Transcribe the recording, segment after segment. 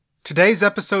Today's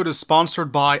episode is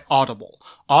sponsored by Audible.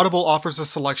 Audible offers a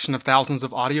selection of thousands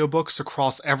of audiobooks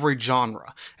across every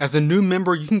genre. As a new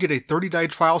member, you can get a 30-day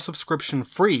trial subscription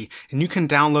free, and you can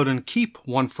download and keep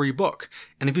one free book.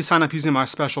 And if you sign up using my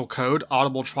special code,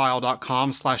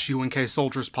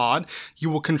 audibletrial.com/UNKSoldiersPod, you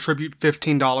will contribute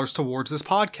 $15 towards this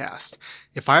podcast.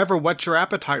 If I ever whet your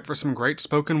appetite for some great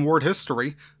spoken word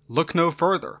history, look no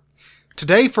further.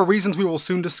 Today, for reasons we will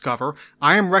soon discover,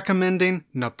 I am recommending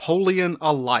Napoleon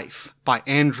A Life by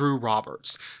Andrew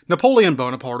Roberts. Napoleon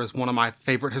Bonaparte is one of my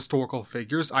favorite historical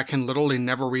figures. I can literally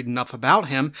never read enough about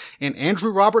him, and Andrew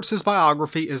Roberts'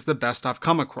 biography is the best I've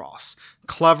come across.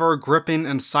 Clever, gripping,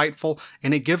 insightful,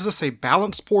 and it gives us a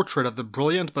balanced portrait of the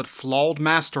brilliant but flawed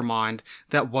mastermind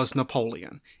that was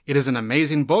Napoleon. It is an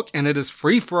amazing book, and it is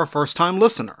free for a first-time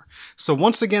listener. So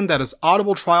once again, that is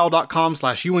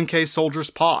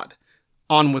audibletrial.com/UNKSoldiersPod.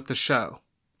 On with the show.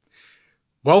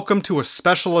 Welcome to a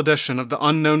special edition of the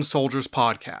Unknown Soldiers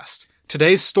podcast.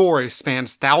 Today's story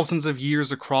spans thousands of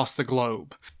years across the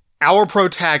globe. Our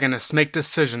protagonists make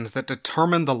decisions that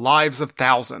determine the lives of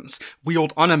thousands,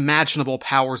 wield unimaginable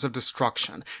powers of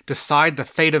destruction, decide the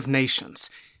fate of nations,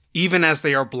 even as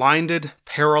they are blinded,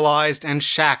 paralyzed, and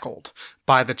shackled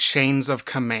by the chains of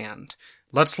command.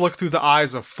 Let's look through the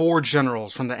eyes of four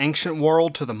generals from the ancient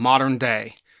world to the modern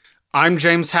day. I'm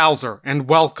James Hauser, and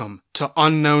welcome to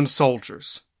Unknown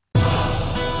Soldiers.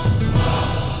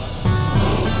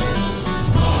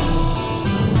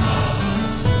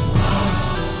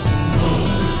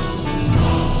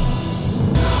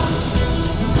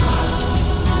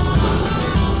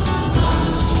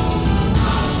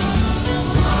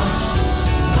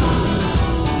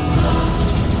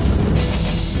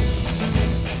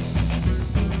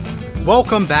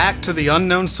 Welcome back to the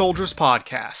Unknown Soldiers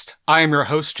podcast. I am your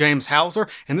host, James Hauser,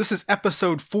 and this is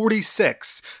episode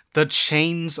 46, The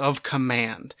Chains of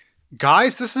Command.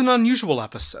 Guys, this is an unusual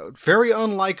episode, very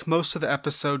unlike most of the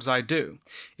episodes I do.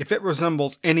 If it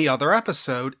resembles any other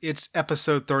episode, it's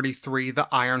episode 33, The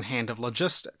Iron Hand of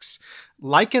Logistics.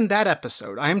 Like in that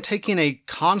episode, I am taking a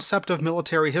concept of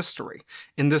military history,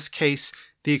 in this case,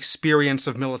 the experience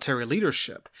of military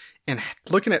leadership, and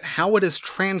looking at how it is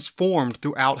transformed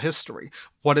throughout history,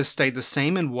 what has stayed the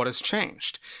same and what has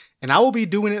changed. And I will be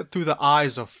doing it through the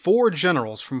eyes of four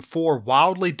generals from four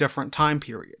wildly different time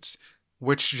periods.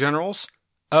 Which generals?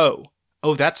 Oh,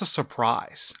 that's a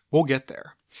surprise. We'll get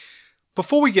there.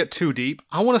 Before we get too deep,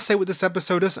 I want to say what this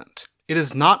episode isn't. It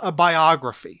is not a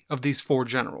biography of these four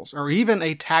generals, or even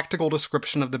a tactical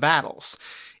description of the battles.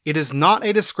 It is not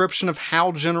a description of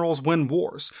how generals win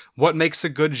wars, what makes a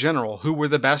good general, who were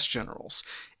the best generals.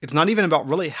 It's not even about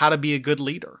really how to be a good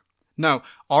leader. No,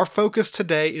 our focus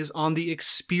today is on the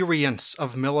experience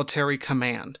of military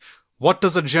command. What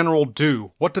does a general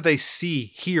do? What do they see,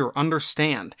 hear,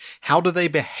 understand? How do they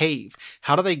behave?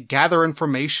 How do they gather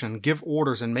information, give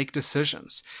orders, and make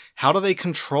decisions? How do they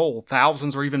control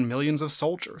thousands or even millions of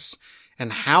soldiers?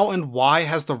 And how and why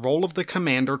has the role of the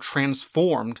commander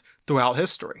transformed throughout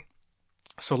history?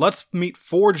 So let's meet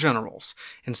four generals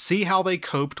and see how they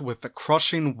coped with the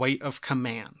crushing weight of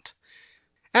command.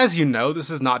 As you know, this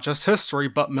is not just history,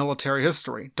 but military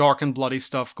history. Dark and bloody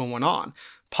stuff going on.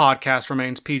 Podcast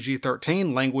remains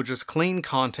PG-13, language is clean,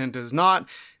 content is not.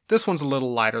 This one's a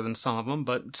little lighter than some of them,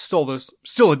 but still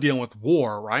dealing with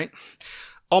war, right?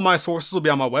 All my sources will be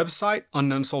on my website,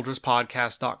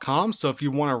 unknownsoldierspodcast.com, so if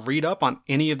you want to read up on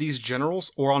any of these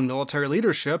generals or on military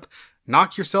leadership,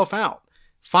 knock yourself out.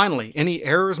 Finally, any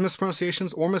errors,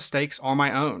 mispronunciations, or mistakes are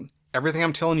my own. Everything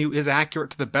I'm telling you is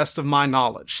accurate to the best of my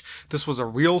knowledge. This was a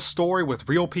real story with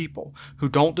real people who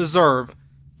don't deserve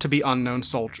to be unknown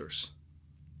soldiers.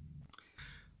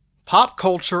 Pop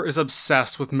culture is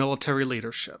obsessed with military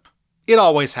leadership. It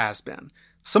always has been.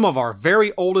 Some of our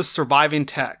very oldest surviving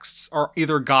texts are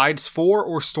either guides for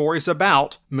or stories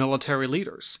about military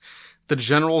leaders. The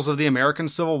generals of the American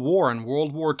Civil War and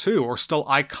World War II are still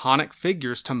iconic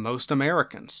figures to most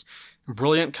Americans.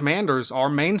 Brilliant commanders are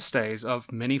mainstays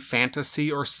of many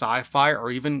fantasy or sci-fi or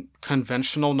even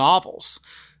conventional novels.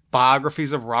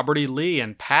 Biographies of Robert E. Lee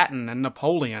and Patton and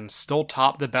Napoleon still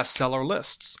top the bestseller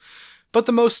lists. But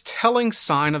the most telling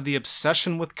sign of the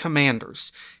obsession with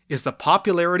commanders is the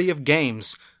popularity of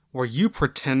games where you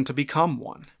pretend to become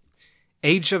one.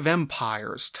 Age of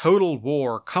Empires, Total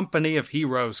War, Company of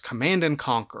Heroes, Command and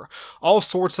Conquer, all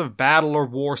sorts of battle or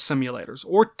war simulators,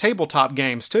 or tabletop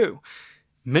games too.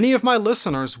 Many of my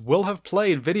listeners will have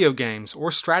played video games or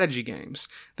strategy games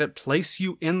that place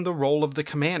you in the role of the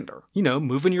commander.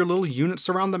 Moving your little units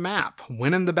around the map,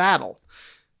 winning the battle.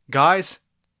 Guys,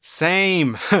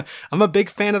 same. I'm a big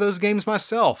fan of those games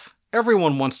myself.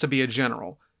 Everyone wants to be a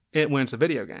general when it's a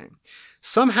video game.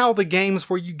 Somehow the games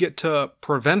where you get to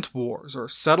prevent wars or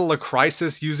settle a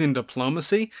crisis using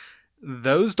diplomacy,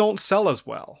 those don't sell as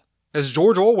well. As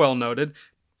George Orwell noted,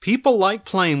 people like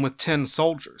playing with 10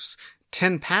 soldiers.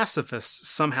 10 pacifists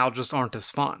somehow just aren't as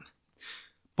fun.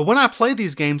 But when I play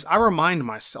these games, I remind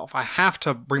myself, I have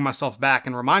to bring myself back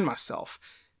and remind myself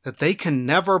that they can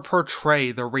never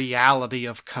portray the reality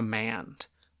of command.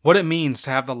 What it means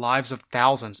to have the lives of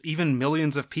thousands, even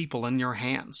millions of people in your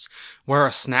hands, where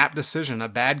a snap decision, a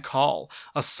bad call,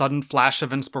 a sudden flash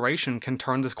of inspiration can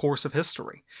turn the course of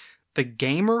history. The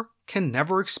gamer can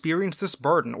never experience this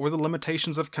burden or the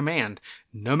limitations of command,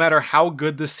 no matter how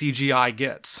good the CGI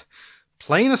gets.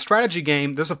 Playing a strategy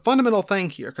game, there's a fundamental thing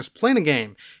here, because playing a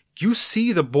game, you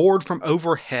see the board from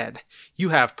overhead. You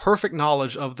have perfect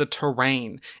knowledge of the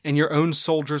terrain and your own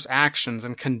soldiers' actions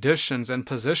and conditions and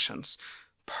positions.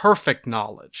 Perfect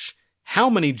knowledge. How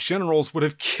many generals would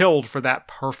have killed for that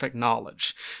perfect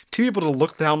knowledge? To be able to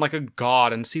look down like a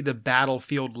god and see the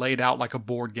battlefield laid out like a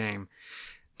board game.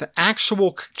 The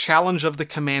actual challenge of the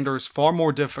commander is far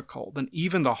more difficult than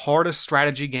even the hardest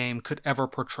strategy game could ever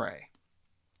portray.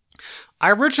 I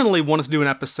originally wanted to do an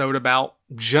episode about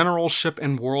generalship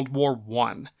in World War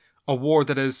I, a war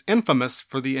that is infamous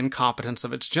for the incompetence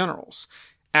of its generals.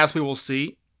 As we will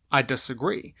see, I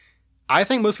disagree. I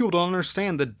think most people don't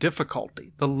understand the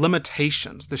difficulty, the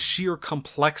limitations, the sheer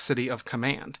complexity of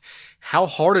command. How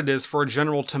hard it is for a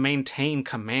general to maintain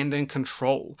command and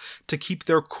control, to keep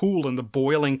their cool in the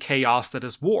boiling chaos that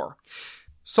is war.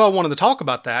 So I wanted to talk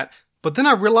about that, but then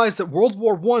I realized that World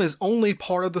War I is only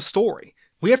part of the story.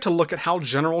 We have to look at how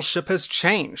generalship has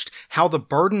changed, how the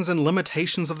burdens and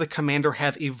limitations of the commander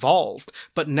have evolved,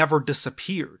 but never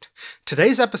disappeared.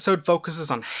 Today's episode focuses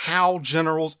on how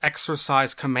generals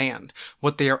exercise command,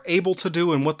 what they are able to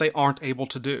do and what they aren't able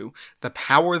to do, the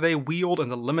power they wield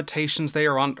and the limitations they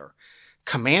are under.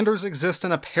 Commanders exist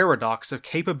in a paradox of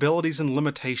capabilities and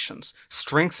limitations,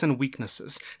 strengths and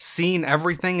weaknesses, seeing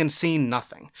everything and seeing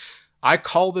nothing. I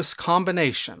call this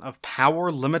combination of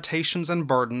power, limitations, and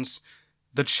burdens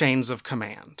the chains of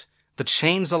command. The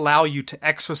chains allow you to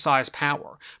exercise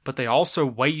power, but they also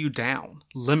weigh you down,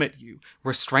 limit you,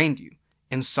 restrain you.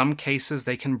 In some cases,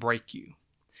 they can break you.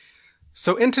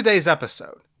 So in today's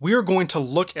episode, we are going to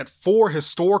look at 4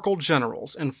 historical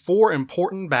generals in 4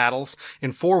 important battles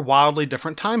in 4 wildly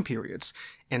different time periods,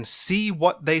 and see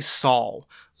what they saw.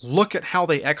 Look at how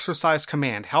they exercised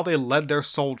command, how they led their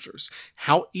soldiers,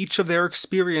 how each of their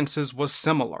experiences was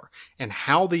similar, and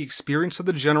how the experience of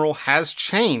the general has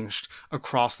changed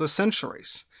across the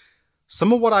centuries.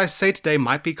 Some of what I say today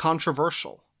might be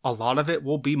controversial. A lot of it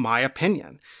will be my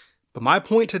opinion. But my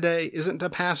point today isn't to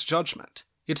pass judgment.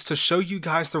 It's to show you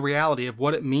guys the reality of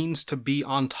what it means to be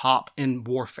on top in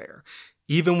warfare,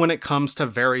 even when it comes to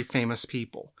very famous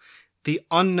people. The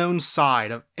unknown side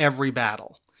of every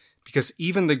battle. Because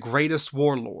even the greatest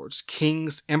warlords,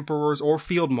 kings, emperors, or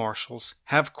field marshals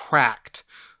have cracked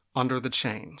under the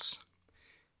chains.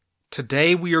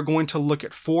 Today we are going to look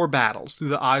at 4 battles through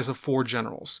the eyes of 4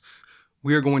 generals.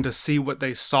 We are going to see what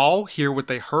they saw, hear what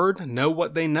they heard, know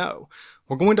what they know.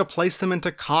 We're going to place them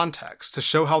into context to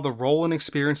show how the role and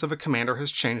experience of a commander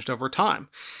has changed over time.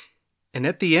 And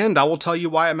at the end, I will tell you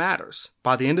why it matters.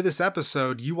 By the end of this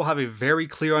episode, you will have a very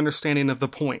clear understanding of the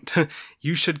point.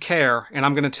 You should care, and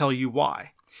I'm going to tell you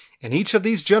why. And each of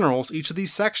these generals, each of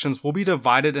these sections will be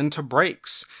divided into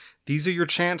breaks. These are your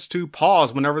chance to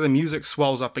pause whenever the music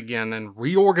swells up again and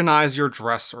reorganize your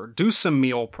dresser, do some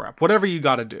meal prep, whatever you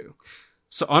gotta do.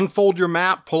 So unfold your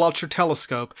map, pull out your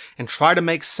telescope, and try to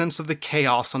make sense of the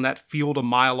chaos on that field a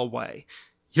mile away.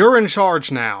 You're in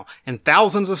charge now, and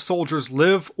thousands of soldiers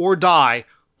live or die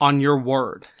on your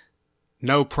word.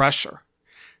 No pressure.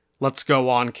 Let's go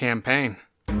on campaign.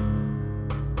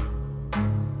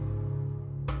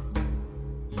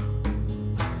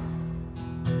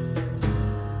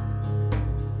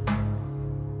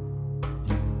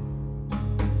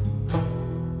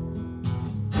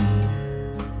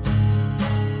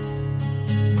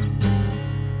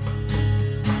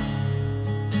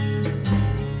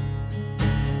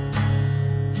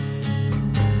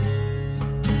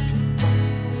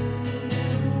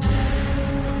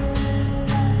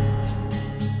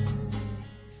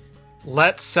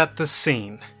 Let's set the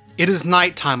scene. It is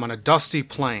nighttime on a dusty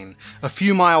plain, a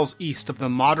few miles east of the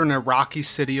modern Iraqi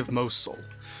city of Mosul.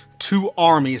 2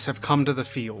 armies have come to the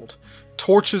field.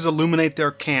 Torches illuminate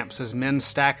their camps as men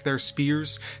stack their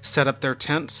spears, set up their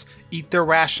tents, eat their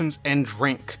rations, and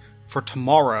drink, for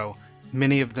tomorrow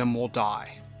many of them will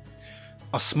die.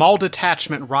 A small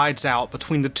detachment rides out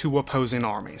between the 2 opposing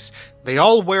armies. They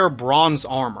all wear bronze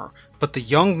armor, but the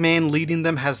young man leading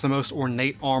them has the most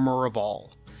ornate armor of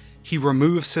all. He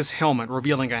removes his helmet,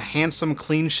 revealing a handsome,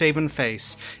 clean-shaven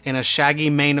face and a shaggy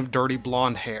mane of dirty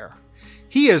blonde hair.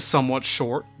 He is somewhat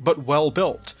short, but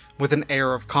well-built, with an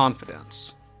air of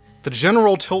confidence. The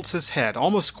general tilts his head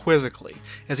almost quizzically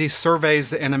as he surveys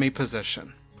the enemy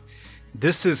position.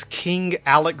 This is King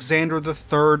Alexander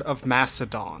III of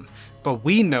Macedon, but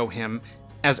we know him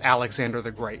as Alexander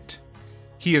the Great.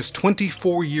 He is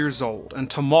 24 years old, and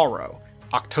tomorrow,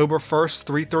 October 1st,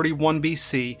 331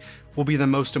 BC, will be the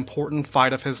most important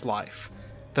fight of his life,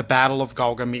 the Battle of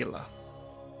Gaugamela.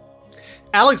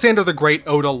 Alexander the Great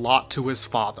owed a lot to his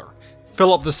father.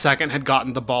 Philip II had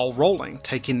gotten the ball rolling,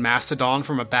 taking Macedon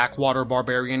from a backwater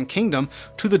barbarian kingdom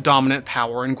to the dominant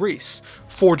power in Greece,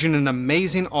 forging an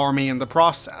amazing army in the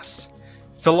process.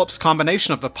 Philip's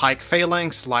combination of the pike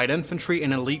phalanx, light infantry,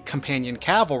 and elite companion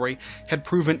cavalry had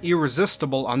proven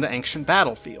irresistible on the ancient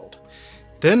battlefield.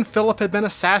 Then Philip had been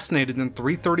assassinated in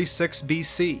 336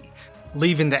 BC,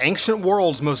 leaving the ancient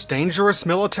world's most dangerous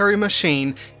military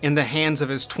machine in the hands of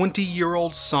his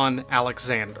 20-year-old son,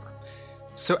 Alexander.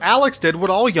 So Alex did what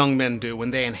all young men do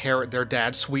when they inherit their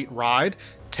dad's sweet ride,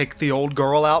 take the old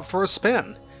girl out for a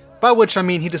spin. By which I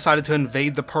mean he decided to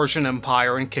invade the Persian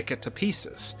Empire and kick it to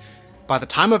pieces. By the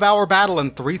time of our battle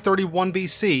in 331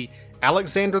 BC,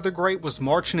 Alexander the Great was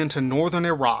marching into northern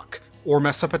Iraq, or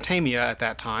Mesopotamia at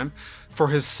that time, for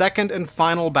his second and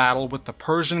final battle with the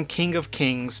Persian King of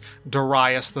Kings,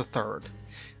 Darius III.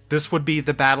 This would be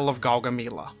the Battle of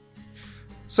Gaugamela.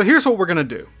 So here's what we're going to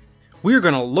do. We are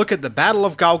going to look at the Battle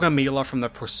of Gaugamela from the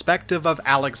perspective of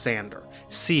Alexander,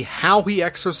 see how he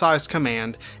exercised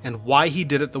command, and why he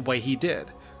did it the way he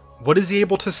did. What is he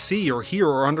able to see or hear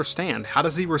or understand? How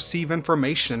does he receive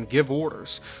information and give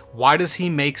orders? Why does he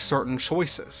make certain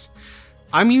choices?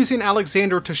 I'm using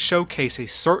Alexander to showcase a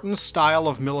certain style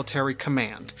of military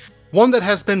command, one that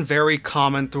has been very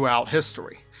common throughout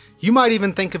history. You might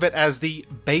even think of it as the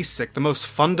basic, the most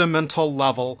fundamental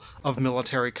level of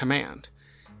military command.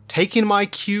 Taking my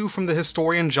cue from the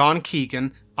historian John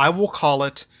Keegan, I will call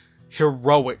it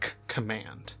heroic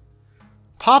command.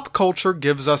 Pop culture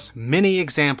gives us many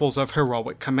examples of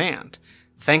heroic command.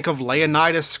 Think of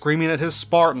Leonidas screaming at his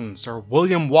Spartans, or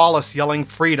William Wallace yelling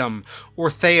freedom, or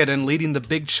Theoden leading the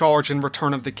big charge in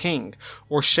Return of the King,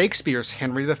 or Shakespeare's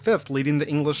Henry V leading the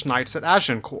English knights at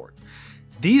Agincourt.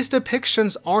 These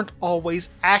depictions aren't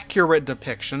always accurate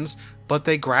depictions, but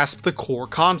they grasp the core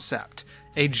concept.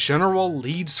 A general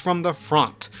leads from the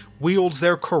front, wields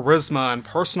their charisma and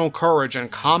personal courage and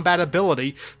combat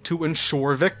ability to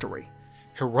ensure victory.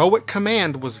 Heroic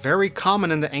command was very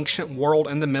common in the ancient world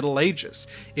and the Middle Ages.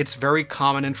 It's very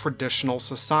common in traditional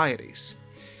societies.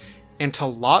 And to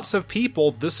lots of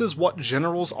people, this is what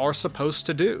generals are supposed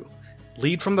to do.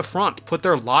 Lead from the front, put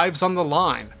their lives on the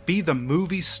line, be the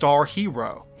movie star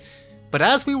hero. But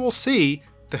as we will see,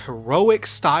 the heroic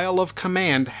style of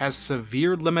command has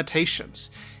severe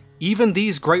limitations. Even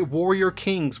these great warrior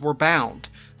kings were bound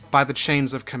by the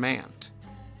chains of command.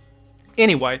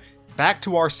 Anyway, back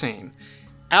to our scene.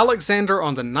 Alexander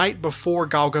on the night before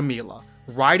Gaugamela,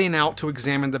 riding out to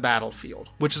examine the battlefield,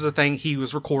 which is a thing he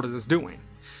was recorded as doing.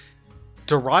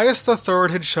 Darius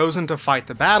III had chosen to fight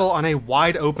the battle on a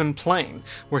wide open plain,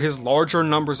 where his larger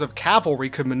numbers of cavalry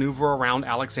could maneuver around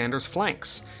Alexander's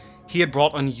flanks. He had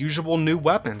brought unusual new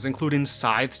weapons, including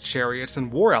scythed chariots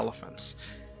and war elephants.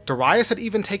 Darius had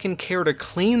even taken care to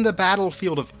clean the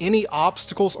battlefield of any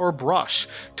obstacles or brush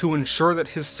to ensure that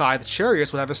his scythed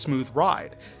chariots would have a smooth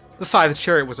ride. The scythed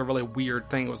chariot was a really weird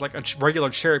thing. It was like a regular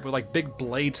chariot with like big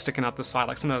blades sticking out the side,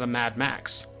 like something out of Mad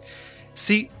Max.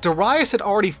 See, Darius had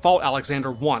already fought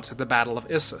Alexander once at the Battle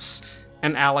of Issus,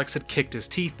 and Alex had kicked his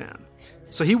teeth in,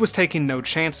 so he was taking no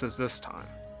chances this time.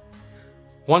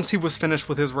 Once he was finished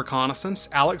with his reconnaissance,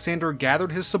 Alexander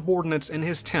gathered his subordinates in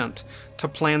his tent to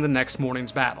plan the next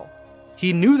morning's battle.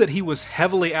 He knew that he was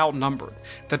heavily outnumbered,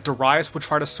 that Darius would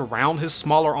try to surround his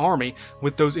smaller army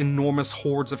with those enormous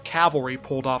hordes of cavalry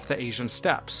pulled off the Asian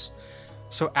steppes.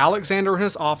 So Alexander and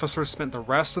his officers spent the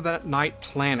rest of that night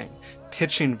planning,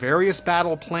 pitching various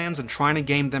battle plans and trying to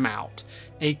game them out.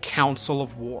 A council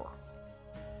of war.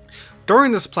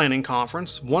 During this planning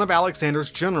conference, one of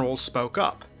Alexander's generals spoke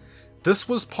up. This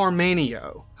was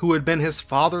Parmenio, who had been his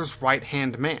father's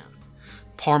right-hand man.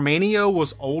 Parmenio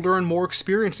was older and more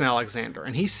experienced than Alexander,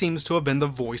 and he seems to have been the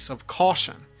voice of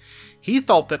caution. He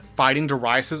thought that fighting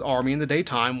Darius' army in the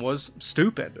daytime was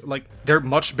stupid. Like, they're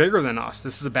much bigger than us,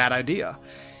 this is a bad idea.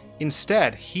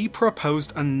 Instead, he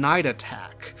proposed a night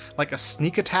attack, like a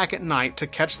sneak attack at night to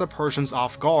catch the Persians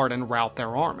off guard and rout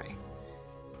their army.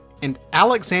 And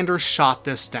Alexander shot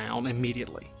this down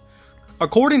immediately.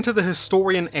 According to the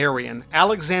historian Arrian,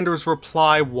 Alexander's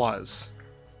reply was,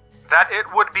 that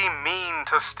it would be mean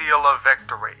to steal a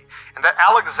victory, and that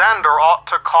Alexander ought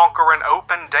to conquer in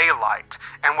open daylight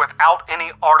and without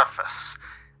any artifice.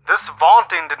 This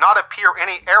vaunting did not appear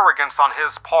any arrogance on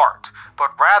his part,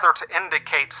 but rather to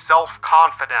indicate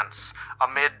self-confidence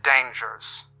amid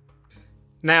dangers.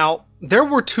 Now, there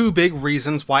were two big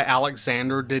reasons why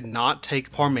Alexander did not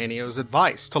take Parmenio's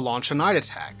advice to launch a night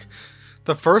attack.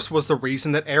 The first was the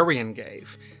reason that Arrian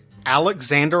gave.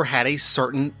 Alexander had a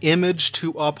certain image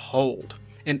to uphold,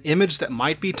 an image that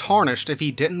might be tarnished if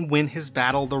he didn't win his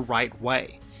battle the right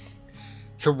way.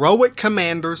 Heroic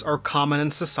commanders are common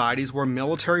in societies where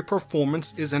military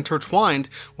performance is intertwined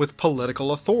with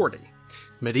political authority.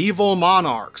 Medieval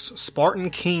monarchs,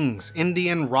 Spartan kings,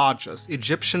 Indian rajas,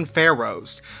 Egyptian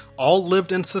pharaohs all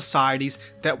lived in societies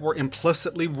that were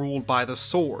implicitly ruled by the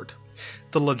sword.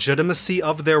 The legitimacy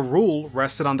of their rule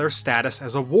rested on their status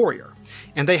as a warrior,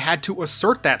 and they had to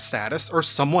assert that status or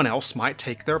someone else might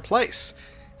take their place.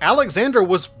 Alexander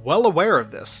was well aware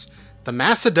of this. The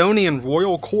Macedonian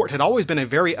royal court had always been a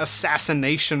very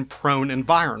assassination-prone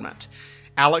environment.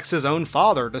 Alex's own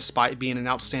father, despite being an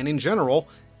outstanding general,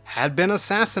 had been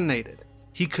assassinated.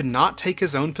 He could not take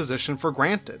his own position for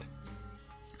granted.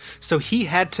 So he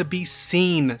had to be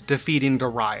seen defeating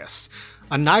Darius.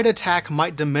 A night attack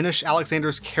might diminish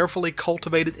Alexander's carefully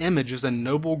cultivated image as a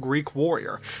noble Greek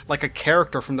warrior, like a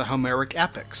character from the Homeric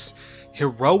epics.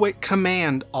 Heroic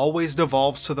command always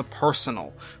devolves to the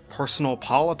personal. Personal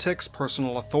politics,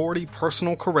 personal authority,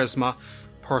 personal charisma,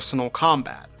 personal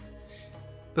combat.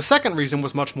 The second reason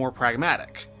was much more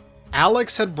pragmatic.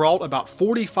 Alex had brought about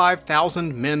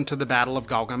 45,000 men to the Battle of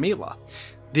Gaugamela.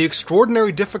 The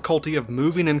extraordinary difficulty of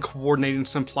moving and coordinating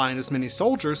supplying as many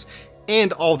soldiers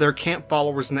and all their camp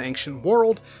followers in the ancient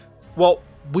world, well,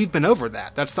 we've been over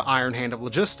that. That's the iron hand of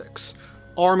logistics.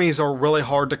 Armies are really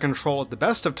hard to control at the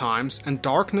best of times, and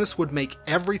darkness would make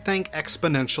everything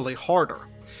exponentially harder.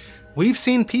 We've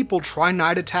seen people try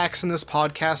night attacks in this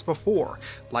podcast before,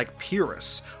 like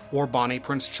Pyrrhus or Bonnie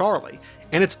Prince Charlie,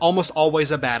 and it's almost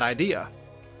always a bad idea.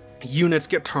 Units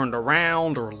get turned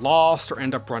around or lost or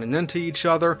end up running into each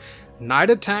other. Night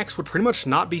attacks would pretty much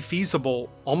not be feasible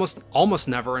almost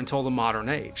never until the modern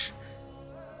age.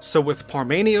 So with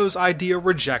Parmenio's idea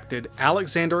rejected,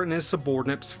 Alexander and his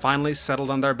subordinates finally settled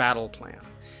on their battle plan.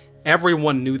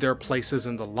 Everyone knew their places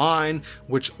in the line,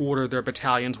 which order their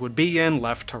battalions would be in,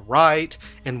 left to right,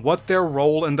 and what their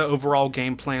role in the overall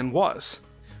game plan was.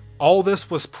 All this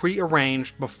was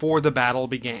pre-arranged before the battle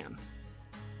began.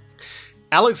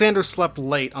 Alexander slept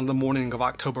late on the morning of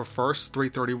October 1st,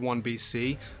 331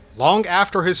 BC, long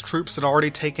after his troops had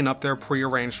already taken up their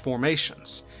pre-arranged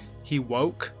formations. He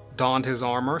woke, donned his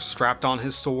armor, strapped on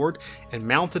his sword, and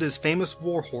mounted his famous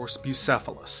warhorse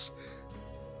Bucephalus.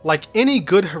 Like any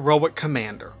good heroic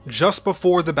commander, just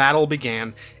before the battle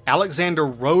began, Alexander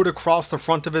rode across the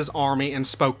front of his army and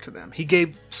spoke to them. He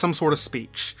gave some sort of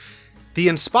speech. The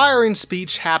inspiring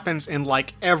speech happens in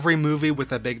like every movie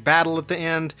with a big battle at the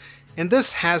end, and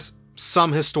this has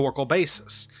some historical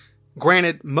basis.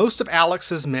 Granted, most of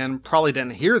Alex's men probably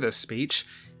didn't hear this speech.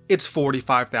 It's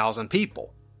 45,000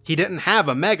 people. He didn't have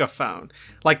a megaphone.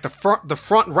 Like the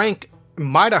front rank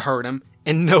might have heard him,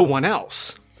 and no one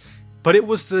else. But it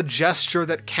was the gesture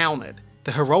that counted.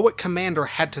 The heroic commander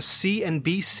had to see and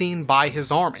be seen by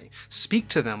his army, speak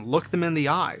to them, look them in the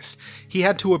eyes. He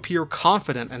had to appear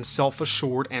confident and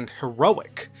self-assured and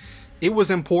heroic. It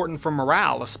was important for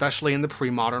morale, especially in the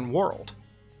pre-modern world.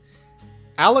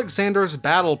 Alexander's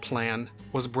battle plan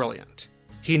was brilliant.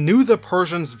 He knew the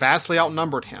Persians vastly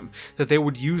outnumbered him, that they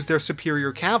would use their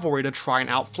superior cavalry to try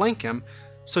and outflank him,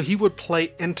 so he would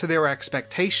play into their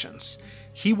expectations.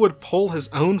 He would pull his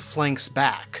own flanks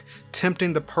back,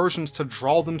 tempting the Persians to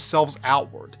draw themselves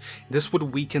outward. This would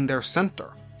weaken their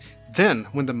center. Then,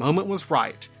 when the moment was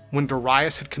right, when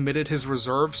Darius had committed his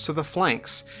reserves to the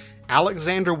flanks,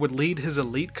 Alexander would lead his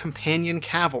elite companion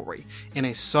cavalry in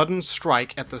a sudden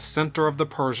strike at the center of the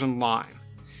Persian line.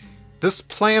 This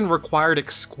plan required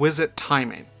exquisite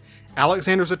timing.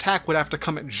 Alexander's attack would have to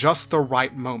come at just the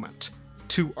right moment.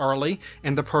 Too early,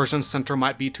 and the Persian center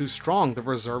might be too strong, the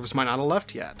reserves might not have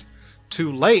left yet.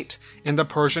 Too late, and the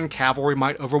Persian cavalry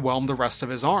might overwhelm the rest of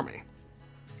his army.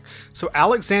 So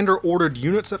Alexander ordered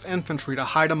units of infantry to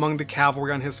hide among the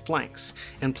cavalry on his flanks,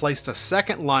 and placed a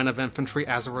second line of infantry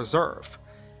as a reserve.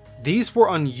 These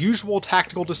were unusual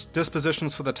tactical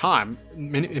dispositions for the time,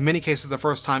 in many cases the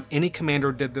first time any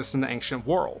commander did this in the ancient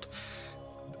world.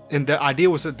 And the idea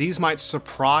was that these might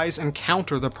surprise and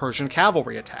counter the Persian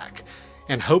cavalry attack,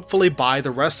 and hopefully buy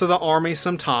the rest of the army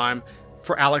some time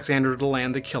for Alexander to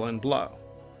land the killing blow.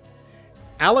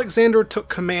 Alexander took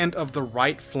command of the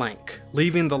right flank,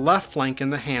 leaving the left flank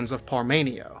in the hands of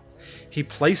Parmenio. He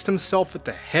placed himself at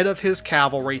the head of his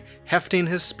cavalry, hefting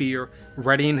his spear,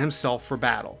 readying himself for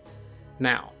battle.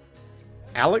 Now,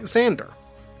 Alexander,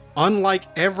 unlike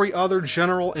every other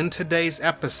general in today's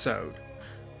episode,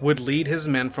 would lead his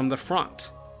men from the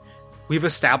front. We've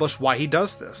established why he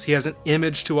does this. He has an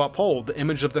image to uphold, the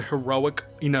image of the heroic,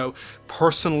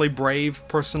 personally brave,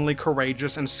 personally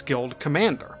courageous, and skilled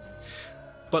commander.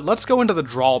 But let's go into the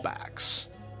drawbacks,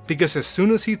 because as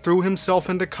soon as he threw himself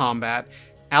into combat,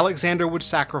 Alexander would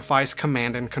sacrifice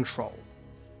command and control.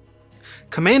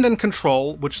 Command and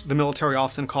control, which the military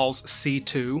often calls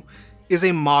C2, is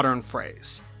a modern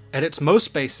phrase. At its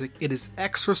most basic, it is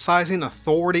exercising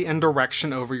authority and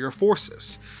direction over your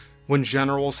forces. When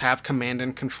generals have command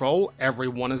and control,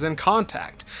 everyone is in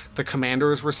contact. The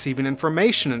commander is receiving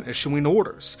information and issuing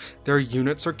orders. Their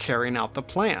units are carrying out the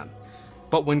plan.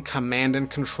 But when command and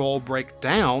control break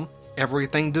down,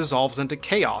 everything dissolves into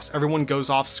chaos. Everyone goes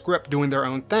off script doing their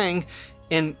own thing,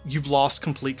 and you've lost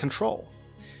complete control.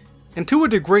 And to a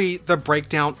degree, the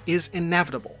breakdown is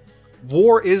inevitable.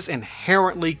 War is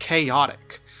inherently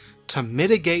chaotic. To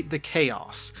mitigate the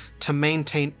chaos, to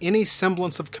maintain any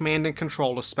semblance of command and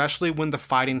control, especially when the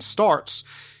fighting starts,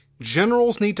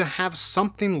 generals need to have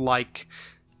something like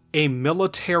a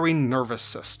military nervous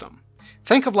system.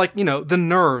 Think of the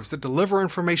nerves that deliver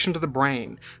information to the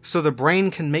brain, so the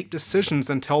brain can make decisions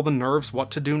and tell the nerves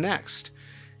what to do next.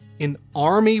 An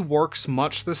army works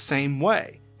much the same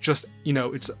way, just,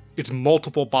 it's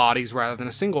multiple bodies rather than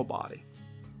a single body.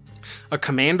 A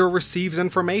commander receives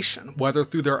information, whether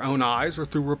through their own eyes or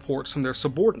through reports from their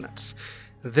subordinates.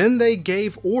 Then they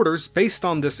gave orders based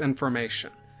on this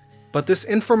information. But this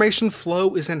information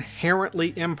flow is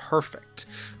inherently imperfect.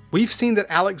 We've seen that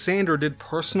Alexander did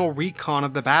personal recon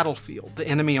of the battlefield, the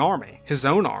enemy army, his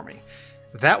own army.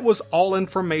 That was all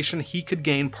information he could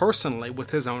gain personally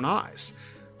with his own eyes.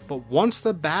 But once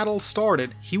the battle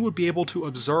started, he would be able to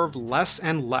observe less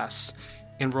and less,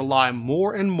 and rely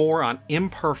more and more on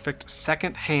imperfect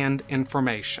second-hand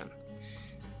information.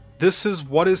 This is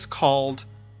what is called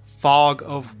fog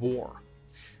of war.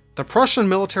 The Prussian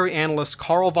military analyst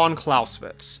Karl von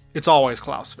Clausewitz, it's always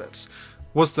Clausewitz,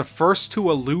 was the first to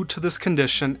allude to this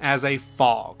condition as a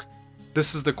fog.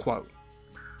 This is the quote.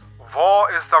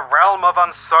 "War is the realm of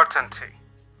uncertainty.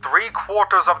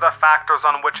 3/4 of the factors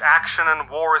on which action in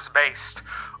war is based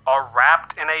are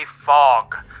wrapped in a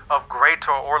fog of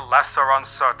greater or lesser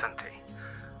uncertainty.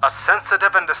 A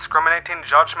sensitive and discriminating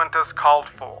judgment is called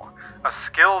for, a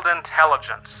skilled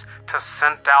intelligence to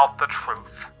scent out the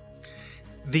truth."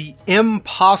 The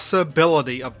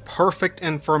impossibility of perfect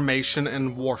information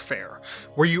in warfare,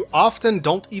 where you often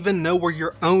don't even know where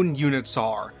your own units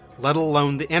are, let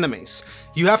alone the enemy's.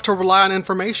 You have to rely on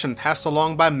information passed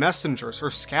along by messengers or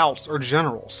scouts or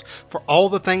generals for all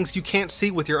the things you can't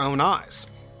see with your own eyes.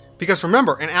 Because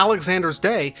remember, in Alexander's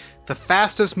day, the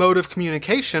fastest mode of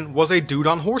communication was a dude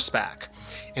on horseback,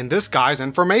 and this guy's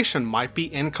information might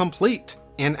be incomplete,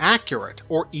 inaccurate,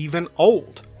 or even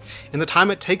old. In the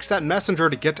time it takes that messenger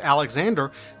to get to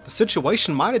Alexander, the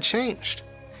situation might have changed.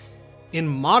 In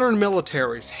modern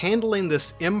militaries, handling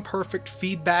this imperfect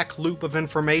feedback loop of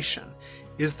information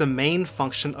is the main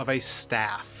function of a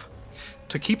staff.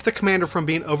 To keep the commander from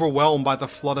being overwhelmed by the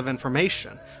flood of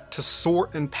information, to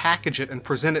sort and package it and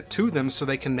present it to them so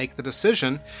they can make the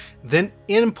decision, then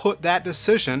input that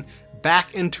decision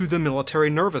back into the military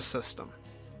nervous system.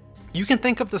 You can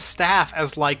think of the staff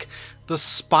as like the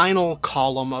spinal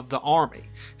column of the army,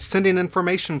 sending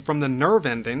information from the nerve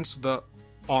endings, the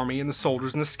army and the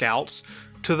soldiers and the scouts,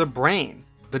 to the brain,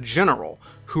 the general,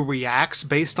 who reacts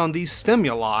based on these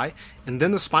stimuli, and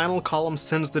then the spinal column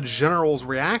sends the general's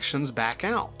reactions back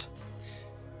out.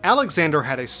 Alexander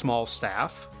had a small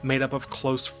staff, made up of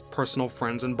close personal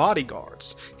friends and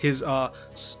bodyguards, his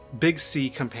Big C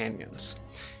companions.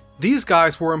 These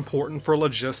guys were important for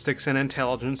logistics and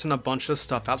intelligence and a bunch of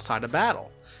stuff outside of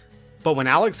battle. But when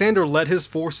Alexander led his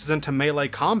forces into melee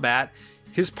combat,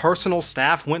 his personal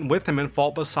staff went with him and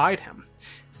fought beside him.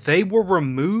 They were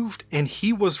removed, and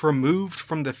he was removed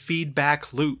from the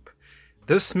feedback loop.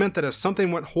 This meant that if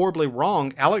something went horribly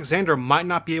wrong, Alexander might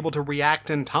not be able to react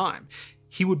in time.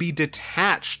 He would be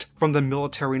detached from the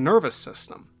military nervous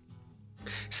system.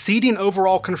 Ceding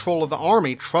overall control of the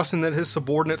army, trusting that his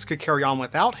subordinates could carry on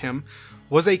without him,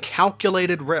 was a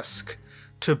calculated risk.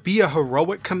 To be a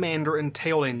heroic commander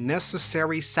entailed a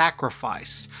necessary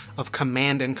sacrifice of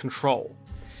command and control.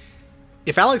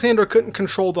 If Alexander couldn't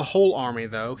control the whole army,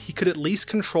 though, he could at least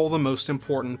control the most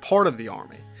important part of the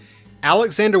army.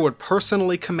 Alexander would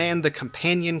personally command the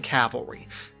companion cavalry,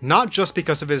 not just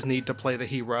because of his need to play the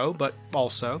hero, but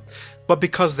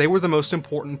because they were the most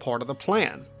important part of the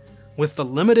plan. With the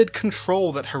limited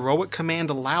control that heroic command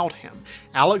allowed him,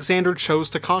 Alexander chose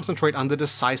to concentrate on the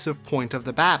decisive point of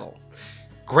the battle.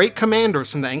 Great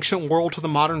commanders from the ancient world to the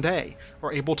modern day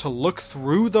are able to look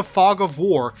through the fog of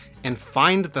war and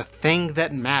find the thing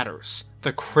that matters,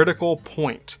 the critical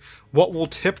point, what will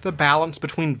tip the balance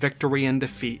between victory and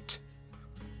defeat.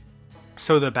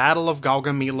 So the Battle of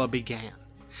Gaugamela began,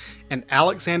 and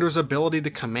Alexander's ability to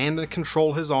command and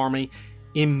control his army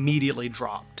immediately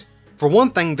dropped. For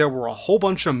one thing, there were a whole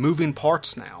bunch of moving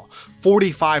parts now,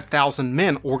 45,000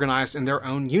 men organized in their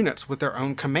own units with their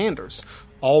own commanders,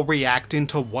 all reacting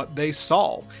to what they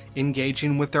saw,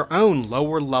 engaging with their own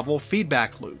lower-level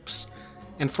feedback loops.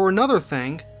 And for another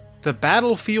thing, the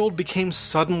battlefield became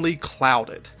suddenly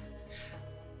clouded.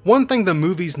 One thing the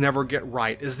movies never get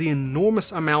right is the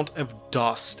enormous amount of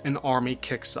dust an army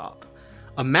kicks up.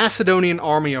 A Macedonian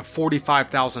army of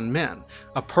 45,000 men,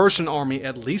 a Persian army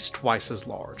at least twice as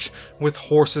large, with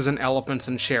horses and elephants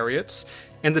and chariots,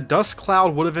 and the dust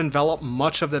cloud would have enveloped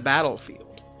much of the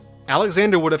battlefield.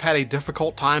 Alexander would have had a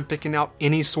difficult time picking out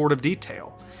any sort of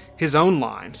detail. His own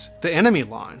lines, the enemy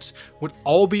lines, would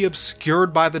all be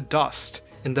obscured by the dust,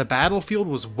 and the battlefield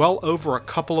was well over a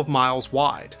couple of miles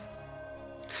wide.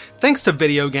 Thanks to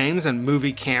video games and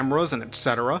movie cameras and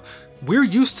etc., we're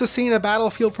used to seeing a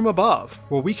battlefield from above,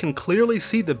 where we can clearly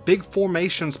see the big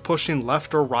formations pushing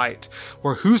left or right,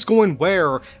 or who's going where,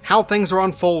 or how things are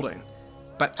unfolding.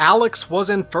 But Alex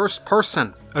was in first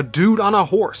person, a dude on a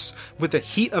horse, with the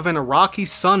heat of an Iraqi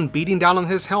sun beating down on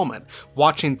his helmet,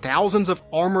 watching thousands of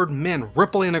armored men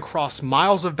rippling across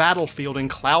miles of battlefield in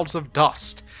clouds of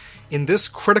dust. In this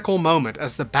critical moment,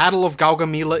 as the Battle of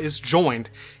Gaugamela is joined,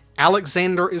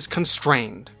 Alexander is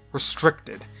constrained,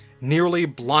 restricted, nearly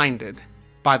blinded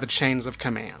by the chains of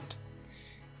command.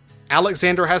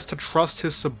 Alexander has to trust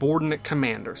his subordinate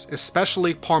commanders,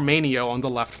 especially Parmenio on the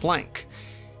left flank.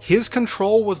 His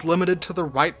control was limited to the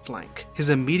right flank, his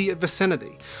immediate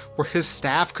vicinity, where his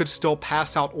staff could still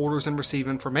pass out orders and receive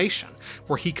information,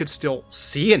 where he could still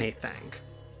see anything.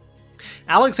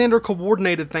 Alexander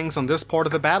coordinated things on this part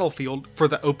of the battlefield for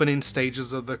the opening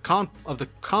stages of the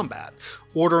combat,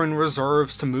 ordering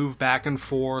reserves to move back and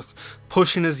forth,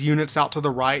 pushing his units out to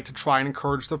the right to try and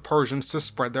encourage the Persians to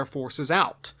spread their forces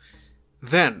out.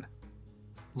 Then,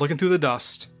 looking through the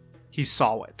dust, he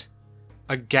saw it.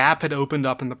 A gap had opened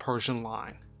up in the Persian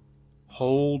line.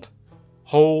 Hold.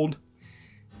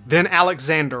 Then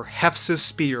Alexander hefts his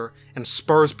spear and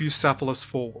spurs Bucephalus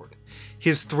forward.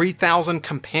 His 3,000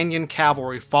 companion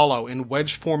cavalry follow in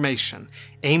wedge formation,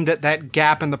 aimed at that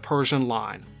gap in the Persian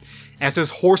line. As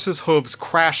his horse's hooves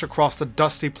crash across the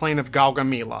dusty plain of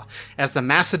Gaugamela, as the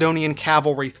Macedonian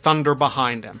cavalry thunder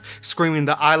behind him, screaming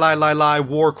the Ilai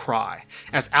war cry,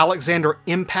 as Alexander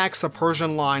impacts the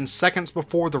Persian line seconds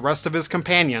before the rest of his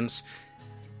companions,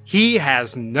 he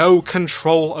has no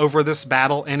control over this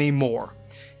battle anymore.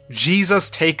 Jesus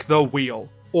take the wheel.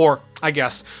 Or, I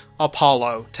guess,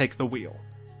 Apollo take the wheel.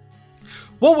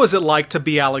 What was it like to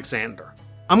be Alexander?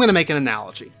 I'm going to make an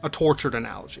analogy, a tortured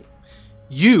analogy.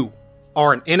 You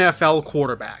are an NFL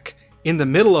quarterback in the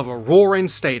middle of a roaring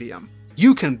stadium.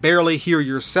 You can barely hear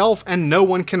yourself and no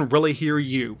one can really hear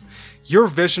you. Your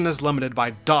vision is limited by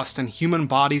dust and human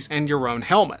bodies and your own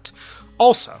helmet.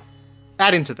 Also,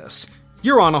 adding to this,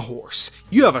 you're on a horse,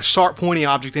 you have a sharp pointy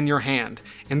object in your hand,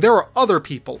 and there are other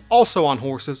people also on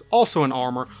horses, also in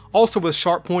armor, also with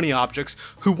sharp pointy objects,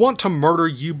 who want to murder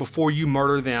you before you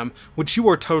murder them, which you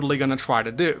are totally going to try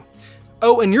to do.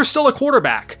 Oh, and you're still a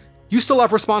quarterback. You still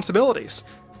have responsibilities,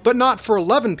 but not for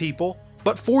 11 people,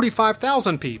 but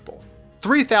 45,000 people,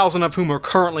 3,000 of whom are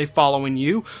currently following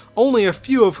you, only a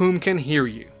few of whom can hear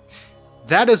you.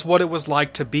 That is what it was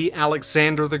like to be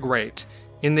Alexander the Great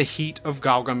in the heat of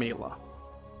Gaugamela.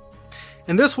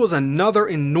 And this was another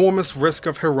enormous risk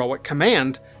of heroic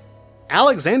command.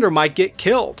 Alexander might get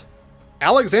killed.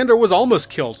 Alexander was almost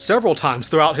killed several times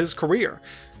throughout his career.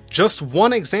 Just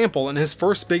one example, in his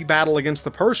first big battle against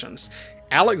the Persians,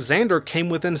 Alexander came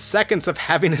within seconds of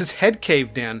having his head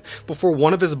caved in before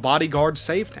one of his bodyguards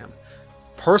saved him.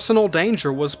 Personal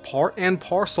danger was part and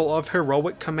parcel of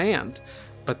heroic command,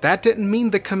 but that didn't mean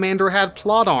the commander had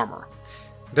plot armor.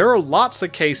 There are lots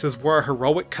of cases where a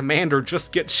heroic commander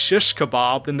just gets shish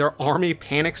kebabbed and their army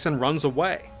panics and runs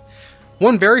away.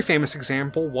 One very famous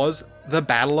example was the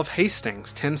Battle of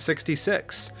Hastings,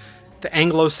 1066. The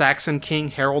Anglo-Saxon king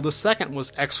Harold II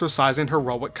was exercising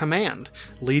heroic command,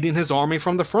 leading his army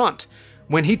from the front,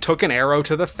 when he took an arrow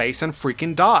to the face and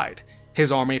freaking died.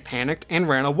 His army panicked and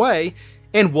ran away,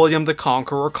 and William the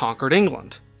Conqueror conquered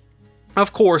England.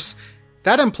 Of course,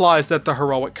 that implies that the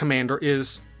heroic commander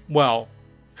is, well,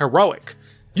 heroic.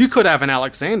 You could have an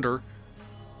Alexander,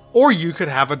 or you could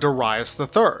have a Darius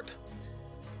III.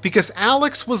 Because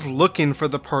Alex was looking for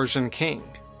the Persian king.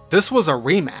 This was a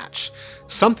rematch.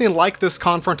 Something like this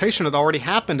confrontation had already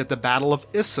happened at the Battle of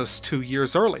Issus 2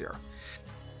 years earlier.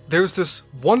 There's this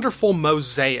wonderful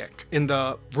mosaic in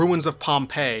the ruins of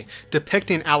Pompeii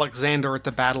depicting Alexander at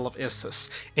the Battle of Issus,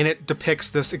 and it depicts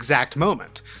this exact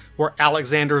moment, where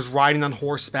Alexander's riding on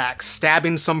horseback,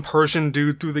 stabbing some Persian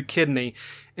dude through the kidney,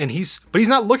 but he's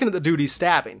not looking at the dude he's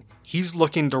stabbing. He's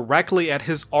looking directly at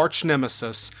his arch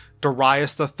nemesis,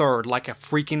 Darius III, like a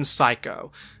freaking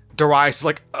psycho. Darius is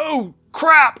like, "Oh,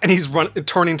 crap!" and he's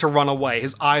turning to run away.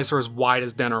 His eyes are as wide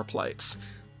as dinner plates.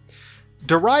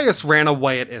 Darius ran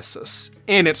away at Issus,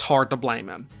 and it's hard to blame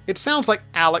him. It sounds like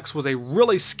Alex was a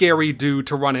really scary dude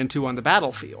to run into on the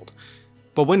battlefield.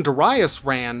 But when Darius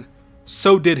ran,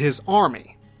 so did his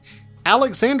army.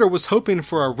 Alexander was hoping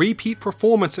for a repeat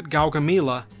performance at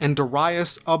Gaugamela, and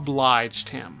Darius obliged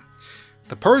him.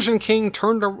 The Persian king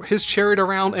turned his chariot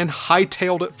around and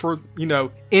hightailed it for,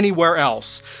 anywhere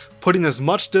else, putting as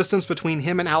much distance between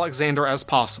him and Alexander as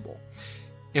possible.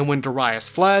 And when Darius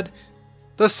fled,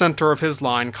 the center of his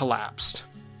line collapsed.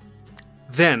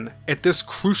 Then, at this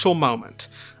crucial moment,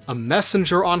 a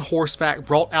messenger on horseback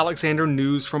brought Alexander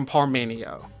news from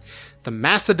Parmenio. The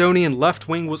Macedonian left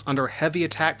wing was under heavy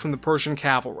attack from the Persian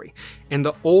cavalry, and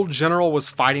the old general was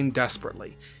fighting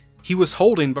desperately. He was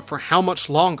holding, but for how much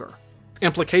longer? The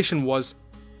implication was,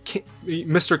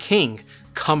 "Mr. King,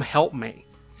 come help me."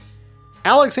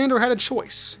 Alexander had a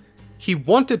choice. He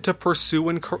wanted to pursue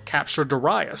and capture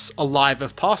Darius, alive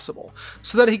if possible,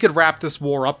 so that he could wrap this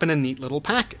war up in a neat little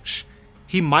package.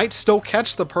 He might still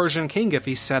catch the Persian king if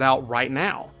he set out right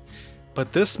now.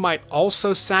 But this might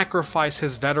also sacrifice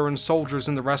his veteran soldiers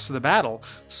in the rest of the battle,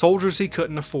 soldiers he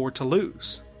couldn't afford to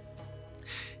lose.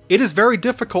 It is very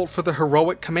difficult for the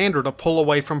heroic commander to pull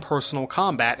away from personal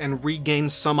combat and regain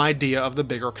some idea of the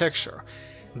bigger picture.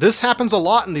 This happens a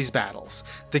lot in these battles.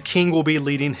 The king will be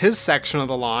leading his section of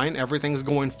the line, everything's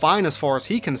going fine as far as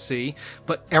he can see,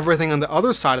 but everything on the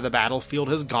other side of the battlefield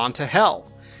has gone to hell.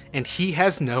 And he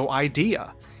has no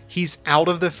idea. He's out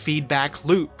of the feedback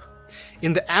loop.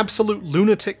 In the absolute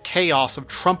lunatic chaos of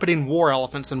trumpeting war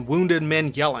elephants and wounded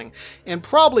men yelling, and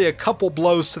probably a couple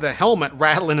blows to the helmet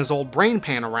rattling his old brain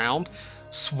pan around,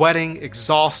 sweating,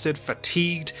 exhausted,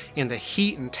 fatigued, in the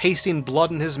heat and tasting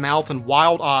blood in his mouth and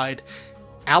wild-eyed,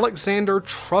 Alexander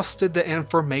trusted the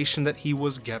information that he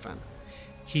was given.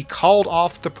 He called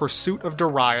off the pursuit of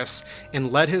Darius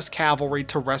and led his cavalry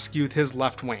to rescue his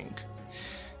left wing.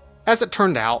 As it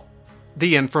turned out,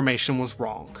 the information was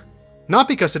wrong. Not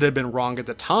because it had been wrong at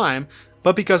the time,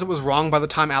 but because it was wrong by the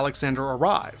time Alexander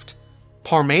arrived.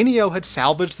 Parmenio had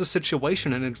salvaged the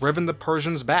situation and had driven the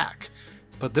Persians back,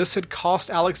 but this had cost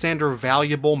Alexander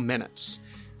valuable minutes.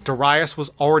 Darius was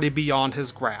already beyond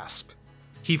his grasp.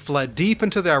 He fled deep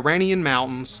into the Iranian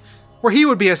mountains, where he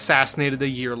would be assassinated a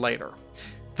year later.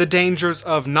 The dangers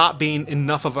of not being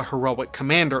enough of a heroic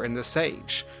commander in this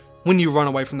age. When you run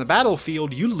away from the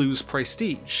battlefield, you lose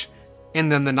prestige, and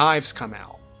then the knives come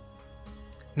out.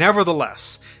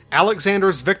 Nevertheless,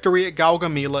 Alexander's victory at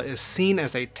Gaugamela is seen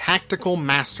as a tactical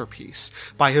masterpiece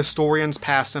by historians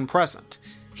past and present.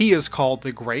 He is called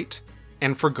the Great,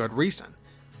 and for good reason.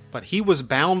 But he was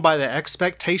bound by the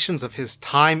expectations of his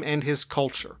time and his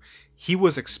culture. He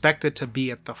was expected to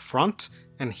be at the front,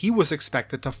 and he was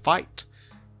expected to fight.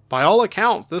 By all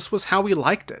accounts, this was how he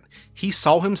liked it. He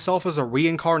saw himself as a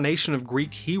reincarnation of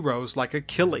Greek heroes like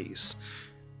Achilles.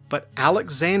 But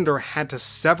Alexander had to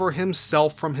sever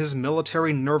himself from his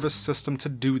military nervous system to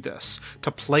do this,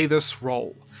 to play this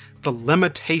role, the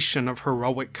limitation of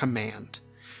heroic command.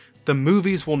 The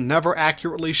movies will never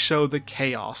accurately show the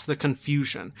chaos, the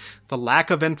confusion, the lack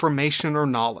of information or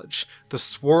knowledge, the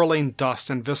swirling dust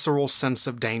and visceral sense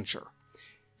of danger.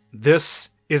 This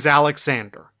is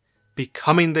Alexander,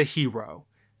 becoming the hero,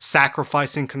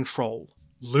 sacrificing control,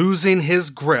 losing his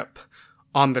grip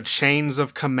on the chains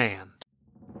of command.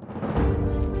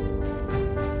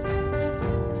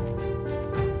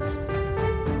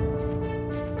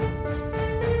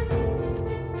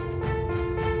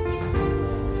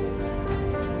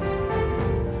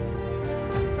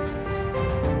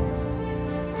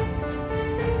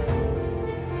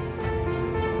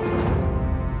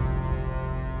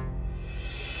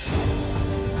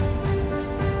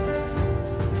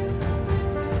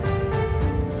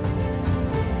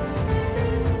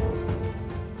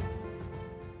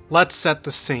 Let's set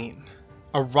the scene.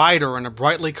 A rider in a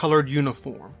brightly colored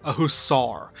uniform, a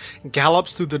hussar,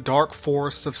 gallops through the dark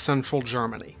forests of central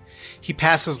Germany. He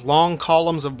passes long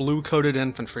columns of blue-coated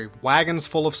infantry, wagons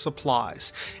full of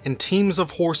supplies, and teams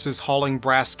of horses hauling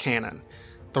brass cannon.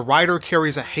 The rider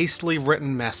carries a hastily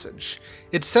written message.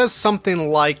 It says something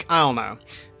like,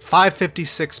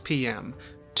 5:56 p.m.,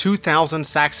 2,000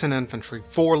 Saxon infantry,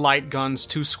 4 light guns,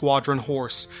 2 squadron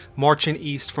horse, marching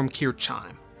east from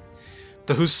Kirchheim.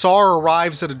 The hussar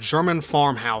arrives at a German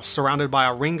farmhouse surrounded by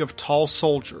a ring of tall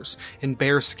soldiers in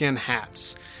bearskin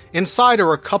hats. Inside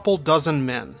are a couple dozen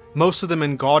men, most of them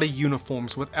in gaudy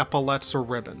uniforms with epaulets or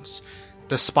ribbons.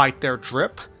 Despite their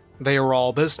drip, they are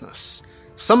all business.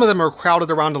 Some of them are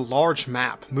crowded around a large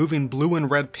map, moving blue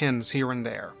and red pins here and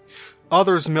there.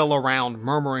 Others mill around,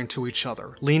 murmuring to each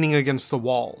other, leaning against the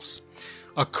walls.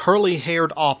 A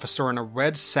curly-haired officer in a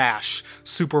red sash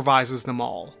supervises them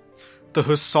all. The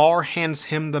hussar hands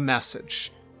him the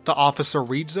message. The officer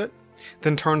reads it,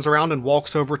 then turns around and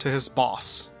walks over to his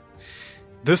boss.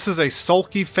 This is a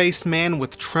sulky-faced man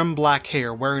with trim black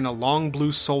hair wearing a long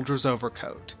blue soldier's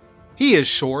overcoat. He is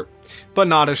short, but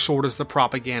not as short as the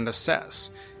propaganda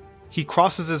says. He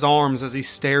crosses his arms as he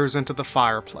stares into the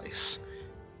fireplace.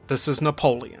 This is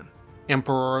Napoleon,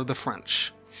 Emperor of the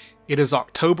French. It is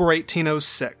October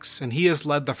 1806, and he has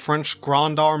led the French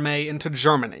Grande Armée into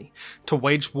Germany to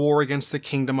wage war against the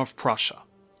Kingdom of Prussia.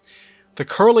 The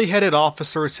curly-headed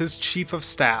officer is his chief of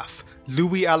staff,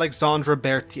 Louis-Alexandre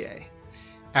Berthier.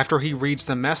 After he reads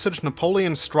the message,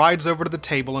 Napoleon strides over to the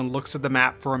table and looks at the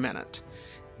map for a minute.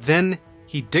 Then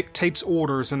he dictates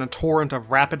orders in a torrent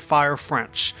of rapid-fire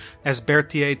French as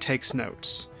Berthier takes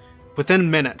notes.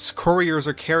 Within minutes, couriers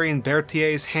are carrying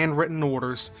Berthier's handwritten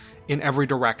orders in every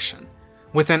direction.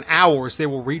 Within hours, they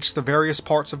will reach the various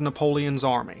parts of Napoleon's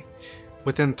army.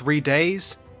 Within 3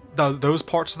 days, those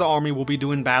parts of the army will be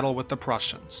doing battle with the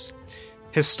Prussians.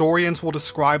 Historians will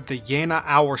describe the Jena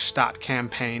Auerstadt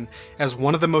campaign as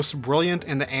one of the most brilliant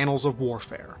in the annals of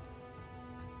warfare.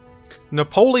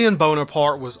 Napoleon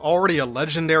Bonaparte was already a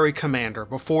legendary commander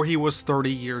before he was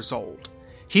 30 years old.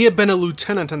 He had been a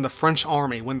lieutenant in the French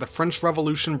army when the French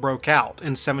Revolution broke out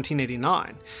in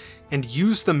 1789, and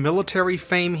used the military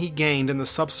fame he gained in the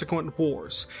subsequent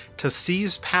wars to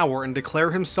seize power and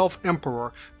declare himself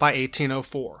emperor by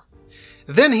 1804.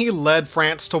 Then he led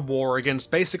France to war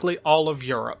against basically all of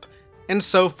Europe, and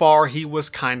so far he was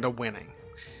kinda winning.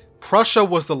 Prussia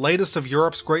was the latest of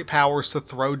Europe's great powers to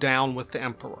throw down with the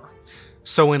emperor.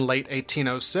 So in late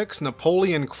 1806,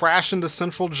 Napoleon crashed into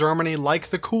central Germany like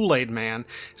the Kool-Aid Man,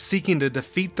 seeking to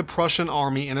defeat the Prussian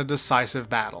army in a decisive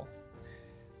battle.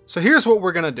 So here's what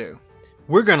we're gonna do.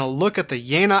 We're gonna look at the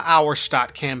Jena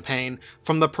Auerstadt campaign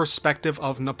from the perspective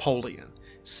of Napoleon.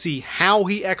 See how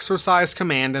he exercised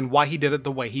command and why he did it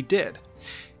the way he did.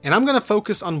 And I'm going to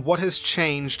focus on what has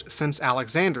changed since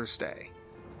Alexander's day.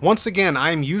 Once again,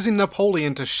 I am using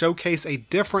Napoleon to showcase a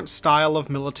different style of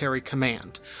military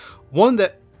command, one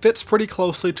that fits pretty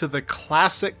closely to the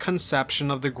classic conception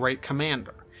of the great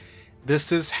commander.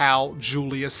 This is how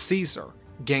Julius Caesar,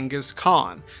 Genghis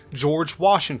Khan, George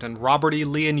Washington, Robert E.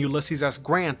 Lee, and Ulysses S.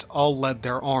 Grant all led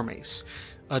their armies.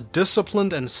 A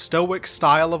disciplined and stoic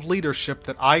style of leadership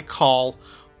that I call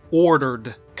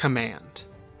ordered command.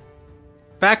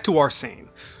 Back to our scene.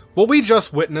 What we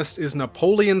just witnessed is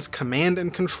Napoleon's command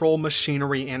and control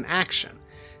machinery in action.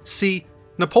 See,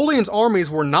 Napoleon's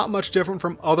armies were not much different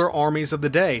from other armies of the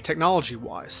day,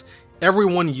 technology-wise.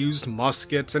 Everyone used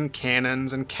muskets and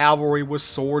cannons, and cavalry with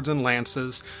swords and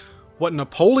lances. What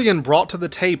Napoleon brought to the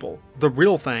table, the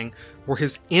real thing, were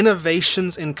his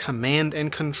innovations in command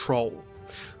and control.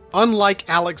 Unlike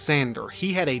Alexander,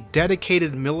 he had a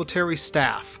dedicated military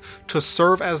staff to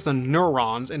serve as the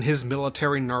neurons in his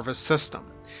military nervous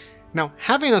system. Now,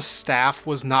 having a staff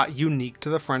was not unique to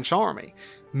the French army.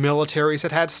 Militaries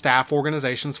had had staff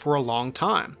organizations for a long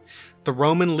time. The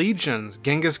Roman legions,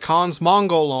 Genghis Khan's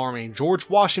Mongol army, George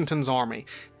Washington's army,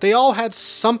 they all had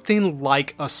something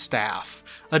like a staff,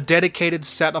 a dedicated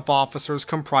set of officers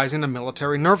comprising a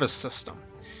military nervous system.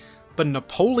 But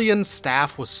Napoleon's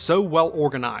staff was so well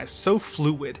organized, so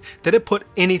fluid, that it put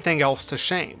anything else to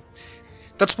shame.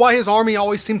 That's why his army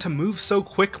always seemed to move so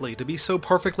quickly, to be so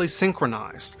perfectly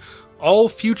synchronized. All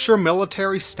future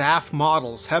military staff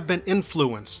models have been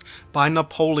influenced by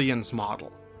Napoleon's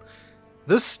model.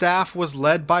 This staff was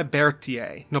led by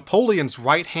Berthier, Napoleon's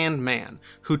right-hand man,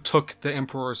 who took the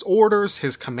emperor's orders,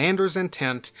 his commander's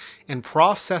intent, and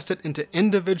processed it into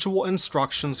individual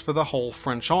instructions for the whole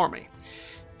French army.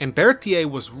 And Berthier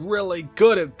was really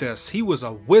good at this. He was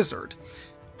a wizard.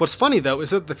 What's funny though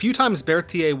is that the few times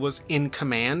Berthier was in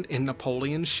command in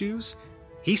Napoleon's shoes,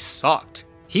 he sucked.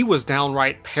 He was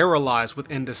downright paralyzed with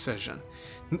indecision.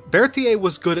 Berthier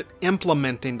was good at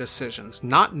implementing decisions,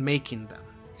 not making them.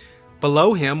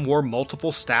 Below him were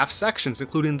multiple staff sections,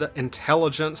 including the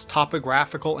intelligence,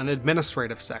 topographical, and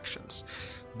administrative sections.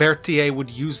 Berthier would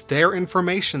use their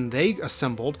information they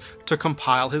assembled to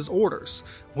compile his orders,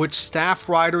 which staff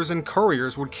riders and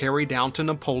couriers would carry down to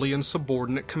Napoleon's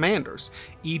subordinate commanders,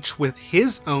 each with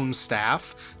his own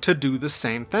staff to do the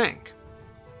same thing.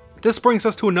 This brings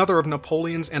us to another of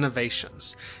Napoleon's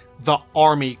innovations, the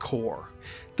Army Corps.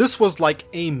 This was like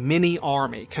a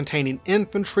mini-army containing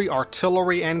infantry,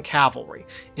 artillery, and cavalry,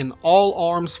 an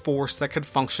all-arms force that could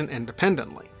function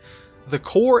independently. The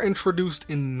Corps introduced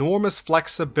enormous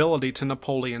flexibility to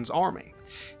Napoleon's army.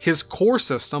 His corps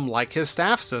system, like his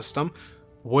staff system,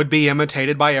 would be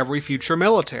imitated by every future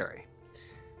military.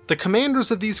 The commanders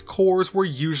of these corps were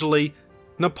usually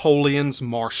Napoleon's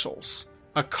marshals.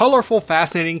 A colorful,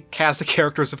 fascinating cast of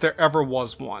characters if there ever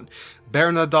was one.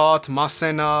 Bernadotte,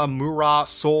 Massena, Murat,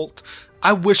 Soult.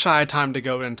 I wish I had time to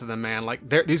go into them, man.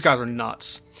 These guys are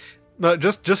nuts. But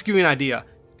just to give you an idea,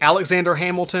 Alexander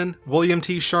Hamilton, William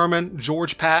T. Sherman,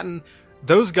 George Patton,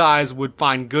 those guys would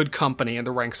find good company in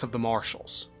the ranks of the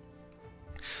marshals.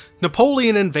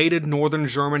 Napoleon invaded northern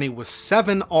Germany with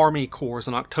 7 army corps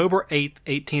on October 8,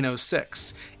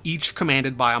 1806, each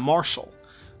commanded by a marshal.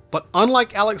 But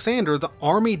unlike Alexander, the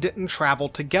army didn't travel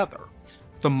together.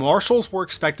 The marshals were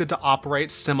expected to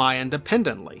operate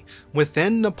semi-independently,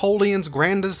 within Napoleon's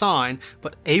grand design,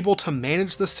 but able to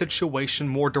manage the situation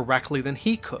more directly than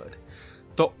he could.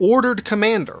 The ordered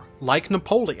commander, like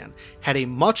Napoleon, had a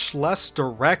much less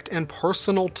direct and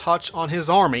personal touch on his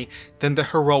army than the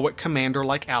heroic commander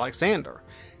like Alexander.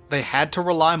 They had to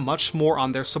rely much more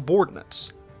on their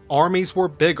subordinates. Armies were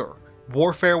bigger,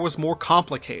 warfare was more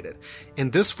complicated,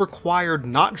 and this required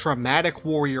not dramatic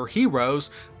warrior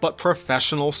heroes, but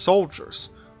professional soldiers.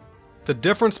 The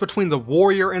difference between the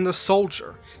warrior and the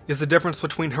soldier is the difference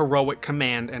between heroic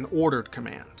command and ordered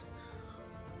command.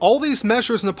 All these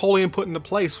measures Napoleon put into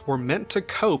place were meant to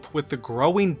cope with the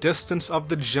growing distance of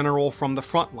the general from the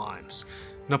front lines.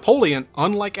 Napoleon,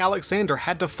 unlike Alexander,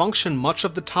 had to function much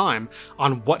of the time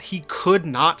on what he could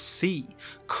not see,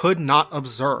 could not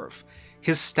observe.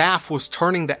 His staff was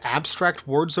turning the abstract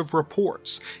words of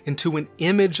reports into an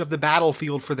image of the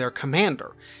battlefield for their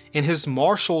commander, and his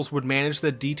marshals would manage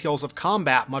the details of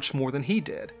combat much more than he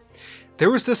did.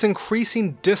 There was this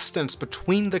increasing distance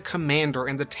between the commander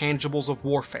and the tangibles of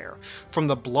warfare, from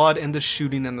the blood and the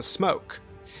shooting and the smoke.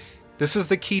 This is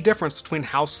the key difference between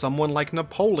how someone like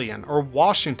Napoleon, or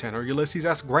Washington, or Ulysses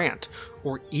S. Grant,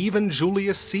 or even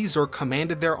Julius Caesar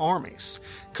commanded their armies,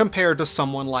 compared to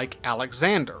someone like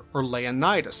Alexander, or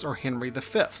Leonidas, or Henry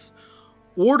V.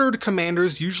 Ordered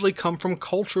commanders usually come from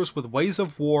cultures with ways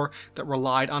of war that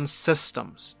relied on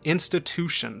systems,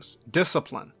 institutions,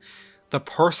 discipline. The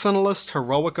personalist,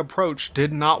 heroic approach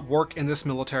did not work in this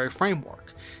military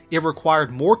framework. It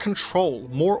required more control,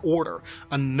 more order,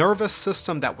 a nervous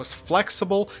system that was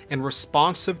flexible and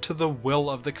responsive to the will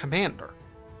of the commander.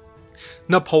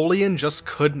 Napoleon just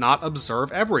could not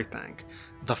observe everything.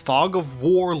 The fog of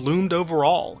war loomed over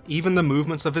all, even the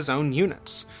movements of his own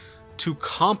units. To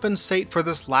compensate for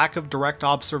this lack of direct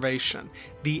observation,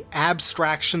 the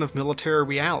abstraction of military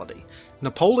reality,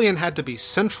 Napoleon had to be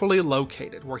centrally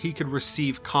located where he could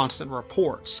receive constant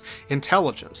reports,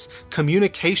 intelligence,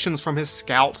 communications from his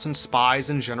scouts and spies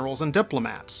and generals and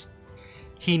diplomats.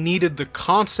 He needed the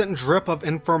constant drip of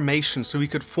information so he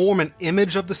could form an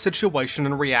image of the situation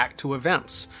and react to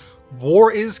events.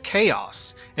 War is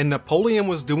chaos, and Napoleon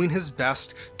was doing his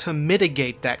best to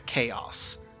mitigate that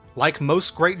chaos. Like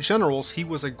most great generals, he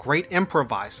was a great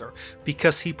improviser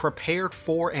because he prepared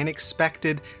for and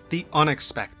expected the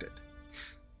unexpected.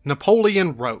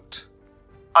 Napoleon wrote,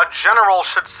 "A general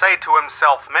should say to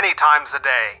himself many times a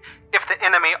day, if the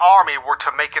enemy army were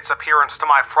to make its appearance to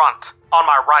my front, on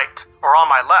my right, or on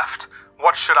my left,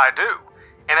 what should I do?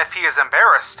 And if he is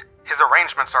embarrassed, his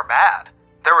arrangements are bad.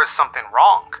 There is something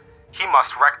wrong. He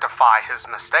must rectify his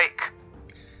mistake."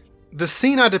 The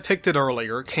scene I depicted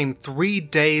earlier came 3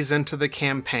 days into the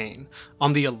campaign,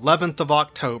 on the 11th of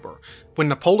October, when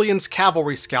Napoleon's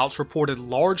cavalry scouts reported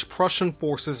large Prussian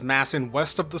forces massing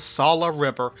west of the Saale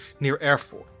River near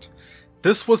Erfurt.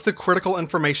 This was the critical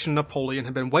information Napoleon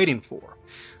had been waiting for.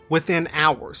 Within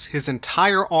hours, his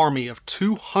entire army of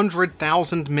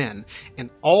 200,000 men and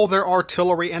all their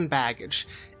artillery and baggage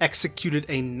executed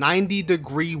a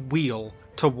 90-degree wheel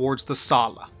towards the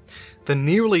Saale. The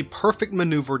nearly perfect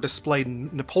maneuver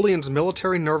displayed Napoleon's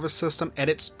military nervous system at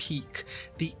its peak,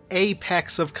 the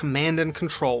apex of command and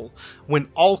control, when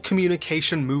all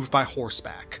communication moved by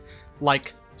horseback,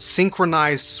 like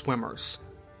synchronized swimmers.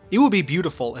 It would be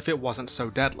beautiful if it wasn't so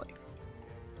deadly.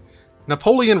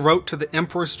 Napoleon wrote to the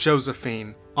Empress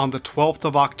Josephine on the 12th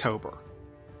of October.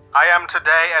 I am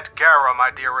today at Gera,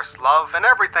 my dearest love, and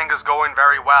everything is going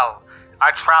very well.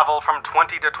 I travel from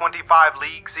 20 to 25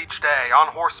 leagues each day on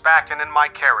horseback and in my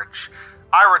carriage.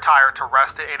 I retire to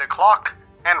rest at 8 o'clock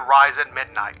and rise at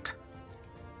midnight.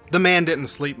 The man didn't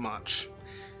sleep much.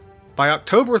 By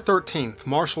October 13th,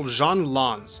 Marshal Jean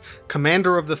Lannes,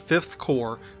 commander of the 5th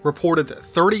Corps, reported that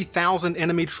 30,000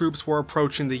 enemy troops were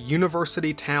approaching the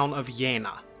university town of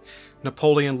Jena.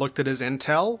 Napoleon looked at his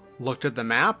intel, looked at the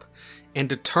map, and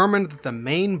determined that the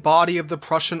main body of the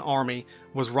Prussian army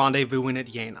was rendezvousing at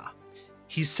Jena.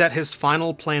 He set his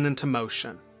final plan into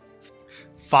motion.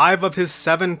 5 of his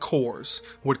 7 corps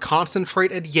would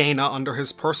concentrate at Jena under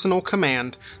his personal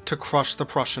command to crush the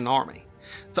Prussian army.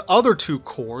 The other 2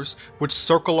 corps would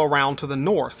circle around to the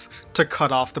north to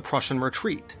cut off the Prussian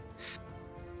retreat.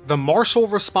 The marshal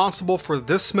responsible for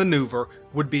this maneuver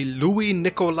would be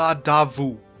Louis-Nicolas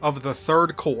Davout of the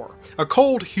 3rd Corps, a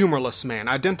cold, humorless man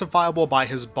identifiable by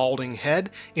his balding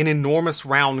head and enormous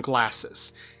round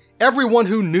glasses. Everyone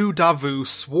who knew Davout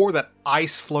swore that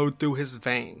ice flowed through his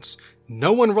veins.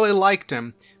 No one really liked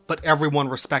him, but everyone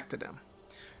respected him.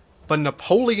 But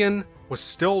Napoleon was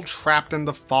still trapped in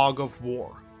the fog of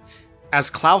war. As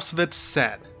Clausewitz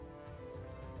said,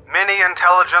 "Many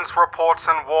intelligence reports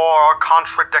in war are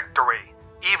contradictory,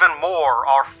 even more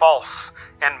are false,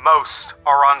 and most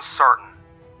are uncertain."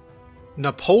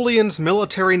 Napoleon's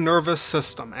military nervous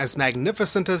system, as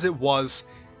magnificent as it was,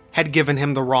 had given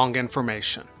him the wrong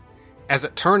information. As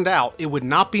it turned out, it would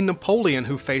not be Napoleon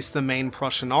who faced the main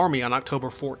Prussian army on October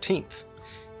 14th.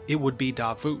 It would be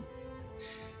Davout.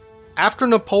 After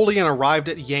Napoleon arrived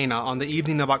at Jena on the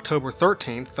evening of October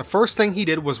 13th, the first thing he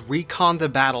did was recon the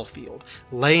battlefield,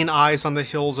 laying eyes on the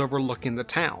hills overlooking the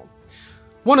town.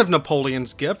 One of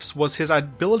Napoleon's gifts was his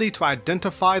ability to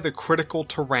identify the critical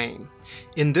terrain,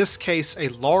 in this case a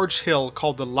large hill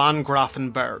called the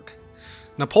Landgrafenberg.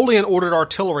 Napoleon ordered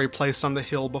artillery placed on the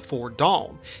hill before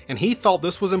dawn, and he thought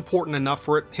this was important enough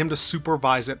for him to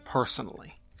supervise it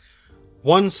personally.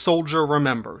 One soldier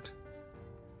remembered,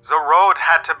 "The road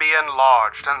had to be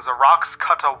enlarged and the rocks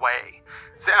cut away.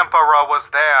 The Emperor was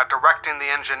there directing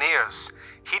the engineers.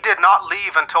 He did not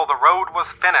leave until the road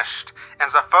was finished, and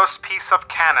the first piece of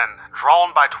cannon,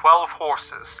 drawn by 12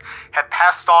 horses, had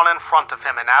passed on in front of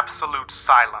him in absolute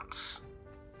silence."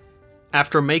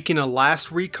 After making a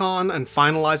last recon and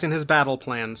finalizing his battle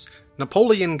plans,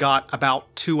 Napoleon got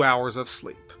about 2 hours of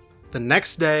sleep. The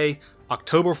next day,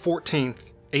 October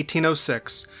 14th,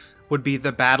 1806, would be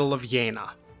the Battle of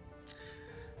Jena.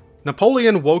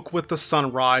 Napoleon woke with the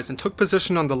sunrise and took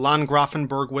position on the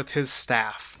Landgrafenberg with his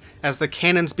staff, as the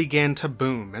cannons began to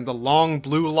boom and the long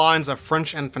blue lines of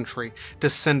French infantry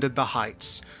descended the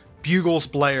heights. Bugles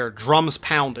blared, drums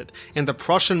pounded, and the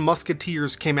Prussian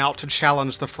musketeers came out to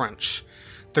challenge the French.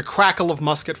 The crackle of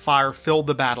musket fire filled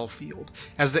the battlefield,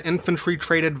 as the infantry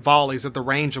traded volleys at the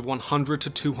range of 100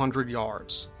 to 200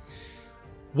 yards.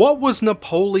 What was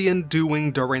Napoleon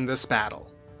doing during this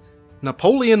battle?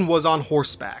 Napoleon was on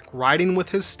horseback, riding with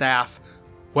his staff,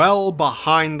 well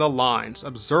behind the lines,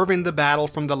 observing the battle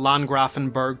from the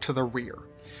Landgrafenberg to the rear.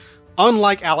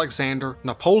 Unlike Alexander,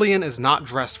 Napoleon is not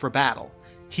dressed for battle.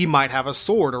 He might have a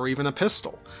sword or even a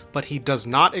pistol, but he does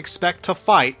not expect to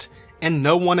fight, and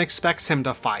no one expects him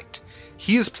to fight.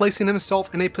 He is placing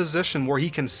himself in a position where he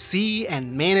can see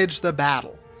and manage the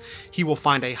battle. He will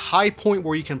find a high point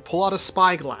where he can pull out a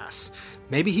spyglass.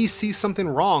 Maybe he sees something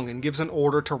wrong and gives an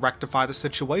order to rectify the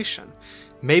situation.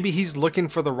 Maybe he's looking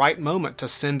for the right moment to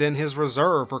send in his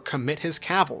reserve or commit his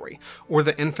cavalry, or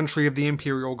the infantry of the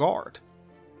Imperial Guard.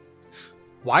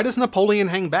 Why does Napoleon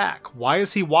hang back? Why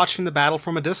is he watching the battle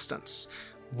from a distance?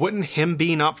 Wouldn't him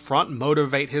being up front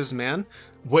motivate his men?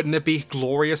 Wouldn't it be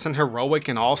glorious and heroic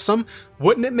and awesome?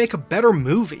 Wouldn't it make a better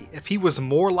movie if he was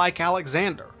more like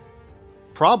Alexander?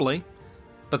 Probably,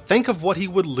 but think of what he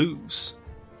would lose.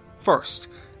 First,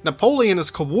 Napoleon is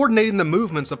coordinating the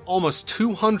movements of almost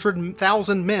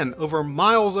 200,000 men over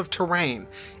miles of terrain,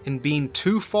 and being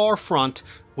too far front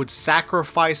would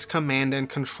sacrifice command and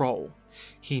control.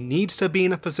 He needs to be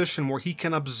in a position where he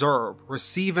can observe,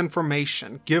 receive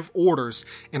information, give orders,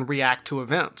 and react to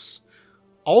events.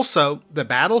 Also, the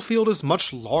battlefield is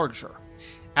much larger.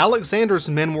 Alexander's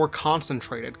men were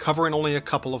concentrated, covering only a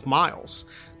couple of miles.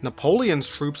 Napoleon's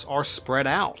troops are spread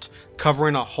out,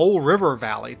 covering a whole river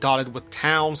valley dotted with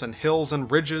towns and hills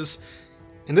and ridges,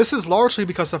 and this is largely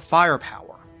because of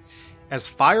firepower. As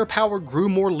firepower grew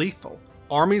more lethal,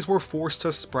 armies were forced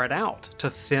to spread out, to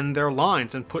thin their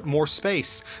lines and put more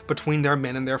space between their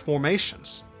men and their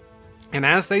formations. And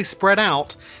as they spread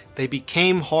out, they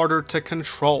became harder to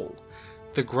control.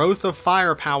 The growth of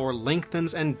firepower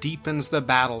lengthens and deepens the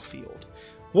battlefield.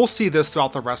 We'll see this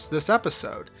throughout the rest of this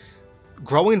episode.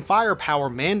 Growing firepower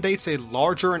mandates a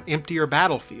larger and emptier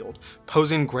battlefield,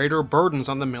 posing greater burdens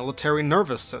on the military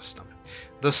nervous system.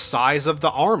 The size of the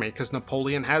army, because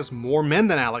Napoleon has more men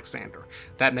than Alexander,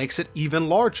 that makes it even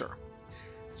larger.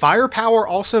 Firepower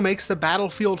also makes the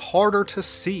battlefield harder to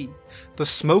see. The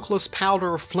smokeless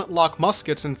powder of flintlock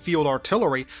muskets and field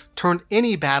artillery turned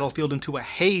any battlefield into a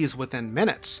haze within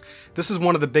minutes. This is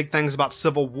one of the big things about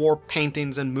Civil War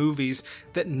paintings and movies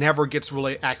that never gets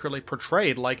really accurately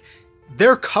portrayed. Like,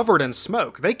 they're covered in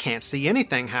smoke. They can't see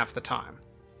anything half the time.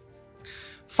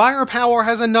 Firepower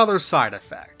has another side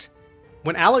effect.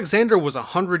 When Alexander was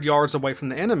 100 yards away from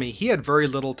the enemy, he had very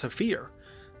little to fear.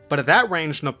 But at that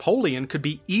range, Napoleon could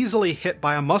be easily hit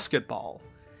by a musket ball.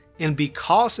 And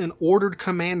because an ordered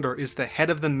commander is the head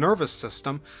of the nervous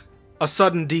system, a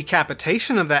sudden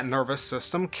decapitation of that nervous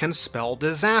system can spell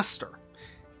disaster.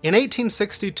 In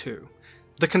 1862,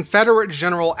 the Confederate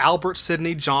General Albert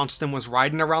Sidney Johnston was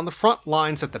riding around the front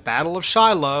lines at the Battle of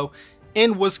Shiloh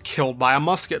and was killed by a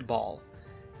musket ball.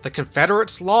 The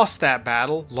Confederates lost that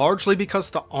battle largely because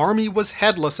the army was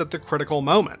headless at the critical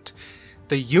moment.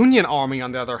 The Union Army,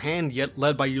 on the other hand, yet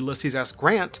led by Ulysses S.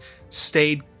 Grant,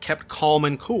 kept calm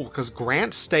and cool because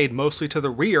Grant stayed mostly to the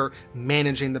rear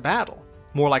managing the battle,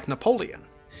 more like Napoleon.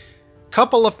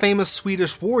 Couple of famous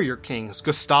Swedish warrior kings,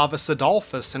 Gustavus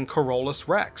Adolphus and Carolus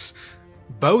Rex,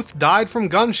 both died from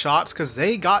gunshots because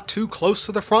they got too close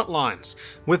to the front lines,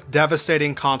 with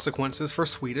devastating consequences for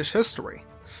Swedish history.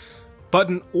 But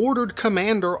an ordered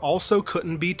commander also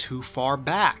couldn't be too far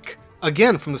back.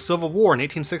 Again, from the Civil War in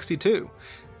 1862,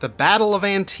 the Battle of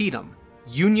Antietam,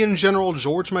 Union General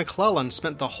George McClellan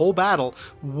spent the whole battle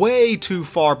way too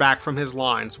far back from his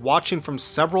lines, watching from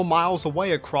several miles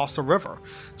away across a river,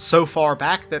 so far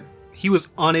back that he was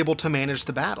unable to manage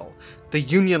the battle. The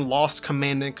Union lost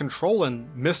command and control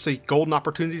and missed a golden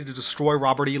opportunity to destroy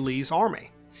Robert E. Lee's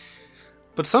army.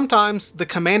 But sometimes the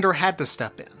commander had to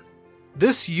step in.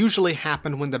 This usually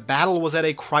happened when the battle was at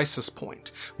a crisis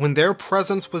point, when their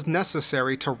presence was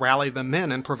necessary to rally the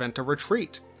men and prevent a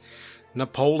retreat.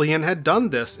 Napoleon had done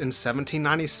this in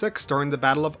 1796 during the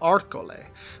Battle of Arcole,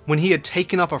 when he had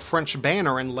taken up a French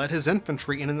banner and led his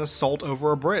infantry in an assault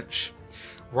over a bridge.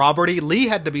 Robert E. Lee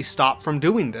had to be stopped from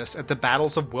doing this at the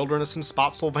battles of Wilderness and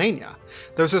Spotsylvania.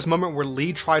 There's this moment where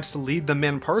Lee tries to lead the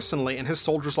men personally, and his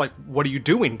soldiers are like, "What are you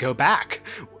doing? Go back.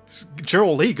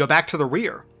 General Lee, go back to the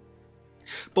rear."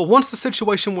 But once the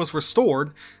situation was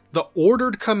restored, the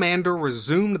ordered commander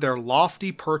resumed their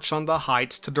lofty perch on the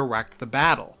heights to direct the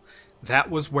battle.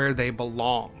 That was where they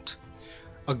belonged.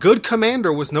 A good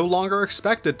commander was no longer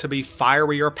expected to be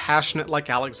fiery or passionate like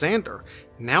Alexander.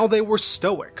 Now they were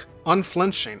stoic,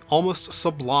 unflinching, almost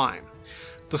sublime.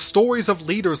 The stories of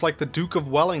leaders like the Duke of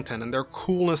Wellington and their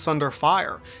coolness under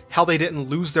fire, how they didn't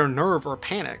lose their nerve or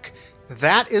panic,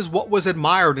 that is what was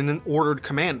admired in an ordered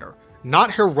commander.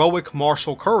 Not heroic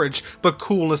martial courage, but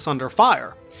coolness under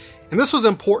fire. And this was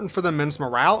important for the men's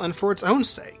morale and for its own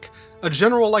sake. A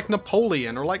general like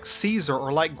Napoleon or like Caesar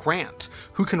or like Grant,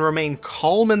 who can remain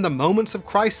calm in the moments of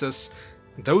crisis,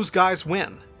 those guys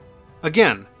win.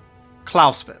 Again,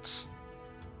 Clausewitz.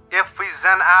 If we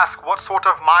then ask what sort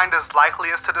of mind is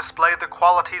likeliest to display the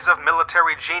qualities of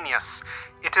military genius,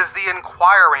 it is the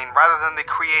inquiring rather than the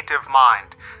creative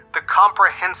mind, the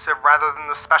comprehensive rather than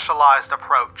the specialized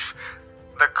approach,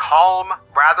 the calm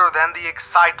rather than the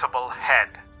excitable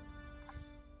head.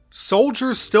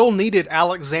 Soldiers still needed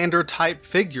Alexander-type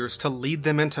figures to lead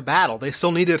them into battle. They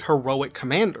still needed heroic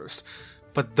commanders.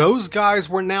 But those guys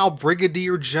were now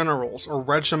brigadier generals or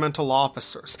regimental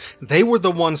officers. They were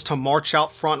the ones to march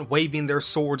out front waving their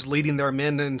swords, leading their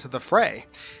men into the fray.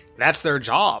 That's their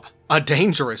job. A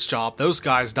dangerous job. Those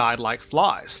guys died like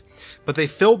flies. But they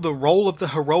filled the role of the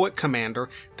heroic commander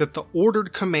that the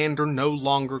ordered commander no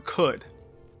longer could.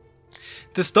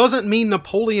 This doesn't mean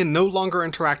Napoleon no longer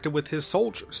interacted with his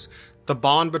soldiers. The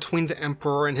bond between the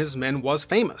emperor and his men was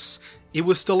famous. It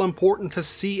was still important to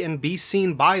see and be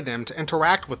seen by them, to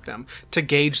interact with them, to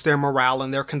gauge their morale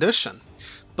and their condition.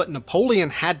 But Napoleon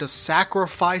had to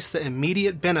sacrifice the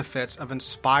immediate benefits of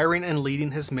inspiring and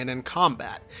leading his men in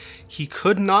combat. He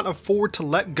could not afford to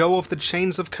let go of the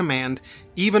chains of command,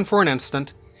 even for an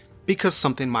instant, because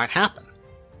something might happen.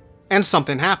 And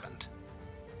something happened.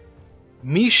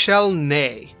 Michel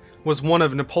Ney was one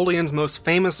of Napoleon's most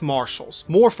famous marshals,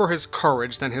 more for his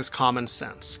courage than his common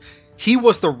sense. He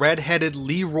was the red-headed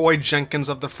Leroy Jenkins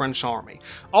of the French army,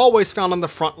 always found on the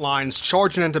front lines,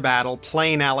 charging into battle,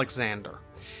 playing Alexander.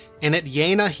 and at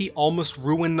Jena he almost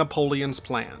ruined Napoleon's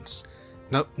plans.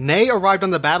 Ney arrived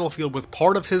on the battlefield with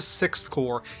part of his 6th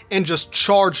Corps and just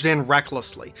charged in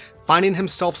recklessly, finding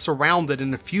himself surrounded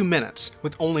in a few minutes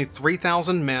with only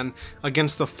 3,000 men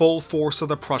against the full force of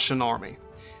the Prussian army.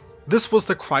 This was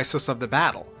the crisis of the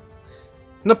battle.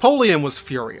 Napoleon was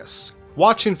furious.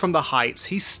 Watching from the heights,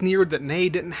 he sneered that Ney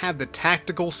didn't have the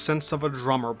tactical sense of a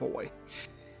drummer boy.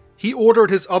 He ordered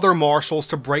his other marshals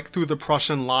to break through the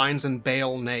Prussian lines and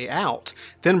bail Ney out,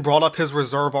 then brought up his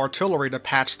reserve artillery to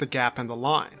patch the gap in the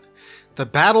line. The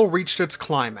battle reached its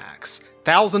climax.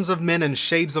 Thousands of men in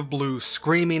shades of blue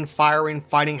screaming, firing,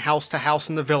 fighting house to house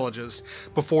in the villages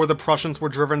before the Prussians were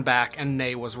driven back and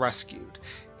Ney was rescued.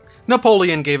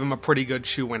 Napoleon gave him a pretty good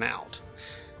chewing out.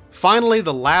 Finally,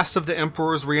 the last of the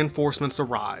Emperor's reinforcements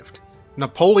arrived.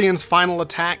 Napoleon's final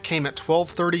attack came at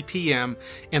 12:30 p.m.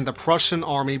 and the Prussian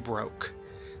army broke.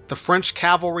 The French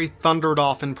cavalry thundered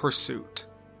off in pursuit.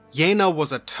 Jena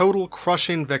was a total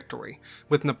crushing victory,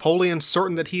 with Napoleon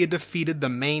certain that he had defeated the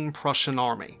main Prussian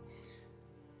army.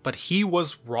 But he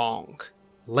was wrong.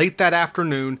 Late that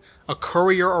afternoon, a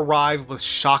courier arrived with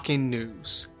shocking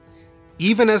news.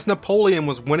 Even as Napoleon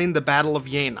was winning the Battle of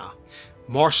Jena,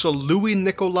 Marshal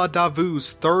Louis-Nicolas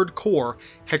Davout's 3rd Corps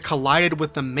had collided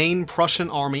with the main Prussian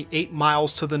army 8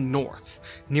 miles to the north,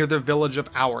 near the village of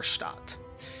Auerstadt.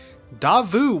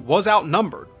 Davout was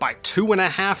outnumbered by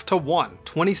 2.5 to 1,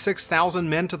 26,000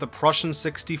 men to the Prussian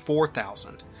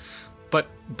 64,000. But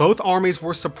both armies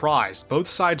were surprised. Both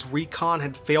sides' recon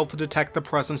had failed to detect the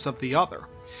presence of the other.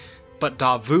 But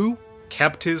Davout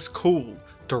kept his cool,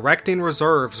 directing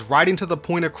reserves, riding to the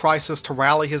point of crisis to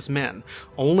rally his men,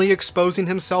 only exposing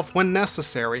himself when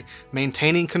necessary,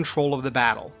 maintaining control of the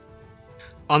battle.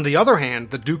 On the other hand,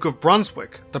 the Duke of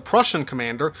Brunswick, the Prussian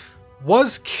commander,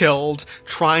 was killed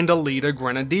trying to lead a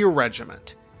grenadier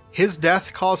regiment. His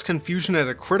death caused confusion at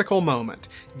a critical moment,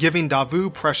 giving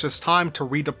Davout precious time to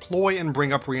redeploy and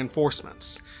bring up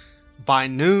reinforcements. By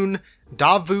noon,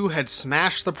 Davout had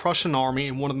smashed the Prussian army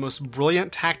in one of the most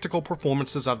brilliant tactical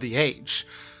performances of the age.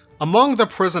 Among the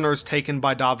prisoners taken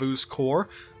by Davout's corps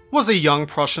was a young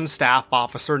Prussian staff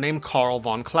officer named Karl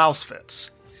von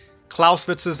Clausewitz.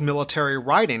 Clausewitz's military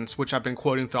writings, which I've been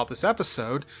quoting throughout this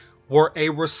episode, were a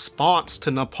response to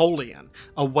Napoleon,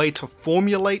 a way to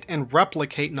formulate and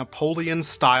replicate Napoleon's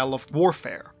style of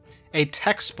warfare, a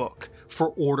textbook for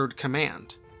ordered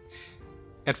command.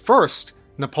 At first,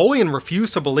 Napoleon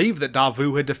refused to believe that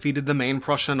Davout had defeated the main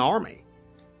Prussian army.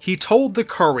 He told the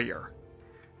courier,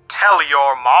 "Tell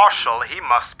your marshal he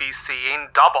must be seeing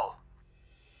double,"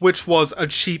 which was a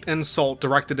cheap insult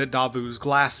directed at Davout's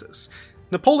glasses.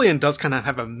 Napoleon does kind of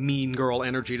have a mean girl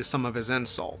energy to some of his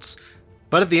insults.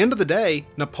 But at the end of the day,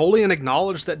 Napoleon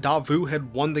acknowledged that Davout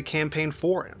had won the campaign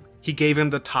for him. He gave him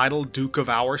the title Duke of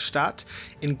Auerstadt,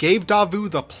 and gave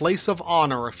Davout the place of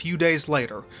honor a few days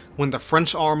later when the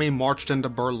French army marched into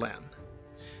Berlin.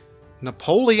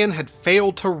 Napoleon had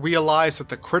failed to realize that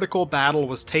the critical battle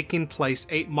was taking place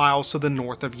 8 miles to the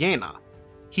north of Jena.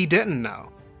 He didn't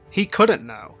know. He couldn't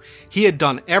know. He had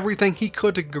done everything he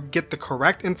could to get the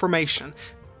correct information,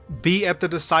 be at the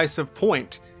decisive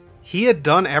point. He had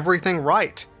done everything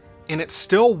right, and it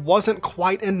still wasn't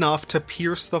quite enough to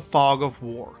pierce the fog of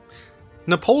war.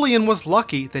 Napoleon was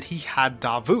lucky that he had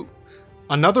Davout.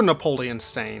 Another Napoleon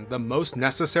saying, the most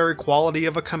necessary quality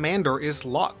of a commander is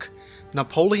luck.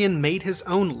 Napoleon made his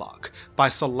own luck by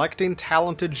selecting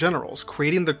talented generals,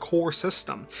 creating the corps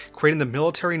system, creating the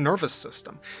military nervous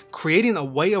system, creating a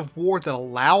way of war that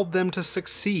allowed them to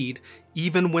succeed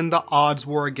even when the odds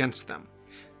were against them.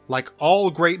 Like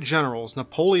all great generals,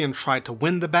 Napoleon tried to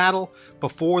win the battle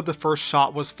before the first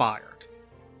shot was fired.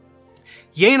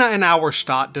 Jena and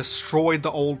Auerstadt destroyed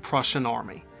the old Prussian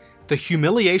army. The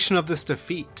humiliation of this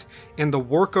defeat, and the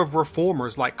work of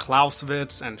reformers like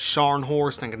Clausewitz and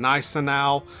Scharnhorst and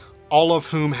Gneisenau, all of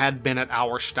whom had been at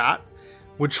Auerstadt,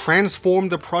 would transform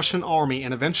the Prussian army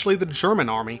and eventually the German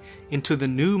army into the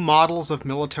new models of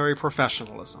military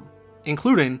professionalism,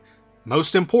 including,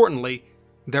 most importantly,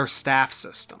 their staff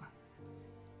system.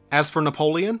 As for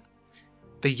Napoleon,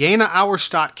 the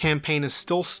Jena-Auerstadt campaign is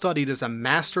still studied as a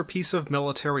masterpiece of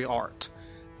military art,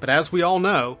 but as we all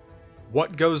know,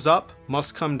 what goes up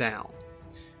must come down.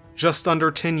 Just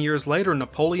under 10 years later,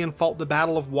 Napoleon fought the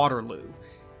Battle of Waterloo,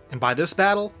 and by this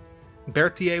battle,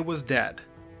 Berthier was dead,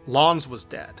 Lens was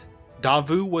dead,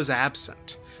 Davout was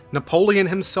absent, Napoleon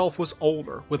himself was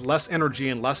older, with less energy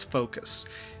and less focus.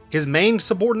 His main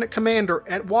subordinate commander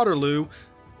at Waterloo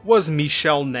was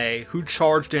Michel Ney, who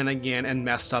charged in again and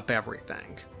messed up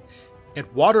everything.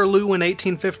 At Waterloo in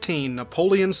 1815,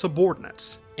 Napoleon's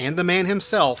subordinates, and the man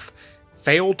himself,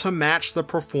 failed to match the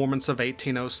performance of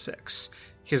 1806.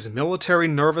 His military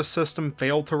nervous system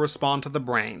failed to respond to the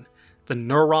brain. The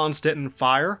neurons didn't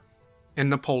fire, and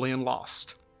Napoleon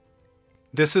lost.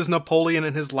 This is Napoleon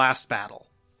in his last battle,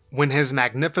 when his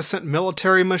magnificent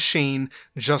military machine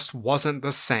just wasn't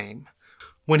the same,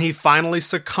 when he finally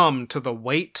succumbed to the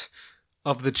weight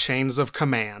of the chains of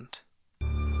command.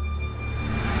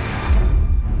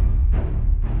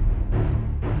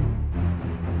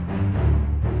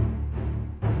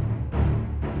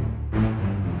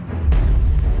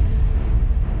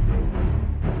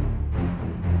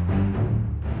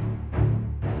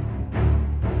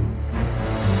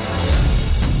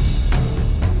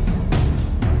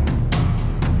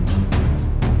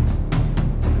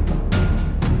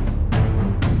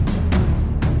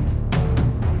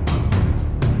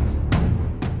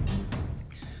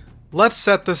 Let's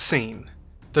set the scene.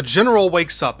 The general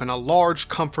wakes up in a large,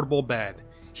 comfortable bed.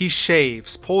 He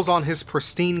shaves, pulls on his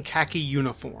pristine khaki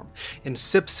uniform, and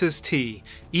sips his tea,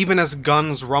 even as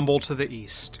guns rumble to the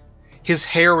east. His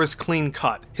hair is clean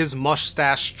cut, his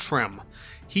mustache trim.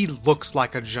 He looks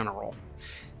like a general.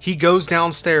 He goes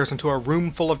downstairs into a room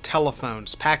full of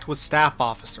telephones packed with staff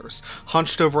officers,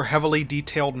 hunched over heavily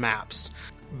detailed maps.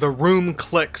 The room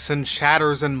clicks and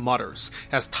chatters and mutters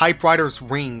as typewriters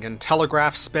ring and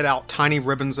telegraphs spit out tiny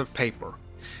ribbons of paper.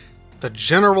 The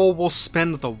general will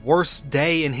spend the worst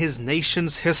day in his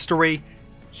nation's history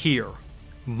here,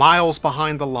 miles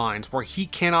behind the lines where he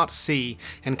cannot see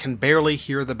and can barely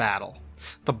hear the battle.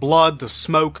 The blood, the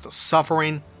smoke, the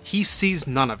suffering, he sees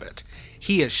none of it.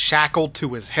 He is shackled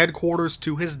to his headquarters,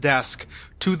 to his desk,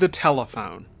 to the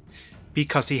telephone,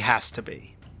 because he has to be.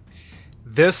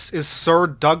 This is Sir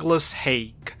Douglas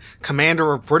Haig,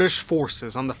 commander of British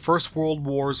forces on the First World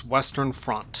War's Western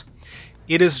Front.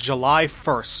 It is July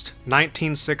 1st,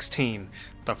 1916,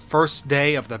 the first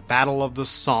day of the Battle of the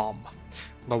Somme,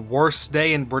 the worst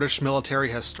day in British military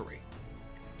history.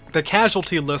 The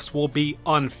casualty list will be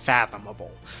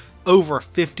unfathomable. Over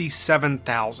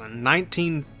 57,000,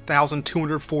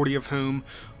 19,240 of whom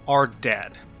are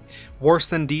dead. Worse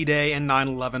than D-Day and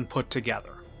 9/11 put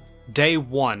together. Day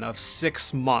 1 of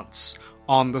 6 months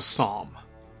on the Somme.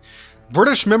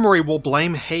 British memory will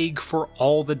blame Haig for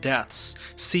all the deaths,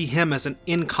 see him as an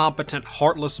incompetent,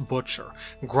 heartless butcher,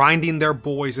 grinding their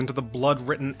boys into the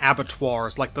blood-written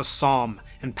abattoirs like the Somme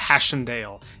and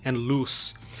Passchendaele and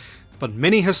Loos. But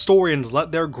many historians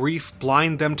let their grief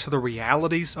blind them to the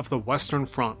realities of the Western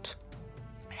Front.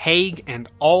 Haig and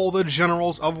all the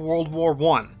generals of World War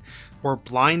I were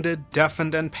blinded,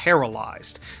 deafened, and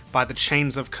paralyzed by the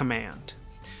chains of command.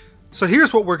 So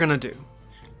here's what we're going to do.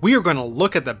 We are going to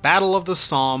look at the Battle of the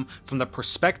Somme from the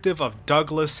perspective of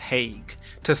Douglas Haig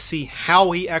to see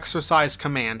how he exercised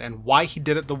command and why he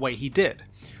did it the way he did.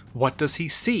 What does he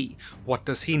see? What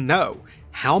does he know?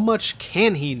 How much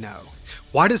can he know?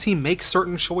 Why does he make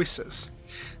certain choices?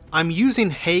 I'm using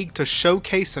Haig to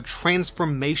showcase a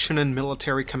transformation in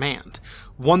military command,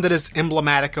 one that is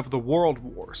emblematic of the World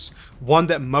Wars, one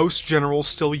that most generals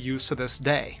still use to this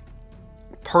day.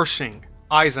 Pershing,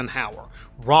 Eisenhower,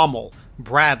 Rommel,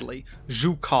 Bradley,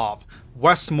 Zhukov,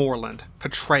 Westmoreland,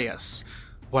 Petraeus,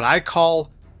 what I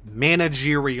call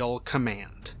managerial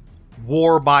command,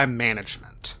 war by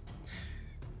management.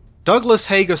 Douglas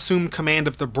Haig assumed command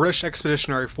of the British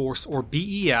Expeditionary Force, or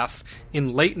BEF,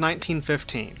 in late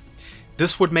 1915.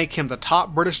 This would make him the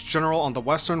top British general on the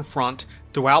Western Front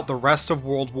throughout the rest of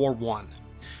World War I.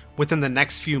 Within the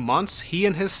next few months, he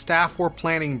and his staff were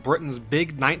planning Britain's big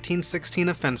 1916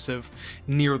 offensive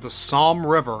near the Somme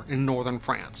River in northern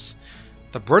France.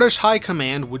 The British High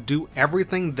Command would do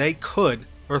everything they could,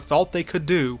 or thought they could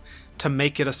do, to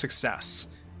make it a success.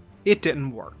 It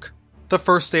didn't work. The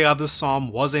first day of the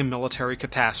Somme was a military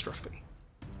catastrophe.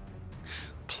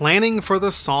 Planning for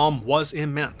the Somme was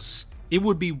immense. It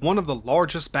would be one of the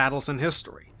largest battles in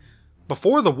history.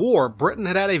 Before the war, Britain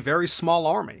had a very small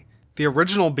army. The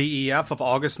original BEF of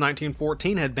August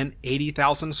 1914 had been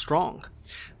 80,000 strong,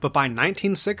 but by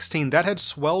 1916 that had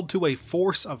swelled to a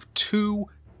force of 2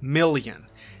 million,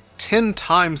 10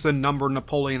 times the number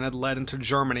Napoleon had led into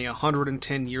Germany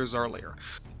 110 years earlier.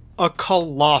 A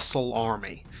colossal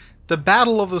army. The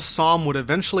Battle of the Somme would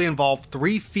eventually involve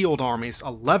 3 field armies,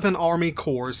 11 army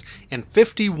corps, and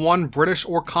 51 British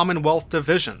or Commonwealth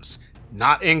divisions,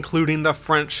 not including the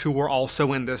French who were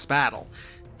also in this battle.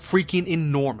 Freaking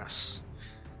enormous.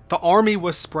 The army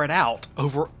was spread out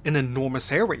over an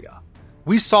enormous area.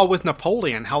 We saw with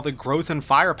Napoleon how the growth in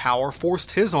firepower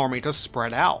forced his army to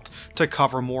spread out, to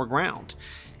cover more ground.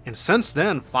 And since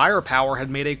then, firepower had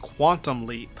made a quantum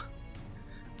leap.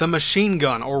 The machine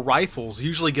gun or rifles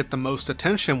usually get the most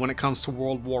attention when it comes to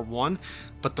World War I,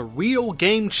 but the real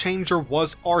game changer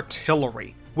was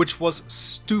artillery, which was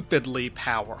stupidly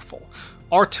powerful.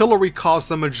 Artillery caused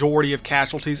the majority of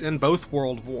casualties in both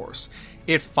world wars.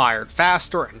 It fired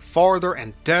faster and farther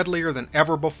and deadlier than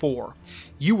ever before.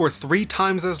 You were 3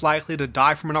 times as likely to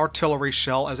die from an artillery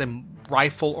shell as a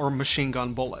rifle or machine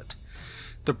gun bullet.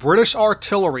 The British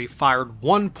artillery fired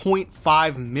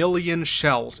 1.5 million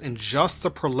shells in just the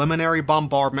preliminary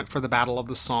bombardment for the Battle of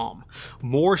the Somme,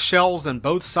 more shells than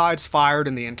both sides fired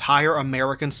in the entire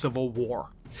American Civil War.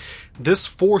 This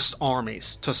forced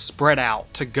armies to spread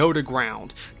out, to go to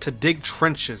ground, to dig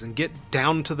trenches and get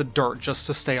down to the dirt just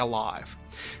to stay alive.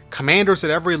 Commanders at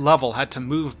every level had to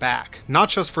move back, not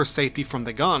just for safety from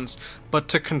the guns, but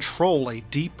to control a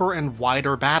deeper and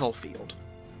wider battlefield.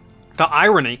 The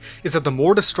irony is that the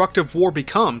more destructive war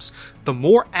becomes, the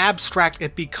more abstract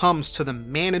it becomes to the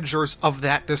managers of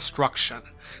that destruction.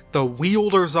 The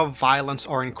wielders of violence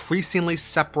are increasingly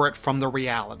separate from the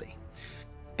reality.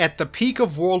 At the peak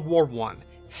of World War I,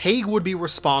 Haig would be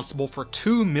responsible for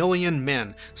 2 million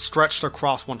men stretched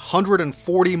across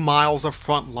 140 miles of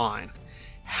front line.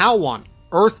 How on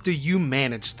earth do you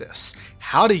manage this?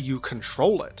 How do you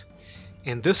control it?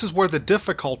 And this is where the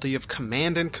difficulty of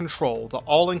command and control, the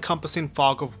all-encompassing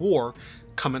fog of war,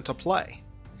 come into play.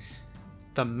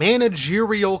 The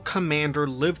managerial commander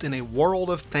lived in a world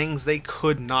of things they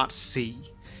could not see.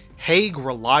 Haig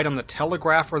relied on the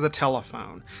telegraph or the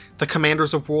telephone. The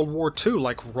commanders of World War II,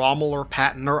 like Rommel or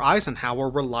Patton or Eisenhower,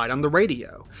 relied on the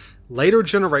radio. Later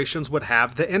generations would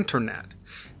have the internet.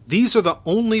 These are the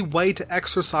only way to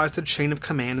exercise the chain of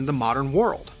command in the modern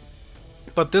world.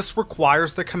 But this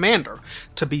requires the commander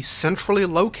to be centrally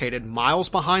located miles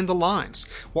behind the lines,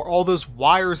 where all those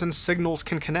wires and signals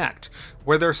can connect,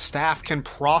 where their staff can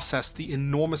process the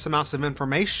enormous amounts of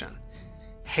information.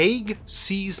 Haig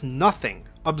sees nothing,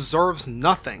 observes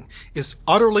nothing, is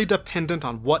utterly dependent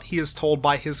on what he is told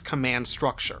by his command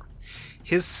structure.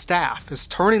 His staff is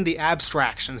turning the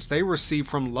abstractions they receive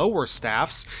from lower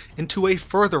staffs into a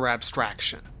further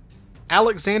abstraction.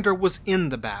 Alexander was in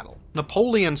the battle.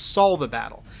 Napoleon saw the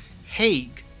battle.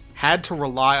 Haig had to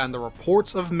rely on the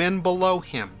reports of men below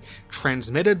him,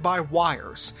 transmitted by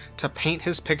wires, to paint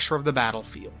his picture of the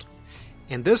battlefield.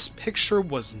 And this picture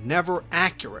was never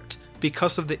accurate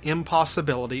because of the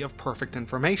impossibility of perfect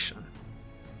information.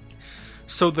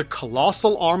 So the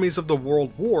colossal armies of the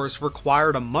world wars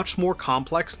required a much more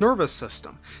complex nervous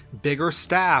system, bigger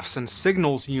staffs and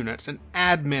signals units and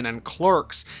admin and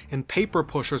clerks and paper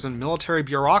pushers and military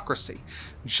bureaucracy,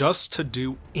 just to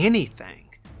do anything.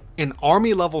 An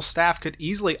army-level staff could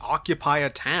easily occupy a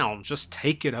town, just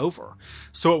take it over.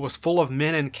 So it was full of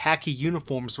men in khaki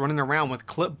uniforms running around with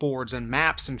clipboards and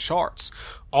maps and charts,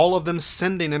 all of them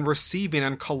sending and receiving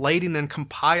and collating and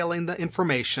compiling the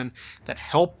information that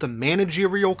helped the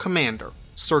managerial commander,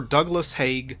 Sir Douglas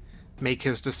Haig, make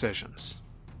his decisions.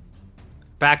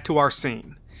 Back to our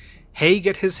scene. Haig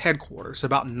at his headquarters,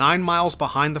 about 9 miles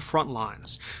behind the front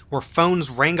lines, where phones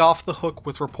rang off the hook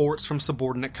with reports from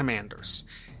subordinate commanders.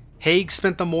 Haig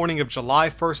spent the morning of July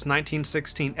 1st,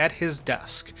 1916 at his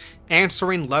desk,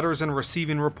 answering letters and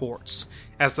receiving reports,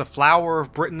 as the flower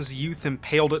of Britain's youth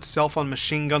impaled itself on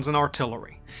machine guns and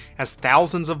artillery, as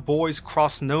thousands of boys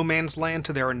crossed no man's land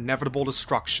to their inevitable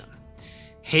destruction.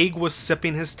 Haig was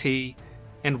sipping his tea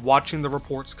and watching the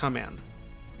reports come in.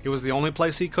 It was the only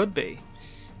place he could be.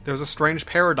 There's a strange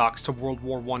paradox to World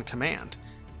War I command.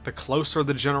 The closer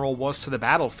the general was to the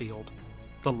battlefield,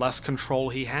 the less control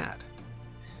he had.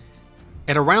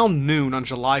 At around noon on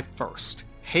July 1st,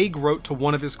 Haig wrote to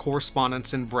one of his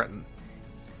correspondents in Britain.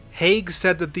 Haig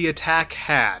said that the attack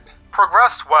had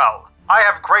progressed well. I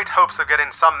have great hopes of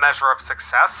getting some measure of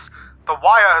success. The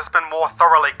wire has been more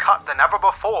thoroughly cut than ever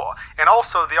before, and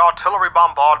also the artillery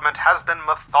bombardment has been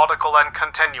methodical and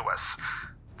continuous.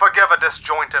 Forgive a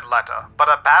disjointed letter, but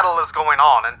a battle is going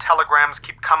on and telegrams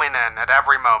keep coming in at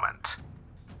every moment.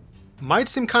 Might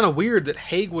seem kind of weird that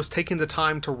Haig was taking the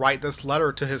time to write this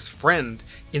letter to his friend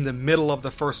in the middle of the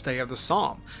first day of the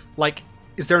Somme. Like,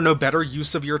 is there no better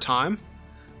use of your time?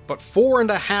 But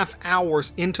 4.5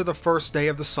 hours into the first day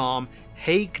of the Somme,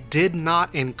 Haig did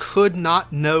not and could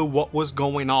not know what was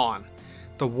going on.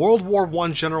 The World War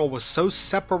I general was so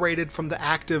separated from the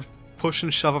active push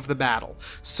and shove of the battle,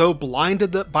 so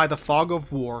blinded by the fog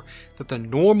of war, that the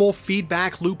normal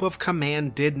feedback loop of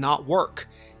command did not work.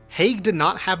 Haig did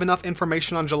not have enough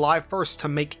information on July 1st to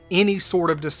make any sort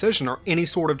of decision or any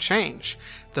sort of change.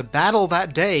 The battle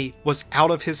that day was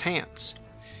out of his hands.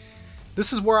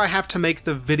 This is where I have to make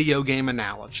the video game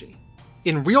analogy.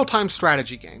 In real-time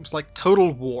strategy games like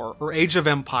Total War or Age of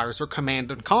Empires or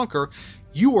Command & Conquer,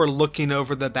 you are looking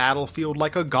over the battlefield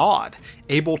like a god,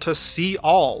 able to see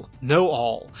all, know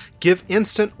all, give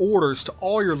instant orders to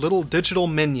all your little digital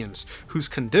minions whose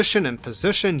condition and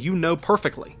position you know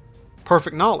perfectly.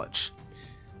 Perfect knowledge.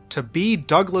 To be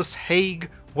Douglas Haig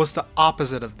was the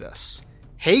opposite of this.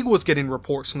 Haig was getting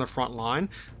reports from the front line,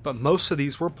 but most of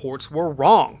these reports were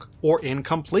wrong, or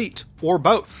incomplete, or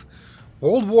both.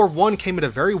 World War I came at a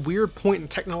very weird point in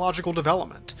technological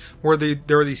development, where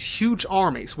there are these huge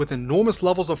armies with enormous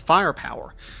levels of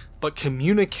firepower, but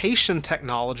communication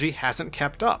technology hasn't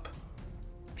kept up.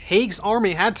 Haig's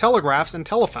army had telegraphs and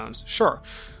telephones, sure.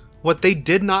 What they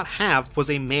did not have was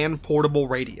a man-portable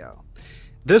radio.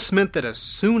 This meant that as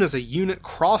soon as a unit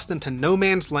crossed into no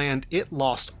man's land, it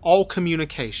lost all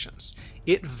communications.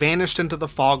 It vanished into the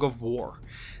fog of war.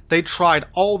 They tried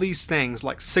all these things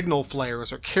like signal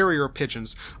flares or carrier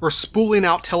pigeons or spooling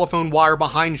out telephone wire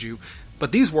behind you,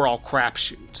 but these were all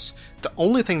crapshoots. The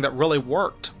only thing that really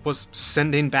worked was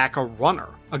sending back a runner,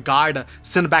 a guy to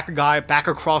send back a guy back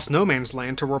across no man's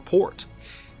land to report.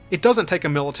 It doesn't take a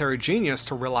military genius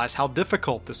to realize how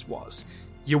difficult this was.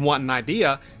 You want an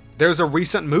idea? There's a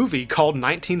recent movie called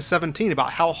 1917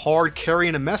 about how hard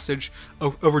carrying a message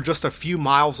over just a few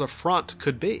miles of front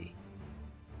could be.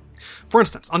 For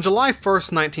instance, on July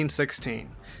 1st,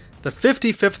 1916, the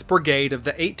 55th Brigade of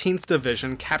the 18th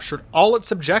Division captured all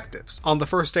its objectives on the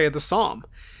first day of the Somme,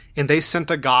 and they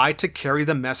sent a guy to carry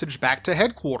the message back to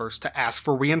headquarters to ask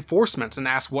for reinforcements and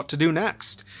ask what to do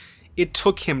next. It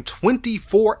took him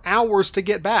 24 hours to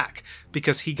get back,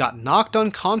 because he got knocked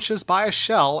unconscious by a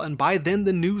shell, and by then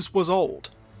the news was old.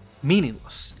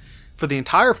 Meaningless. For the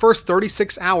entire first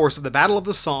 36 hours of the Battle of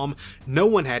the Somme, no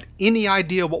one had any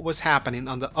idea what was happening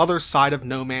on the other side of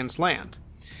no man's land.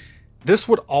 This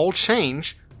would all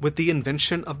change with the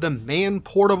invention of the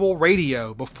man-portable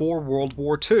radio before World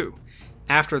War II.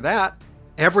 After that,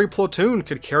 every platoon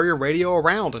could carry a radio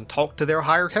around and talk to their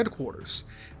higher headquarters.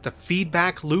 The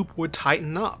feedback loop would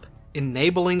tighten up,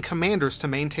 enabling commanders to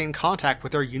maintain contact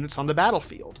with their units on the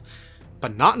battlefield.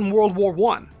 But not in World War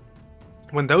I.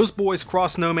 When those boys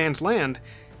cross no man's land,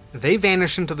 they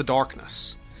vanish into the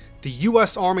darkness. The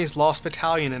U.S. Army's Lost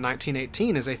Battalion in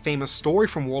 1918 is a famous story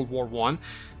from World War I,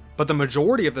 but the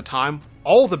majority of the time,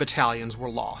 all the battalions were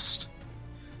lost.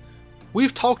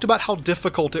 We've talked about how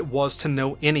difficult it was to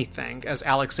know anything as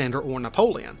Alexander or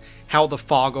Napoleon, how the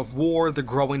fog of war, the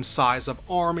growing size of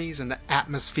armies, and the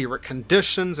atmospheric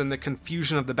conditions and the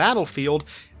confusion of the battlefield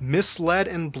misled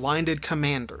and blinded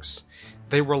commanders.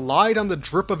 They relied on the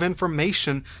drip of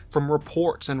information from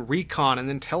reports and recon and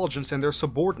intelligence and their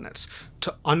subordinates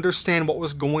to understand what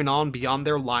was going on beyond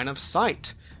their line of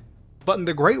sight. But in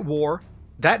the Great War,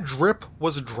 that drip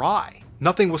was dry.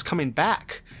 Nothing was coming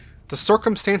back. The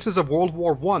circumstances of World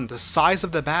War I, the size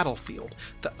of the battlefield,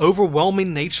 the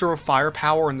overwhelming nature of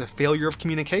firepower, and the failure of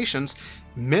communications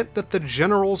meant that the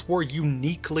generals were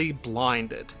uniquely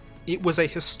blinded. It was a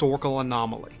historical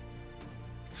anomaly.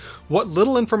 What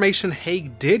little information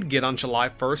Haig did get on July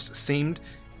 1st seemed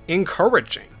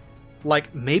encouraging,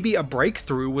 like maybe a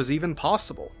breakthrough was even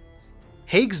possible.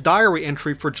 Haig's diary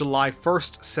entry for July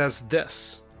 1st says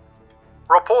this: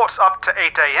 "Reports up to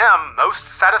 8 a.m. most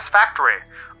satisfactory.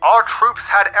 Our troops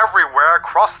had everywhere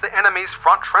crossed the enemy's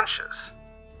front trenches."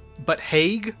 But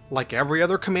Haig, like every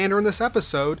other commander in this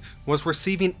episode, was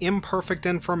receiving imperfect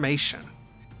information.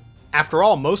 After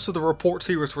all, most of the reports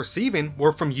he was receiving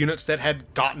were from units that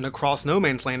had gotten across no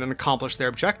man's land and accomplished their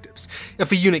objectives.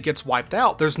 If a unit gets wiped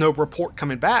out, there's no report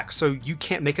coming back, so you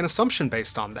can't make an assumption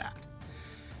based on that.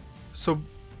 So,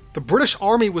 the British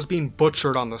Army was being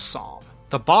butchered on the Somme.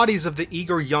 The bodies of the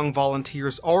eager young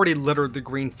volunteers already littered the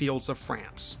green fields of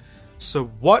France. So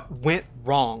what went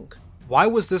wrong? Why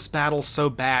was this battle so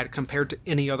bad compared to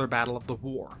any other battle of the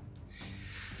war?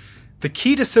 The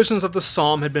key decisions of the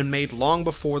Somme had been made long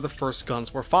before the first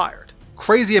guns were fired.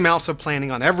 Crazy amounts of planning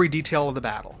on every detail of the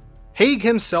battle. Haig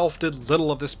himself did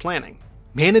little of this planning.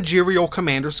 Managerial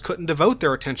commanders couldn't devote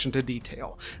their attention to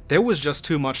detail. There was just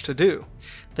too much to do.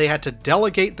 They had to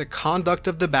delegate the conduct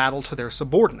of the battle to their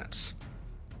subordinates.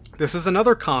 This is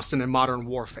another constant in modern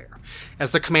warfare.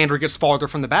 As the commander gets farther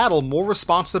from the battle, more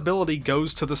responsibility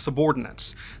goes to the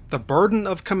subordinates. The burden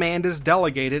of command is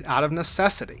delegated out of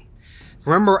necessity.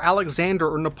 Remember Alexander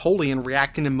or Napoleon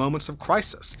reacting in moments of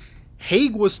crisis.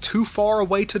 Haig was too far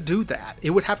away to do that. It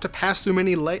would have to pass through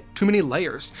too many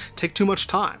layers, take too much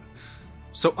time.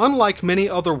 So unlike many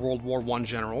other World War I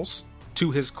generals,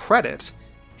 to his credit,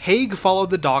 Haig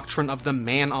followed the doctrine of the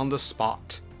man on the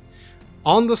spot.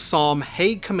 On the Somme,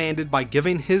 Haig commanded by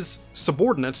giving his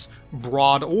subordinates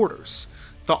broad orders.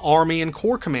 The army and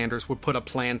corps commanders would put a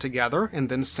plan together and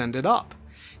then send it up.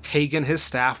 Haig and his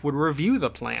staff would review the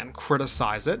plan,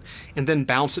 criticize it, and then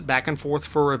bounce it back and forth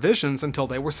for revisions until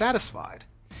they were satisfied.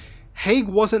 Haig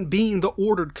wasn't being the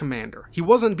ordered commander. He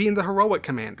wasn't being the heroic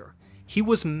commander. He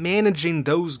was managing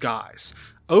those guys,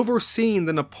 overseeing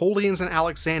the Napoleons and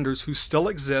Alexanders who still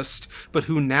exist, but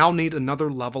who now need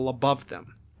another level above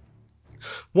them.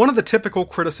 One of the typical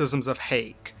criticisms of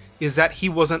Haig is that he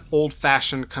was an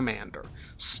old-fashioned commander,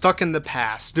 stuck in the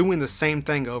past, doing the same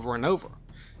thing over and over.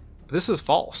 This is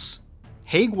false.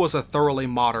 Haig was a thoroughly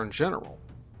modern general.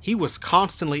 He was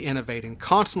constantly innovating,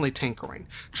 constantly tinkering,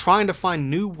 trying to find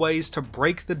new ways to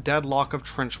break the deadlock of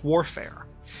trench warfare.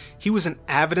 He was an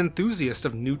avid enthusiast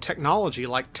of new technology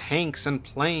like tanks and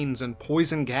planes and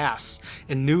poison gas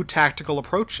and new tactical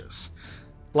approaches.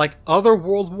 Like other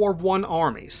World War I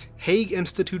armies, Haig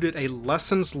instituted a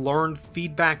lessons learned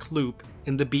feedback loop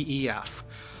in the BEF.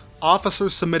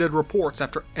 Officers submitted reports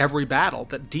after every battle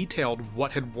that detailed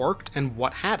what had worked and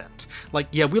what hadn't. Like,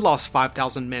 yeah, we lost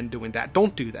 5,000 men doing that,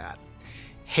 don't do that.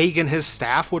 Haig and his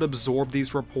staff would absorb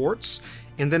these reports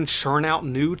and then churn out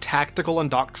new tactical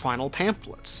and doctrinal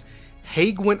pamphlets.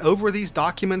 Haig went over these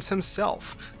documents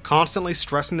himself, constantly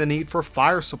stressing the need for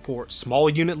fire support, small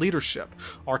unit leadership,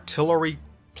 artillery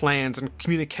plans, and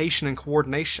communication and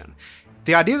coordination.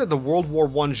 The idea that the World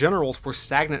War I generals were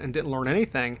stagnant and didn't learn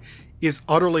anything is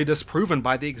utterly disproven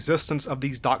by the existence of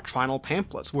these doctrinal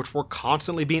pamphlets, which were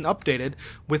constantly being updated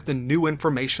with the new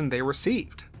information they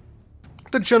received.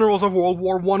 The generals of World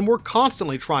War I were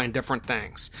constantly trying different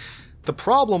things. The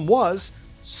problem was,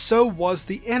 so was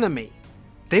the enemy.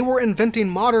 They were inventing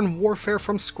modern warfare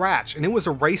from scratch, and it was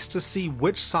a race to see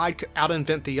which side could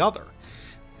out-invent the other.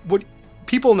 Would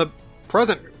people in the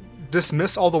present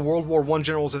dismiss all the World War I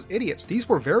generals as idiots? These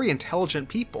were very intelligent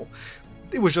people.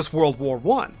 It was just World War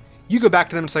I. You go back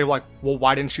to them and say, like, well,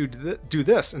 why didn't you do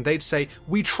this? And they'd say,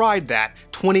 we tried that.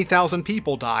 20,000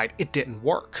 people died. It didn't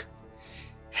work.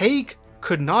 Haig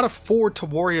could not afford to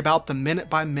worry about the minute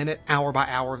by minute, hour by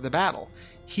hour of the battle.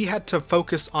 He had to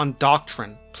focus on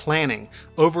doctrine, planning,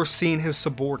 overseeing his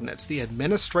subordinates, the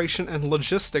administration and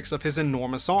logistics of his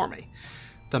enormous army.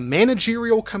 The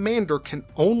managerial commander can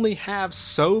only have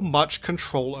so much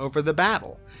control over the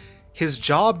battle. His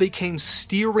job became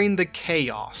steering the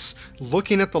chaos,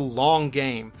 looking at the long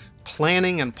game,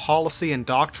 planning and policy and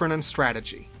doctrine and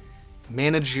strategy.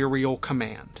 Managerial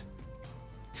command.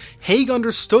 Haig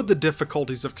understood the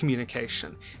difficulties of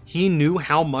communication. He knew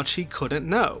how much he couldn't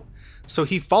know. So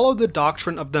he followed the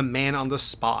doctrine of the man on the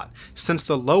spot, since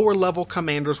the lower level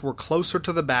commanders were closer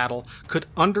to the battle, could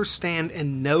understand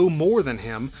and know more than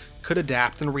him, could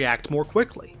adapt and react more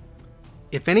quickly.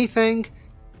 If anything,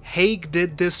 Haig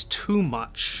did this too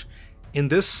much, and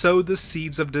this sowed the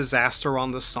seeds of disaster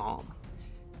on the Somme.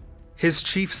 His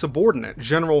chief subordinate,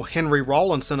 General Henry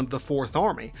Rawlinson of the Fourth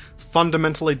Army,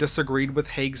 fundamentally disagreed with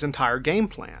Haig's entire game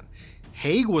plan.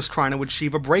 Haig was trying to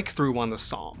achieve a breakthrough on the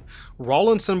Somme.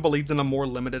 Rawlinson believed in a more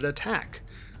limited attack.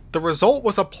 The result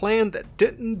was a plan that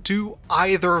didn't do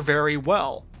either very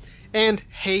well, and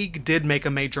Haig did make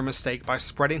a major mistake by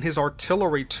spreading his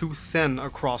artillery too thin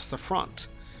across the front.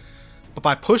 But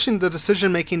by pushing the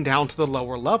decision-making down to the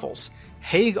lower levels,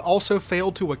 Haig also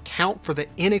failed to account for the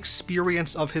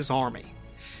inexperience of his army.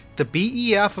 The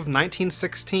BEF of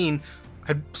 1916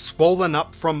 had swollen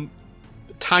up from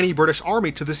a tiny British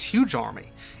army to this huge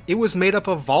army. It was made up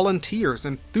of volunteers,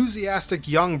 enthusiastic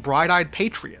young bright-eyed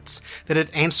patriots that had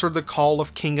answered the call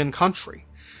of king and country.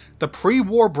 The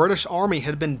pre-war British army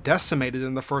had been decimated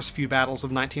in the first few battles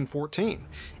of 1914,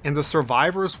 and the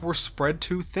survivors were spread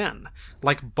too thin,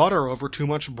 like butter over too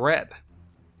much bread.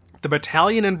 The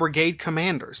battalion and brigade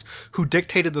commanders, who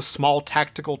dictated the small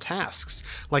tactical tasks,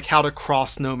 like how to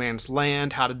cross no man's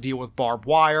land, how to deal with barbed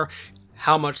wire,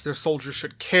 how much their soldiers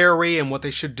should carry, and what they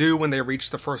should do when they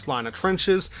reached the first line of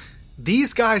trenches,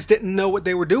 these guys didn't know what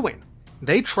they were doing.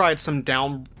 They tried some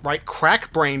downright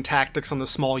crack-brain tactics on the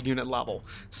small unit level.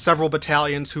 Several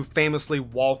battalions who famously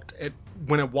went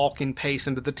at walking pace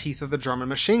into the teeth of the German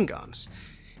machine guns.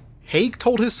 Haig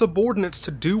told his subordinates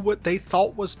to do what they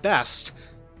thought was best,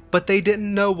 but they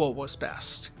didn't know what was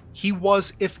best. He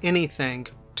was, if anything,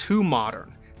 too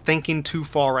modern, thinking too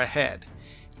far ahead.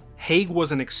 Haig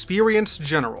was an experienced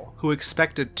general who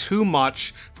expected too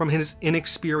much from his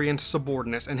inexperienced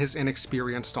subordinates and his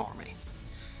inexperienced army.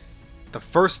 The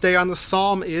first day on the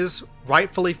Somme is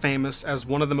rightfully famous as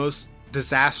one of the most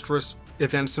disastrous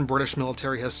events in British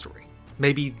military history,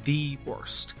 maybe the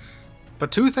worst.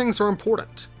 But two things are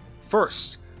important.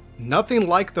 First, nothing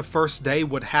like the first day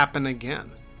would happen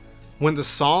again. When the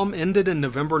Somme ended in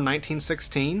November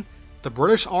 1916, The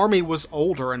British Army was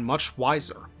older and much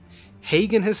wiser.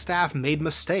 Haig and his staff made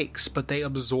mistakes, but they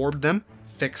absorbed them,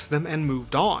 fixed them, and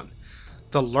moved on.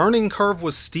 The learning curve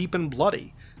was steep and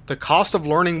bloody. The cost of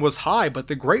learning was high, but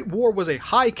the Great War was a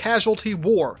high-casualty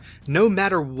war, no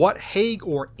matter what Haig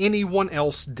or anyone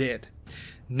else did.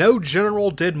 No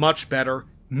general did much better,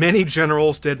 many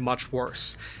generals did much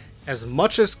worse. As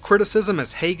much as criticism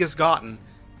as Haig has gotten,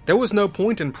 there was no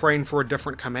point in praying for a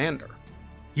different commander.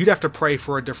 You'd have to pray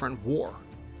for a different war.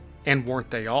 And weren't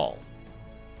they all?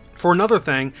 For another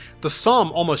thing, the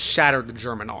Somme almost shattered the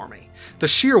German army. The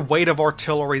sheer weight of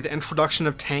artillery, the introduction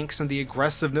of tanks, and the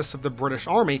aggressiveness of the British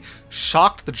army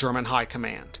shocked the German high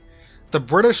command. The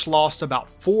British lost about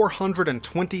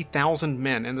 420,000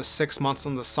 men in the 6 months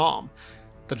on the Somme.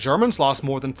 The Germans lost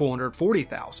more than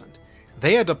 440,000.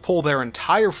 They had to pull their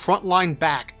entire front line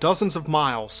back dozens of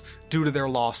miles due to their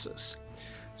losses.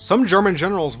 Some German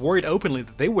generals worried openly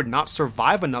that they would not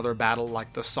survive another battle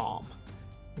like the Somme.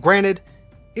 Granted,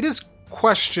 it is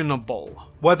questionable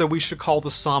whether we should call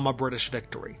the Somme a British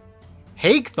victory.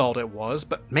 Haig thought it was,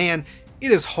 but man,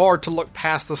 it is hard to look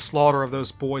past the slaughter of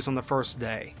those boys on the first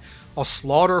day, a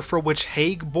slaughter for which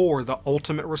Haig bore the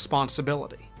ultimate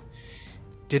responsibility.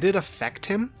 Did it affect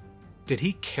him? Did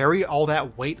he carry all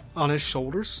that weight on his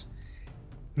shoulders?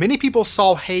 Many people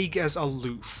saw Haig as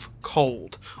aloof,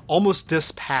 cold, almost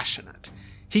dispassionate.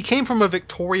 He came from a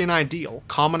Victorian ideal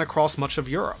common across much of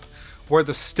Europe, where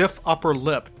the stiff upper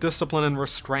lip, discipline, and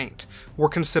restraint were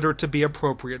considered to be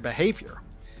appropriate behavior.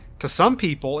 To some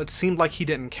people, it seemed like he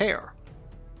didn't care.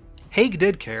 Haig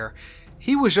did care.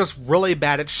 He was just really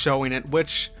bad at showing it,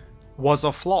 which was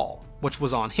a flaw, which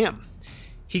was on him.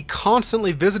 He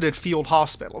constantly visited field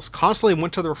hospitals, constantly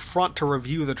went to the front to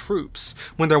review the troops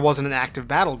when there wasn't an active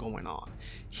battle going on.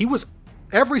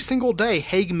 Every single day,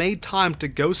 Haig made time to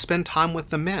go spend time with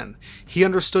the men. He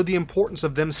understood the importance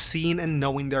of them seeing and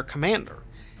knowing their commander.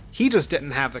 He just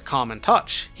didn't have the common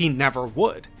touch. He never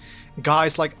would.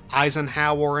 Guys like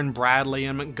Eisenhower and Bradley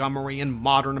and Montgomery and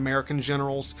modern American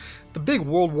generals, the big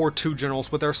World War II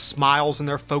generals with their smiles and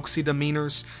their folksy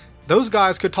demeanors, those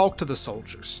guys could talk to the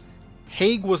soldiers.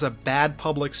 Haig was a bad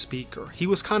public speaker. He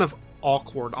was kind of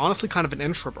awkward, honestly kind of an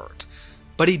introvert.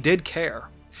 But he did care.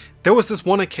 There was this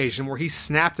one occasion where he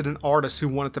snapped at an artist who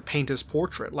wanted to paint his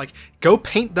portrait, like, go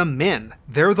paint the men,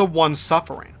 they're the ones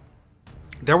suffering.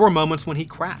 There were moments when he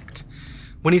cracked.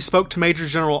 When he spoke to Major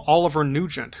General Oliver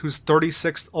Nugent, whose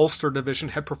 36th Ulster Division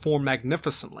had performed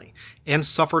magnificently and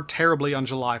suffered terribly on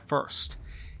July 1st.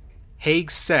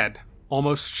 Haig said,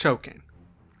 almost choking,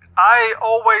 I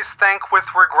always think with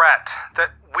regret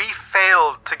that we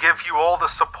failed to give you all the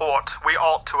support we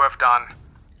ought to have done.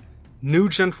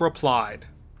 Nugent replied,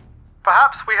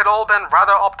 Perhaps we had all been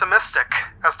rather optimistic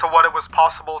as to what it was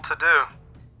possible to do.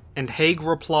 And Haig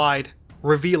replied,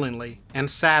 revealingly and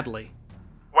sadly,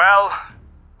 Well,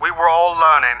 we were all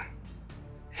learning.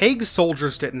 Haig's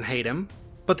soldiers didn't hate him,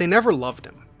 but they never loved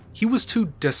him. He was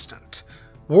too distant.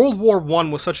 World War I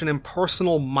was such an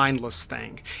impersonal, mindless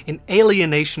thing, an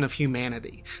alienation of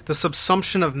humanity, the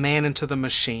subsumption of man into the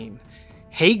machine.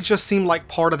 Haig just seemed like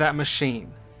part of that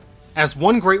machine. As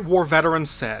one Great War veteran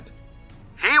said,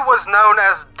 He was known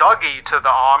as Dougie to the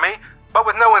army, but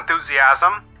with no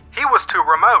enthusiasm. He was too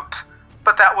remote,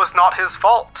 but that was not his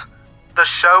fault. The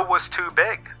show was too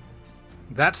big.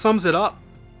 That sums it up.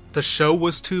 The show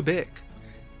was too big.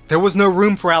 There was no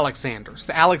room for Alexanders.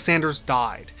 The Alexanders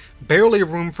died. Barely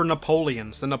room for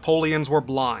Napoleons. The Napoleons were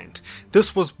blind.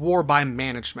 This was war by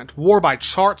management, war by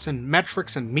charts and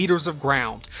metrics and meters of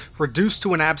ground, reduced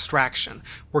to an abstraction,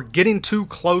 where getting too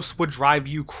close would drive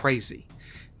you crazy.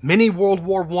 Many World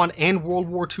War I and World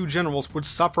War II generals would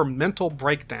suffer mental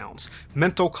breakdowns,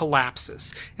 mental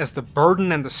collapses, as the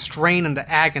burden and the strain and the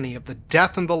agony of the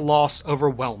death and the loss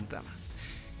overwhelmed them.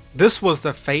 This was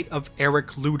the fate of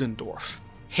Erich Ludendorff,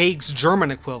 Haig's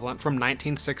German equivalent from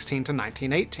 1916 to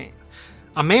 1918.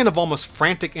 A man of almost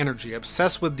frantic energy,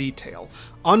 obsessed with detail,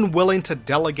 unwilling to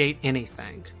delegate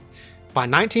anything. By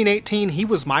 1918, he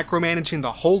was micromanaging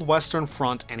the whole Western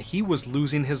Front, and he was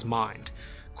losing his mind.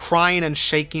 Crying and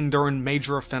shaking during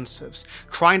major offensives,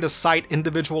 trying to sight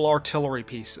individual artillery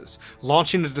pieces,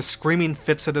 launching into screaming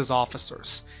fits at his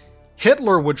officers.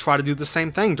 Hitler would try to do the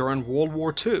same thing during World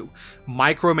War II,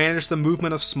 micromanage the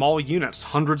movement of small units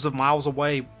hundreds of miles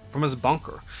away from his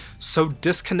bunker, so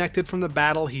disconnected from the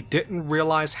battle he didn't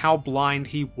realize how blind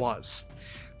he was.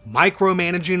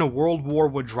 Micromanaging a world war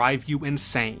would drive you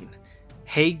insane.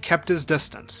 Haig kept his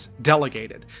distance,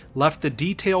 delegated, left the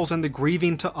details and the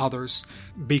grieving to others,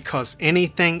 because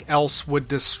anything else would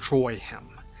destroy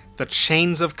him. The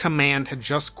chains of command had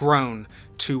just grown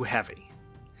too heavy.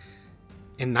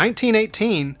 In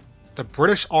 1918, the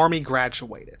British Army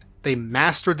graduated. They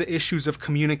mastered the issues of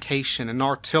communication and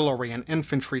artillery and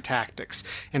infantry tactics,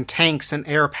 and tanks and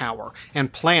air power,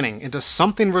 and planning into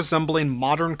something resembling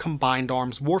modern combined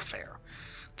arms warfare.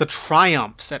 The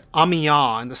triumphs at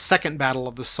Amiens and the Second Battle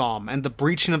of the Somme and the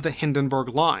breaching of the Hindenburg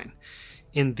Line.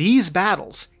 In these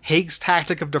battles, Haig's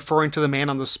tactic of deferring to the man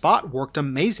on the spot worked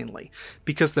amazingly,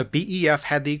 because the BEF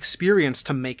had the experience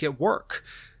to make it work.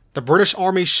 The British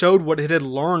Army showed what it had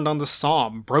learned on the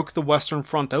Somme, broke the Western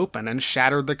Front open, and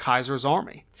shattered the Kaiser's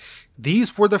army.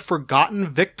 These were the forgotten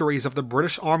victories of the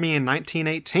British Army in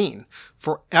 1918,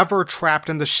 forever trapped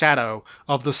in the shadow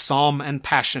of the Somme and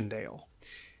Passchendaele.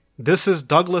 This is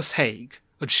Douglas Haig,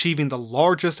 achieving the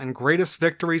largest and greatest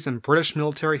victories in British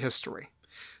military history.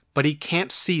 But he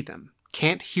can't see them,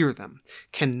 can't hear them,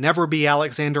 can never be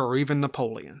Alexander or even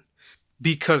Napoleon.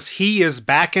 Because he is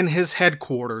back in his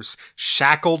headquarters,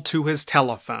 shackled to his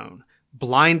telephone,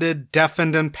 blinded,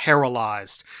 deafened, and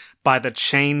paralyzed by the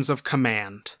chains of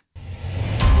command.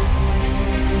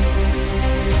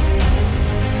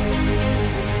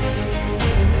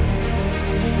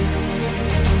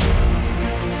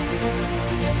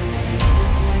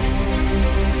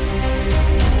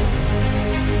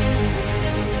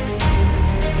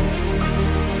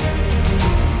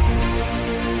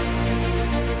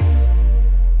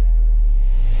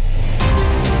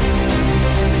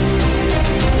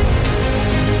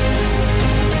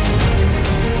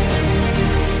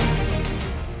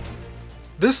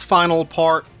 This final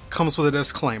part comes with a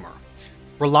disclaimer.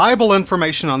 Reliable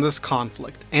information on this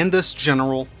conflict and this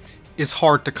general is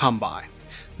hard to come by.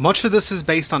 Much of this is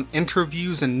based on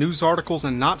interviews and news articles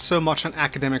and not so much on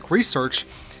academic research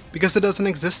because it doesn't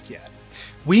exist yet.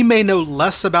 We may know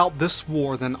less about this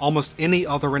war than almost any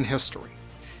other in history.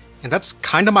 And that's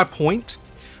kind of my point.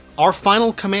 Our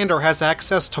final commander has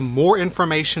access to more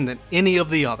information than any of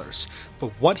the others,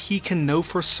 but what he can know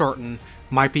for certain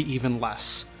might be even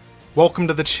less. Welcome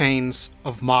to the chains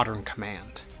of modern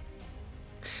command.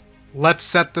 Let's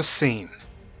set the scene.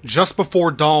 Just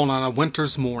before dawn on a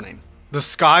winter's morning, the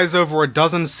skies over a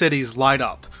dozen cities light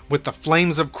up with the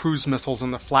flames of cruise missiles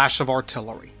and the flash of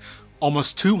artillery.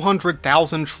 Almost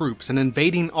 200,000 troops, an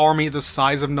invading army the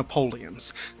size of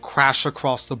Napoleon's, crash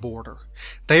across the border.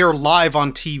 They are live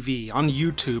on TV, on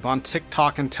YouTube, on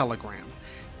TikTok and Telegram.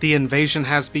 The invasion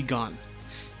has begun.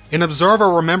 An observer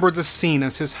remembered the scene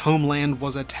as his homeland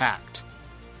was attacked.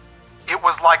 It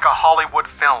was like a Hollywood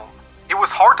film. It was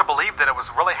hard to believe that it was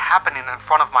really happening in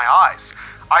front of my eyes.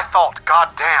 I thought,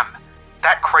 God damn,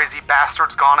 that crazy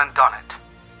bastard's gone and done it.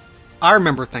 I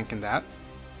remember thinking that.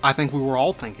 I think we were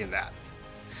all thinking that.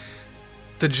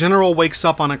 The general wakes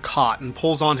up on a cot and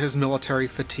pulls on his military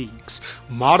fatigues,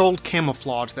 mottled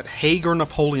camouflage that Haig or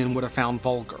Napoleon would have found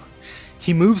vulgar.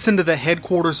 He moves into the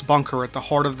headquarters bunker at the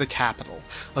heart of the capital,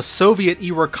 a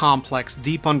Soviet-era complex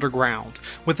deep underground,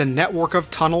 with a network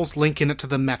of tunnels linking it to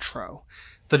the metro.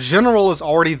 The general is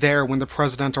already there when the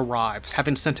president arrives,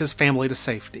 having sent his family to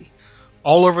safety.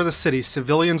 All over the city,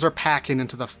 civilians are packing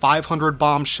into the 500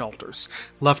 bomb shelters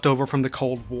left over from the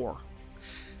Cold War.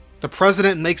 The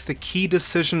president makes the key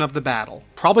decision of the battle,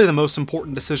 probably the most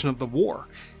important decision of the war.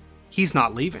 He's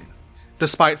not leaving.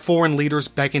 Despite foreign leaders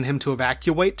begging him to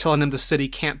evacuate, telling him the city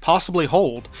can't possibly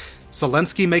hold,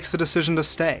 Zelensky makes the decision to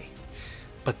stay.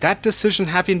 But that decision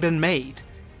having been made,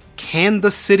 can the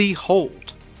city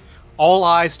hold? All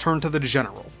eyes turn to the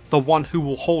general, the one who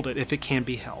will hold it if it can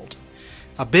be held.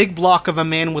 A big block of a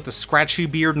man with a scratchy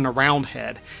beard and a round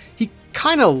head. He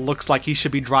kinda looks like he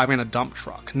should be driving a dump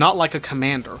truck, not like a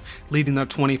commander leading the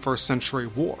 21st century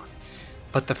war.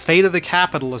 But the fate of the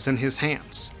capital is in his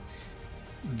hands.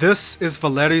 This is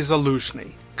Valery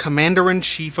Zaluzhny,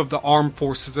 Commander-in-Chief of the Armed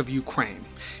Forces of Ukraine.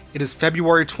 It is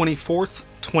February 24th,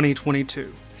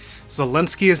 2022.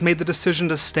 Zelensky has made the decision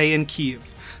to stay in Kyiv,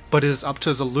 but it is up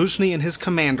to Zaluzhny and his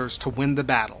commanders to win the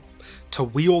battle, to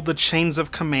wield the chains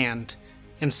of command,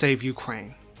 and save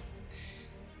Ukraine.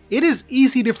 It is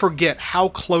easy to forget how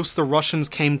close the Russians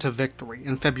came to victory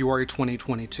in February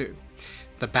 2022.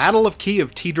 The Battle of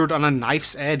Kyiv teetered on a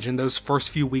knife's edge in those first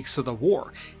few weeks of the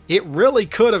war. It really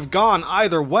could have gone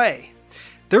either way.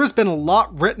 There has been a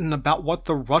lot written about what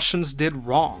the Russians did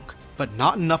wrong, but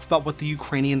not enough about what the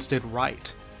Ukrainians did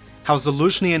right. How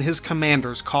Zaluzhny and his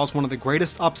commanders caused one of the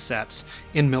greatest upsets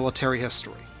in military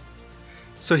history.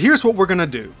 So here's what we're going to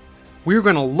do. We're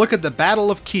going to look at the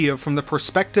Battle of Kyiv from the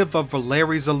perspective of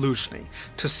Valery Zaluzhny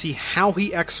to see how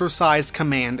he exercised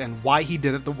command and why he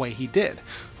did it the way he did.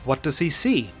 What does he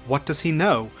see? What does he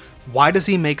know? Why does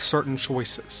he make certain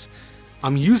choices?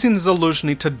 I'm using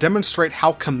Zaluzhny to demonstrate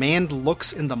how command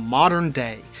looks in the modern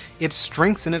day, its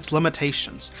strengths and its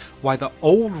limitations, why the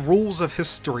old rules of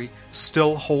history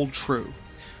still hold true.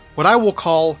 What I will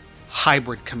call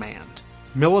hybrid command,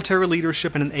 military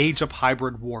leadership in an age of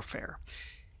hybrid warfare.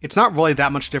 It's not really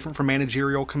that much different from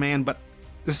managerial command, but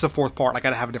this is the fourth part, I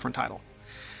gotta have a different title.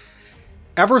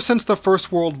 Ever since the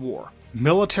First World War,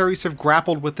 militaries have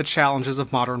grappled with the challenges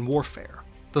of modern warfare.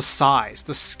 The size,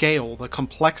 the scale, the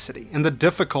complexity, and the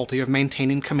difficulty of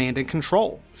maintaining command and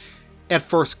control. At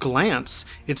first glance,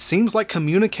 it seems like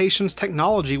communications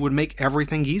technology would make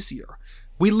everything easier.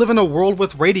 We live in a world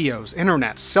with radios,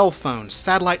 internet, cell phones,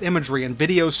 satellite imagery, and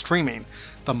video streaming.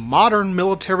 The modern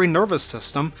military nervous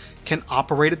system can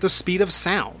operate at the speed of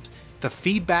sound. The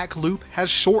feedback loop has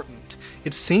shortened.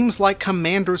 It seems like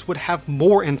commanders would have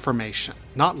more information,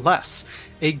 not less,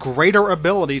 a greater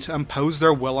ability to impose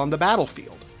their will on the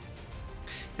battlefield.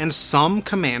 And some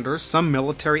commanders, some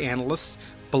military analysts,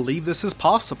 believe this is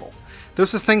possible.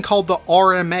 There's this thing called the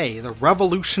RMA, the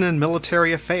Revolution in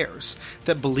Military Affairs,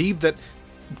 that believe that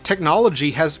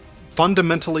technology has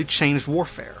fundamentally changed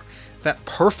warfare, that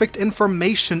perfect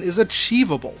information is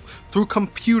achievable through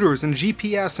computers and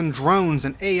GPS and drones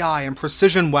and AI and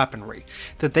precision weaponry,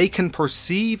 that they can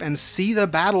perceive and see the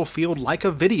battlefield like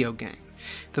a video game,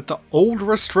 that the old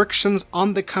restrictions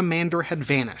on the commander had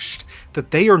vanished,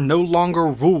 that they are no longer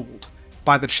ruled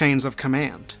by the chains of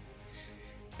command.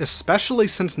 Especially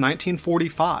since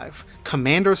 1945,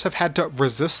 commanders have had to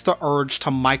resist the urge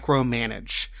to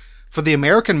micromanage. For the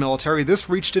American military, this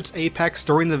reached its apex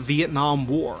during the Vietnam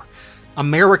War.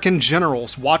 American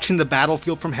generals watching the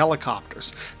battlefield from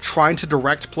helicopters, trying to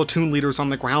direct platoon leaders on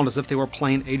the ground as if they were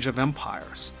playing Age of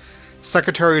Empires.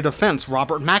 Secretary of Defense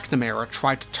Robert McNamara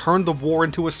tried to turn the war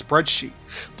into a spreadsheet,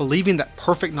 believing that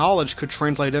perfect knowledge could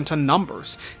translate into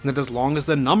numbers, and that as long as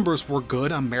the numbers were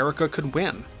good, America could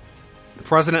win.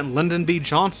 President Lyndon B.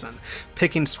 Johnson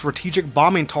picking strategic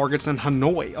bombing targets in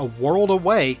Hanoi, a world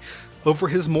away, over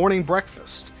his morning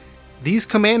breakfast. These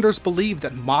commanders believed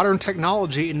that modern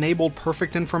technology enabled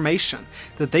perfect information,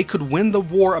 that they could win the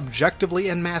war objectively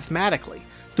and mathematically,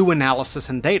 through analysis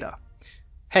and data.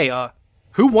 Hey,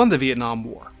 who won the Vietnam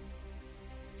War?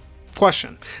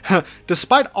 Question.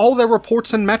 Despite all their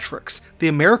reports and metrics, the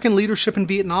American leadership in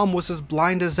Vietnam was as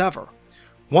blind as ever.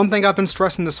 One thing I've been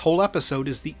stressing this whole episode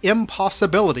is the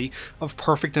impossibility of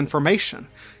perfect information.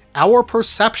 Our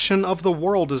perception of the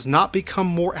world does not become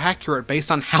more accurate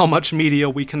based on how much media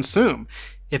we consume.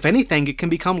 If anything, it can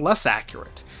become less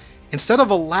accurate. Instead of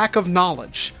a lack of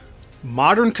knowledge,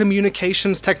 modern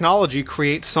communications technology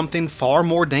creates something far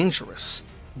more dangerous.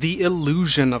 The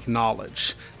illusion of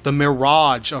knowledge, the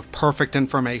mirage of perfect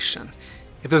information.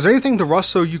 If there's anything the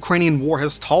Russo-Ukrainian war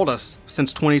has taught us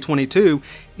since 2022,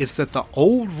 it's that the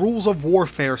old rules of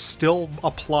warfare still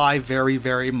apply very,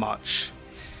 very much.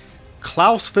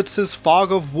 Clausewitz's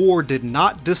fog of war did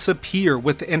not disappear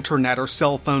with the internet or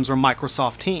cell phones or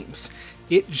Microsoft Teams.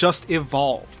 It just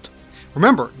evolved.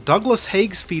 Remember, Douglas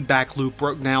Haig's feedback loop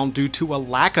broke down due to a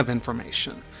lack of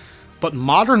information. But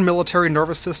modern military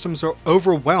nervous systems are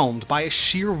overwhelmed by a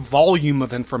sheer volume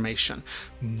of information,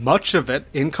 much of it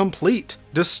incomplete,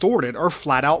 distorted, or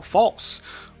flat out false.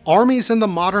 Armies in the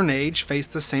modern age face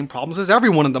the same problems as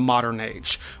everyone in the modern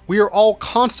age. We are all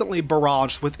constantly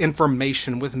barraged with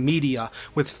information, with media,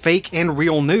 with fake and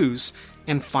real news,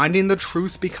 and finding the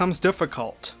truth becomes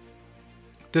difficult.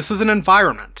 This is an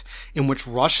environment in which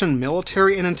Russian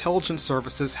military and intelligence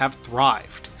services have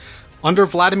thrived. Under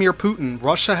Vladimir Putin,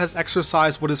 Russia has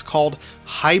exercised what is called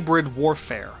hybrid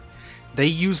warfare. They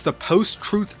use the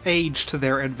post-truth age to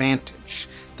their advantage.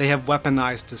 They have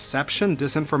weaponized deception,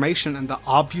 disinformation, and the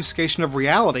obfuscation of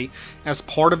reality as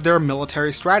part of their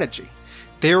military strategy.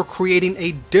 They are creating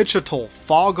a digital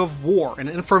fog of war, an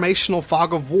informational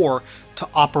fog of war, to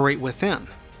operate within.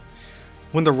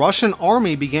 When the Russian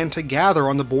army began to gather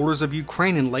on the borders of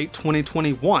Ukraine in late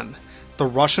 2021, the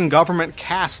Russian government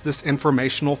cast this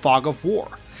informational fog of war,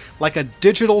 like a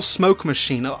digital smoke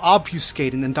machine,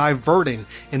 obfuscating and diverting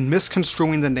and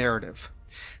misconstruing the narrative.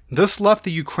 This left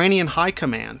the Ukrainian High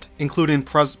Command, including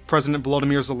President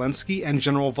Volodymyr Zelensky and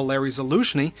General Valery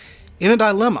Zaluzhny, in a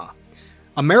dilemma.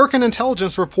 American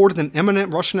intelligence reported an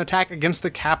imminent Russian attack against the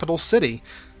capital city,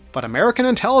 but American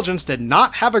intelligence did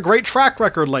not have a great track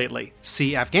record lately.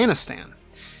 See Afghanistan.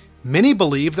 Many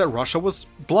believed that Russia was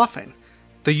bluffing.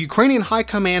 The Ukrainian High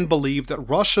Command believed that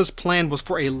Russia's plan was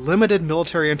for a limited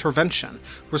military intervention,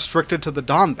 restricted to the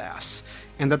Donbass,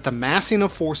 and that the massing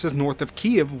of forces north of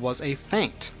Kyiv was a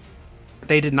feint.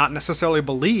 They did not necessarily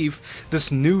believe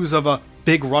this news of a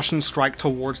big Russian strike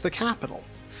towards the capital.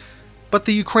 But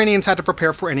the Ukrainians had to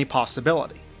prepare for any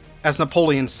possibility. As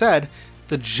Napoleon said,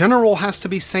 the general has to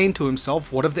be saying to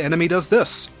himself, what if the enemy does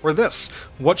this or this?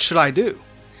 What should I do?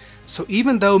 So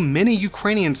even though many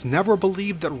Ukrainians never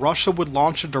believed that Russia would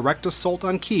launch a direct assault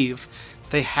on Kyiv,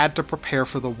 they had to prepare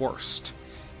for the worst.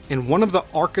 And one of the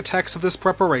architects of this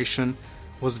preparation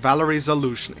was Valery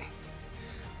Zaluzhny.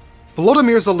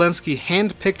 Volodymyr Zelensky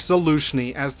handpicked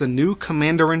Zaluzhny as the new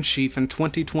commander-in-chief in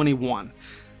 2021.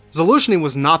 Zaluzhny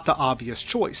was not the obvious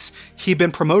choice. He'd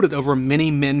been promoted over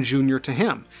many men junior to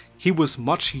him. He was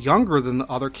much younger than the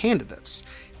other candidates,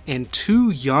 and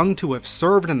too young to have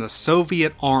served in the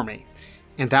Soviet army,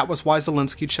 and that was why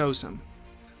Zelensky chose him.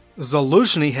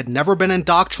 Zaluzhny had never been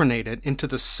indoctrinated into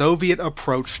the Soviet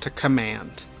approach to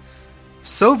command.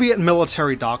 Soviet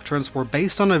military doctrines were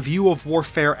based on a view of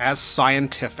warfare as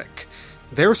scientific.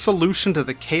 Their solution to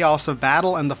the chaos of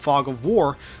battle and the fog of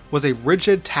war was a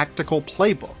rigid tactical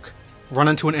playbook. Run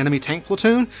into an enemy tank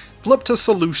platoon? Flip to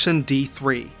solution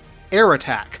D3. Air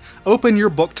attack. Open your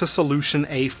book to solution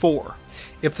A4.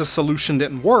 If the solution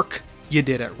didn't work, you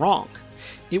did it wrong.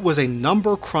 It was a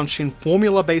number-crunching,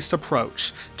 formula-based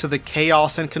approach to the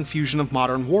chaos and confusion of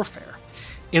modern warfare.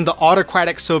 In the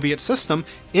autocratic Soviet system,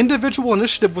 individual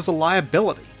initiative was a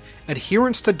liability.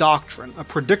 Adherence to doctrine, a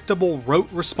predictable,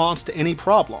 rote response to any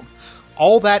problem,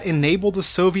 all that enabled the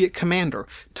Soviet commander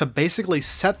to basically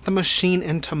set the machine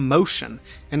into motion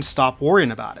and stop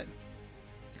worrying about it.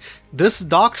 This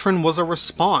doctrine was a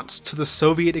response to the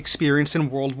Soviet experience in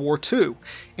World War II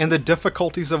and the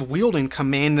difficulties of wielding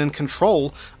command and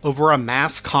control over a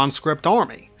mass conscript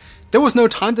army. There was no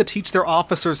time to teach their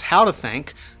officers how to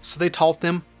think, so they taught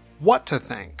them what to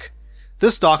think.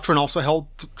 This doctrine also held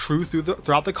true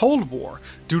throughout the Cold War,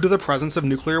 due to the presence of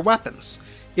nuclear weapons.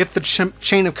 If the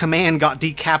chain of command got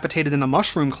decapitated in a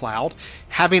mushroom cloud,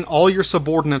 having all your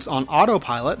subordinates on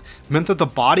autopilot meant that the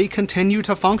body continued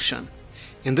to function.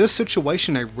 In this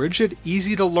situation, a rigid,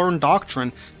 easy-to-learn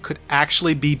doctrine could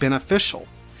actually be beneficial.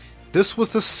 This was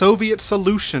the Soviet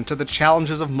solution to the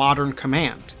challenges of modern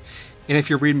command. And if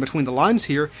you're reading between the lines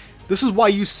here, this is why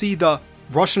you see the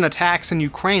Russian attacks in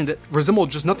Ukraine that resemble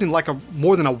just nothing like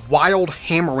more than a wild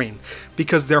hammering,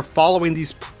 because they're following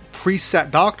these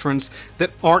preset doctrines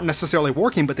that aren't necessarily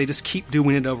working, but they just keep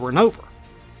doing it over and over.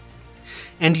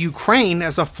 And Ukraine,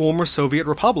 as a former Soviet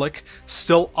republic,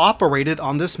 still operated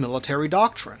on this military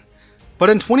doctrine. But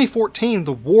in 2014,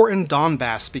 the war in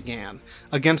Donbass began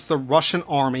against the Russian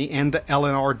army and the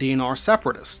LNR-DNR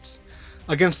separatists.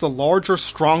 Against the larger,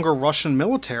 stronger Russian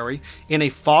military, in a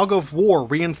fog of war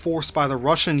reinforced by the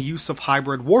Russian use of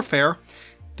hybrid warfare,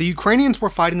 the Ukrainians were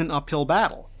fighting an uphill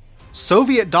battle.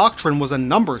 Soviet doctrine was a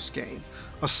numbers game.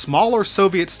 A smaller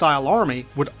Soviet-style army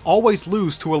would always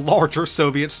lose to a larger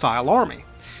Soviet-style army.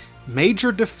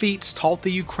 Major defeats taught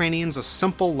the Ukrainians a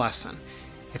simple lesson.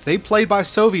 If they played by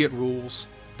Soviet rules,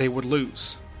 they would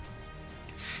lose.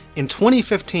 In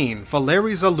 2015,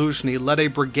 Valery Zaluzhny led a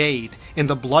brigade in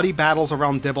the bloody battles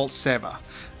around Debaltseve,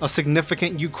 a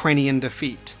significant Ukrainian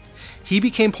defeat. He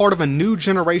became part of a new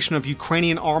generation of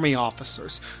Ukrainian army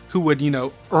officers who would,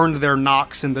 earned their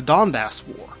knocks in the Donbass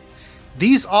war.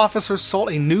 These officers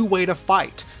sought a new way to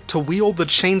fight, to wield the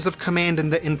chains of command in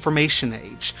the information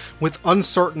age, with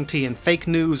uncertainty and fake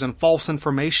news and false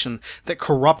information that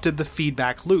corrupted the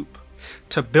feedback loop,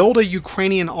 to build a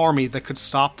Ukrainian army that could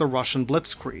stop the Russian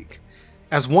blitzkrieg.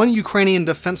 As one Ukrainian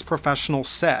defense professional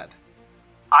said,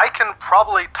 I can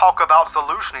probably talk about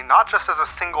Zaluzhny not just as a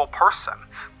single person,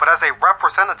 but as a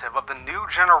representative of the new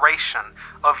generation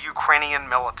of Ukrainian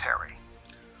military.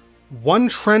 One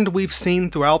trend we've seen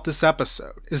throughout this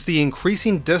episode is the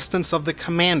increasing distance of the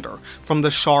commander from the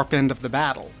sharp end of the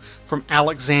battle, from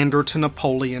Alexander to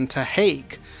Napoleon to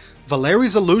Haig. Valery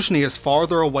Zaluzhny is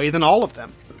farther away than all of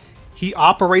them. He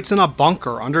operates in a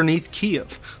bunker underneath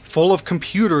Kyiv, full of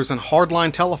computers and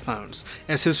hardline telephones,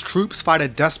 as his troops fight a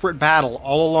desperate battle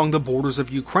all along the borders of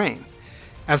Ukraine.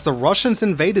 As the Russians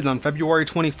invaded on February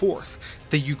 24th,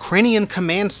 the Ukrainian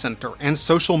command center and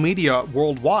social media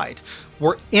worldwide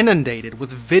were inundated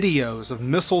with videos of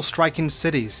missiles striking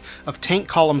cities, of tank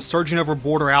columns surging over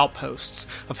border outposts,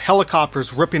 of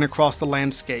helicopters ripping across the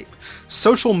landscape.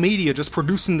 Social media just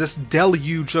producing this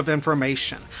deluge of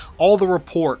information. All the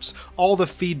reports, all the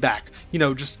feedback,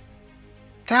 just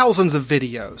thousands of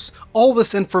videos. All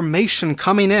this information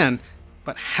coming in,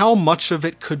 but how much of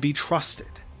it could be trusted?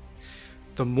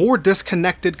 The more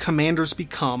disconnected commanders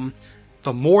become,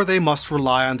 the more they must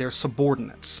rely on their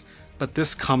subordinates. But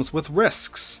this comes with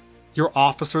risks. Your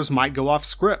officers might go off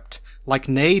script, like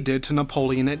Ney did to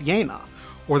Napoleon at Jena,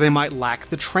 or they might lack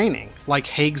the training, like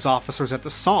Haig's officers at the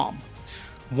Somme.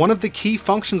 One of the key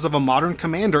functions of a modern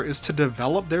commander is to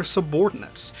develop their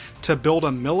subordinates, to build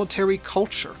a military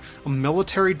culture, a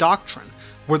military doctrine,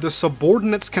 where the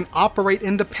subordinates can operate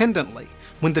independently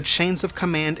when the chains of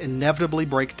command inevitably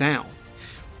break down.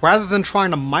 Rather than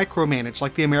trying to micromanage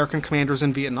like the American commanders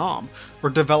in Vietnam, or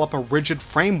develop a rigid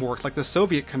framework like the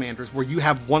Soviet commanders where you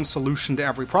have one solution to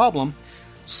every problem,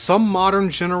 some modern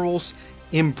generals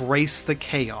embrace the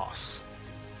chaos.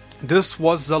 This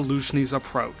was Zaluzhny's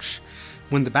approach.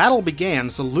 When the battle began,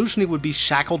 Zaluzhny would be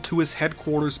shackled to his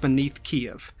headquarters beneath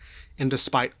Kiev, and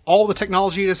despite all the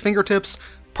technology at his fingertips,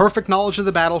 perfect knowledge of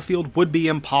the battlefield would be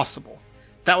impossible.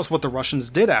 That was what the Russians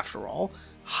did after all.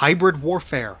 Hybrid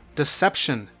warfare,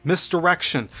 deception,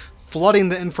 misdirection, flooding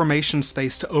the information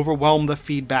space to overwhelm the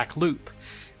feedback loop.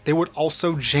 They would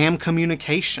also jam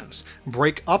communications,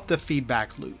 break up the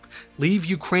feedback loop, leave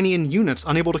Ukrainian units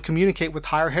unable to communicate with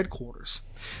higher headquarters.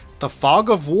 The fog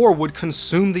of war would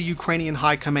consume the Ukrainian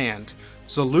high command.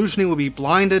 Zaluzhny would be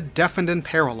blinded, deafened, and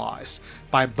paralyzed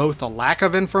by both a lack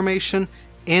of information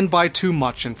and by too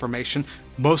much information,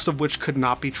 most of which could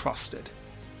not be trusted.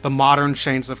 The modern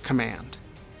chains of command.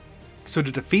 So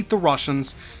to defeat the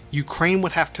Russians, Ukraine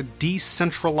would have to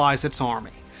decentralize its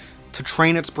army, to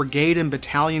train its brigade and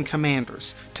battalion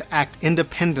commanders to act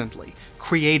independently,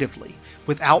 creatively,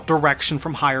 without direction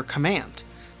from higher command,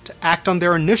 to act on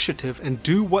their initiative and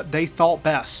do what they thought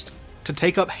best, to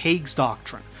take up Haig's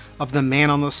doctrine of the man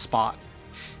on the spot.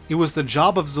 It was the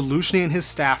job of Zaluzhny and his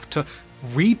staff to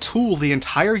retool the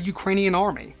entire Ukrainian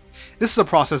army. This is a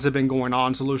process that had been going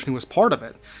on, Zaluzhny was part of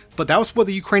it, but that was what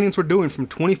the Ukrainians were doing from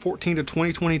 2014 to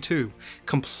 2022.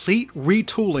 Complete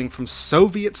retooling from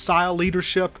Soviet-style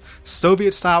leadership,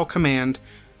 Soviet-style command,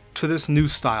 to this new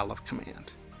style of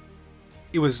command.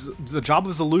 It was the job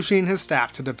of Zaluzhny and his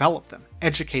staff to develop them,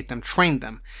 educate them, train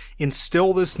them,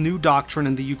 instill this new doctrine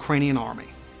in the Ukrainian army.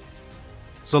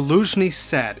 Zaluzhny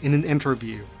said in an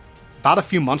interview, about a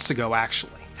few months ago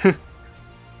actually,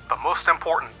 "The most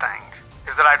important thing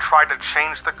is that I tried to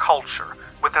change the culture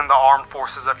within the armed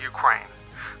forces of Ukraine,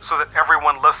 so that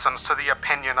everyone listens to the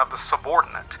opinion of the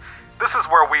subordinate. This is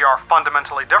where we are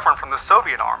fundamentally different from the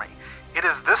Soviet army. It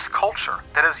is this culture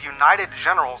that has united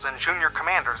generals and junior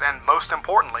commanders and, most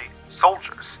importantly,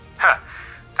 soldiers.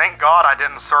 Thank God I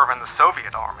didn't serve in the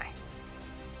Soviet army."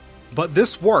 But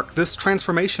this work, this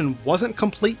transformation, wasn't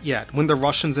complete yet when the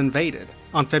Russians invaded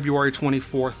on February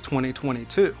 24th,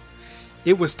 2022.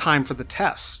 It was time for the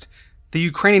test. The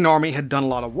Ukrainian army had done a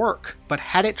lot of work, but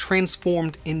had it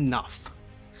transformed enough?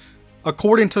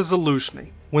 According to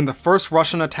Zaluzhny, when the first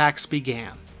Russian attacks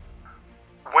began,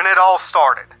 "When it all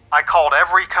started, I called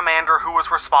every commander who was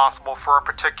responsible for a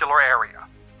particular area.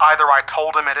 Either I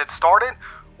told him it had started,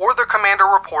 or the commander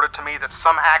reported to me that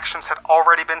some actions had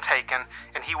already been taken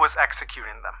and he was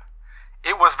executing them.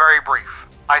 It was very brief.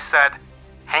 I said,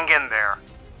 'Hang in there.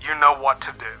 You know what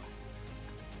to do.'"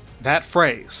 That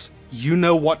phrase, "you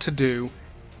know what to do,"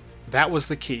 that was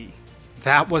the key.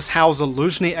 That was how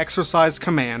Zaluzhny exercised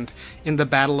command in the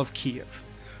Battle of Kiev.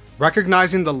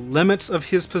 Recognizing the limits of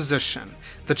his position,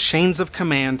 the chains of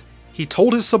command, he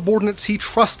told his subordinates he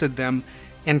trusted them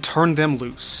and turned them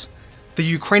loose. The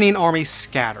Ukrainian army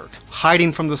scattered,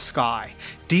 hiding from the sky,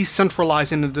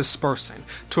 decentralizing and dispersing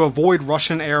to avoid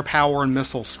Russian air power and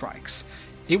missile strikes.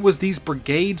 It was these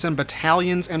brigades and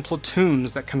battalions and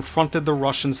platoons that confronted the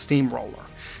Russian steamroller,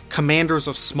 commanders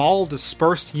of small,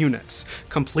 dispersed units,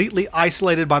 completely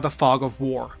isolated by the fog of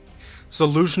war.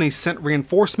 Zaluzhny sent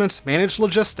reinforcements, managed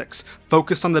logistics,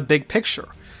 focused on the big picture,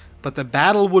 but the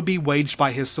battle would be waged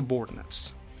by his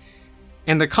subordinates.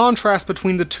 And the contrast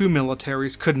between the two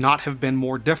militaries could not have been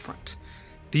more different.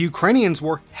 The Ukrainians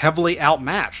were heavily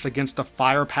outmatched against the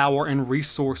firepower and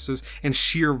resources and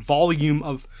sheer volume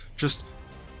of just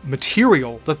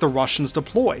material that the Russians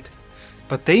deployed.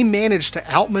 But they managed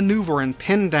to outmaneuver and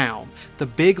pin down the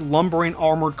big lumbering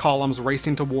armored columns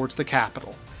racing towards the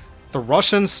capital. The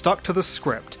Russians stuck to the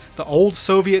script, the old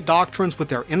Soviet doctrines with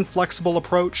their inflexible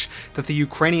approach that the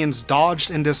Ukrainians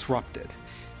dodged and disrupted.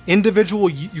 Individual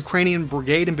Ukrainian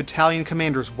brigade and battalion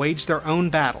commanders waged their own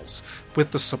battles,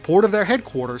 with the support of their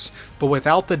headquarters, but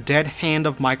without the dead hand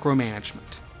of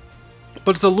micromanagement.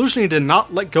 But Zaluzhny did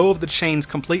not let go of the chains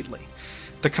completely.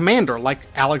 The commander, like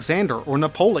Alexander or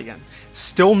Napoleon,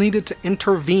 still needed to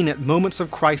intervene at moments of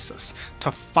crisis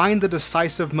to find the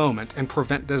decisive moment and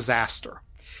prevent disaster.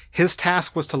 His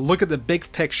task was to look at the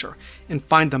big picture and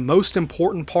find the most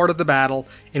important part of the battle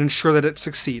and ensure that it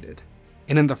succeeded.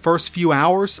 And in the first few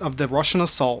hours of the Russian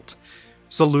assault,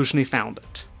 Zaluzhny found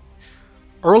it.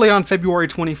 Early on February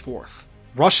 24th,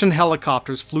 Russian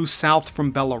helicopters flew south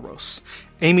from Belarus,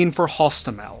 aiming for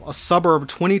Hostomel, a suburb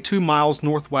 22 miles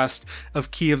northwest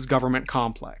of Kiev's government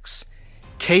complex.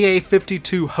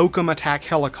 Ka-52 Hokum attack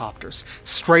helicopters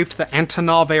strafed the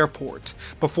Antonov airport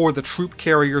before the troop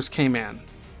carriers came in.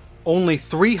 Only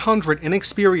 300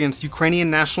 inexperienced Ukrainian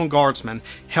National Guardsmen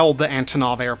held the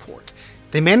Antonov airport.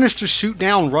 They managed to shoot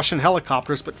down Russian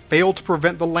helicopters but failed to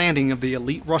prevent the landing of the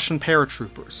elite Russian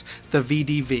paratroopers, the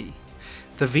VDV.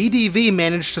 The VDV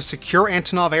managed to secure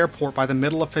Antonov Airport by the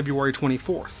middle of February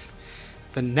 24th.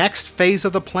 The next phase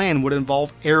of the plan would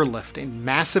involve airlifting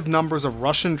massive numbers of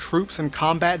Russian troops and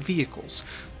combat vehicles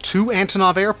to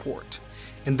Antonov Airport,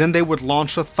 and then they would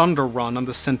launch a thunder run on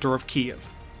the center of Kiev.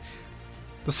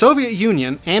 The Soviet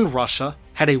Union and Russia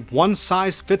had a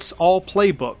one-size-fits-all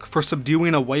playbook for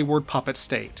subduing a wayward puppet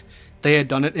state. They had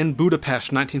done it in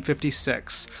Budapest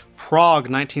 1956, Prague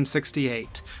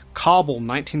 1968, Kabul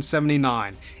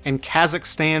 1979, and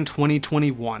Kazakhstan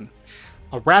 2021.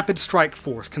 A rapid strike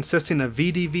force consisting of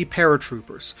VDV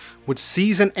paratroopers would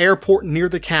seize an airport near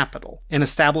the capital and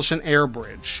establish an air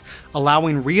bridge,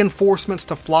 allowing reinforcements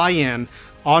to fly in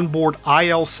on board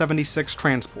IL-76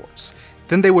 transports.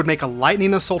 Then they would make a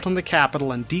lightning assault on the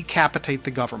capital and decapitate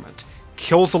the government,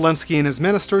 kill Zelensky and his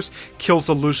ministers, kill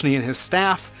Zaluzhny and his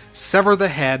staff, sever the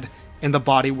head, and the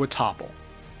body would topple.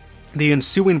 The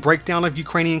ensuing breakdown of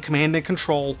Ukrainian command and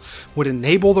control would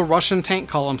enable the Russian tank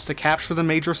columns to capture the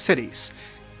major cities,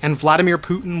 and Vladimir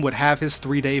Putin would have his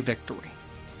 3-day victory.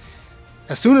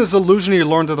 As soon as Zaluzhny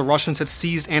learned that the Russians had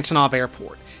seized Antonov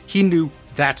Airport, he knew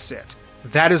that's it.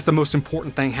 That is the most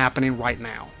important thing happening right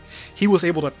now. He was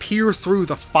able to peer through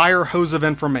the fire hose of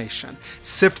information,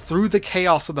 sift through the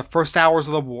chaos of the first hours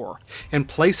of the war, and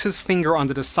place his finger on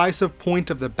the decisive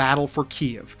point of the battle for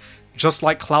Kiev, just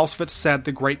like Clausewitz said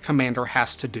the great commander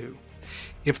has to do.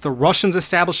 If the Russians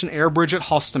established an air bridge at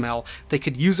Hostomel, they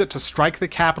could use it to strike the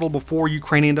capital before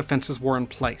Ukrainian defenses were in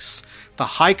place. The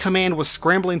High Command was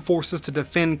scrambling forces to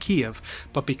defend Kiev,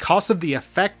 but because of the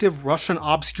effective Russian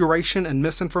obscuration and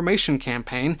misinformation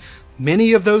campaign,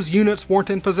 many of those units weren't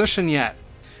in position yet.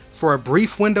 For a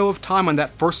brief window of time on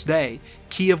that first day,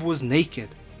 Kiev was naked,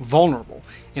 vulnerable,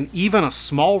 and even a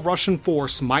small Russian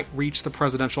force might reach the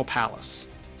presidential palace.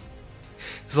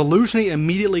 Zaluzhny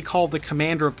immediately called the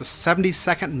commander of the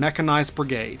 72nd Mechanized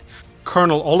Brigade,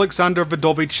 Colonel Alexander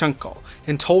Vdovichenko,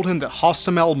 and told him that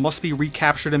Hostomel must be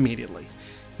recaptured immediately.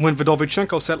 When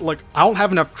Vdovichenko said, "Look, I don't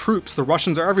have enough troops, the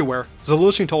Russians are everywhere,"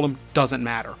 Zaluzhny told him, "Doesn't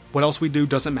matter. What else we do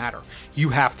doesn't matter. You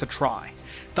have to try.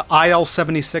 The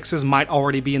IL-76s might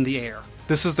already be in the air.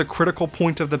 This is the critical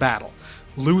point of the battle.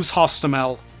 Lose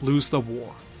Hostomel, lose the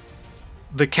war."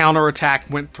 The counterattack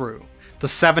went through. The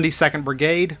 72nd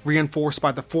Brigade, reinforced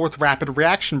by the 4th Rapid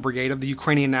Reaction Brigade of the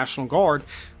Ukrainian National Guard,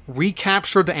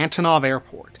 recaptured the Antonov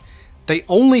Airport. They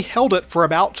only held it for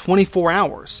about 24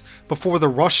 hours before the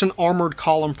Russian armored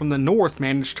column from the north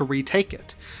managed to retake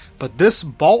it. But this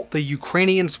bought the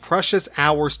Ukrainians precious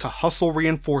hours to hustle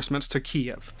reinforcements to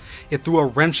Kiev. It threw a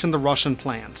wrench in the Russian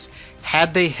plans.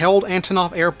 Had they held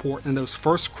Antonov Airport in those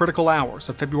first critical hours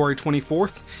of February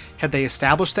 24th, had they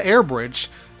established the air bridge,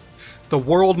 the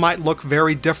world might look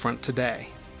very different today.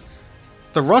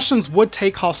 The Russians would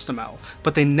take Hostomel,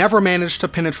 but they never managed to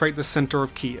penetrate the center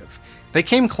of Kiev. They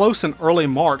came close in early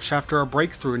March after a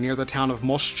breakthrough near the town of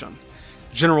Moshchun.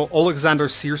 General Alexander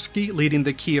Syrski, leading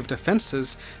the Kiev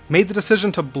defenses, made the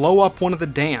decision to blow up one of the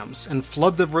dams and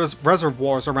flood the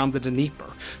reservoirs around the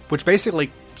Dnieper, which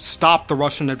basically stopped the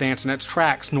Russian advance in its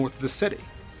tracks north of the city.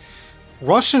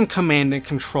 Russian command and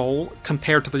control,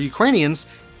 compared to the Ukrainians,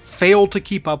 failed to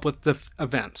keep up with the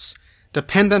events.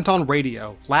 Dependent on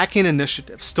radio, lacking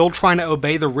initiative, still trying to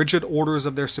obey the rigid orders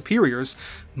of their superiors,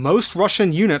 most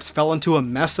Russian units fell into a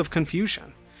mess of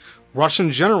confusion.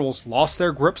 Russian generals lost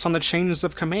their grips on the chains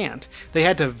of command. They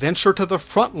had to venture to the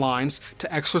front lines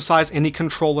to exercise any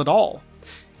control at all.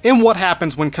 And what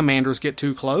happens when commanders get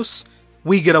too close?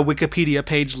 We get a Wikipedia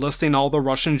page listing all the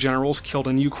Russian generals killed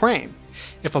in Ukraine.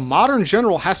 If a modern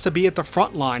general has to be at the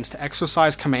front lines to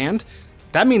exercise command,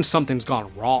 that means something's gone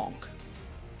wrong.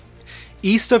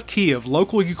 East of Kiev,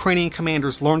 local Ukrainian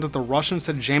commanders learned that the Russians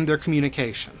had jammed their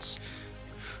communications.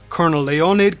 Colonel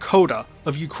Leonid Koda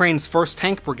of Ukraine's 1st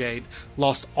Tank Brigade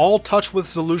lost all touch with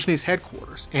Zaluzhny's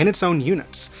headquarters and its own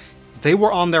units. They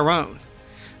were on their own.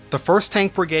 The 1st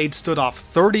Tank Brigade stood off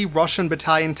 30 Russian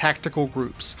battalion tactical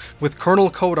groups, with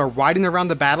Colonel Koda riding around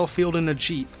the battlefield in a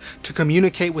jeep to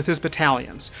communicate with his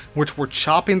battalions, which were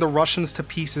chopping the Russians to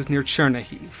pieces near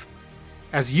Chernihiv.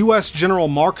 As U.S. General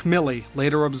Mark Milley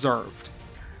later observed,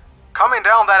 "Coming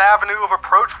down that avenue of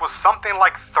approach was something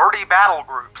like 30 battle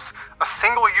groups. A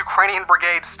single Ukrainian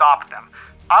brigade stopped them.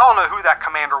 I don't know who that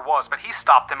commander was, but he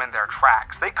stopped them in their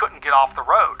tracks. They couldn't get off the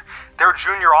road. Their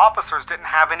junior officers didn't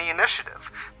have any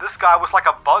initiative. This guy was like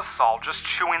a buzzsaw just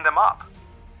chewing them up.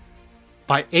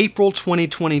 By April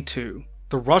 2022,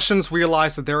 the Russians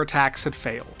realized that their attacks had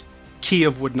failed.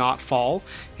 Kiev would not fall,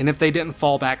 and if they didn't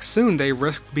fall back soon, they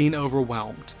risked being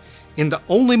overwhelmed. In the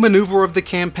only maneuver of the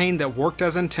campaign that worked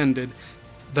as intended,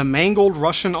 the mangled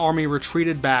Russian army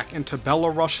retreated back into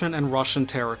Belarusian and Russian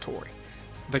territory.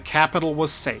 The capital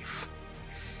was safe.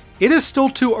 It is still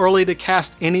too early to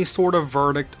cast any sort of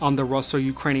verdict on the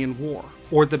Russo-Ukrainian War,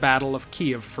 or the Battle of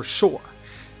Kiev for sure.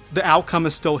 The outcome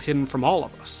is still hidden from all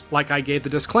of us. Like I gave the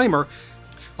disclaimer,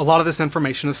 a lot of this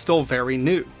information is still very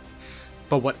new.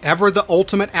 But whatever the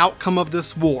ultimate outcome of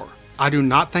this war, I do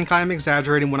not think I am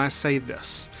exaggerating when I say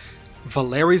this.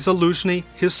 Valery Zaluzhny,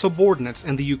 his subordinates,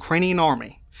 and the Ukrainian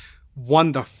army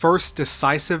won the first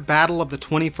decisive battle of the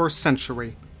 21st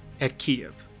century at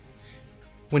Kiev.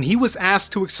 When he was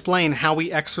asked to explain how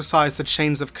he exercised the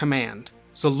chains of command,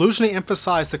 Zaluzhny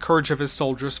emphasized the courage of his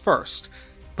soldiers first,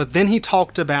 but then he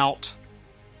talked about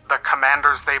the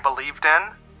commanders they believed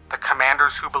in, the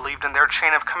commanders who believed in their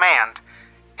chain of command,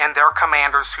 and their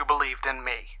commanders who believed in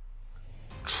me.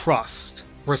 Trust,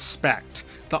 respect,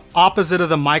 the opposite of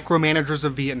the micromanagers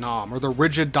of Vietnam or the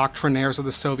rigid doctrinaires of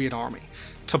the Soviet army.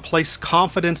 To place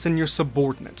confidence in your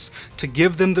subordinates, to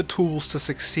give them the tools to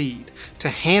succeed, to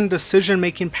hand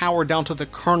decision-making power down to the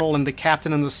colonel and the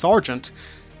captain and the sergeant,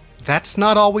 that's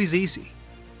not always easy.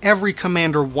 Every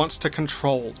commander wants to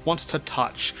control, wants to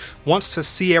touch, wants to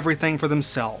see everything for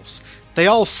themselves. They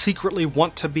all secretly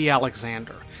want to be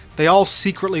Alexander. They all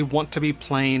secretly want to be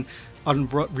playing a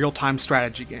real-time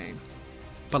strategy game.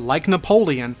 But like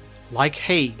Napoleon, like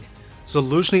Haig,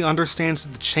 Zaluzhny understands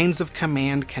that the chains of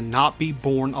command cannot be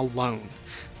born alone.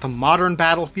 The modern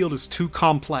battlefield is too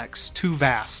complex, too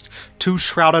vast, too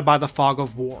shrouded by the fog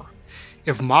of war.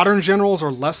 If modern generals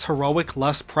are less heroic,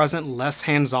 less present, less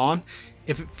hands-on,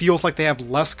 if it feels like they have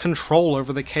less control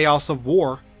over the chaos of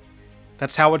war,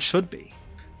 that's how it should be.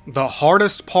 The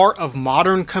hardest part of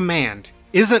modern command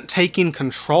isn't taking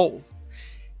control,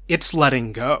 it's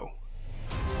letting go.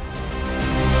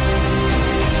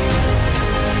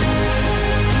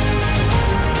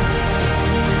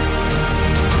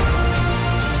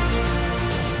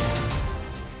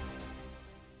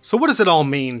 So what does it all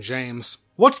mean, James?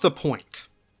 What's the point?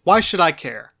 Why should I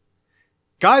care?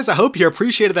 Guys, I hope you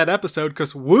appreciated that episode,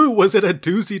 because woo, was it a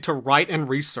doozy to write and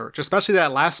research, especially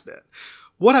that last bit.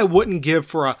 What I wouldn't give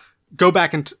for a go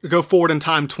forward in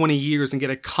time 20 years and get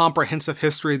a comprehensive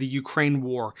history of the Ukraine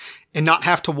war and not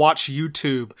have to watch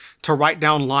YouTube to write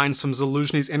down lines from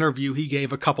Zaluzhny's interview he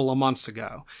gave a couple of months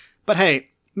ago. But hey,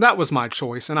 that was my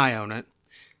choice and I own it.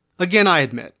 Again, I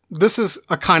admit, this is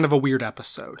a kind of a weird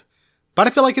episode. But I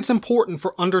feel like it's important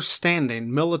for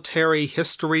understanding military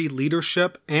history,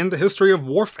 leadership, and the history of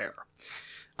warfare.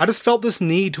 I just felt this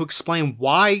need to explain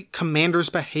why commanders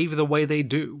behave the way they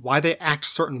do, why they act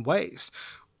certain ways,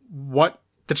 what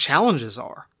the challenges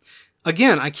are.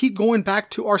 Again, I keep going back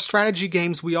to our strategy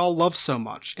games we all love so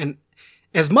much, and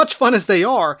as much fun as they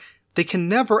are, they can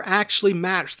never actually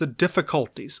match the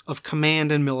difficulties of command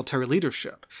and military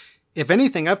leadership. If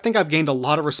anything, I think I've gained a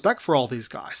lot of respect for all these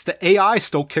guys. The AI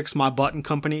still kicks my butt in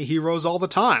Company of Heroes all the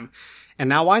time, and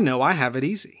now I know I have it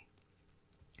easy.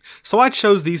 So I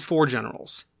chose these four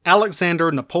generals, Alexander,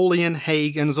 Napoleon,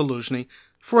 Haig, and Zaluzhny,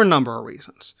 for a number of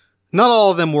reasons. Not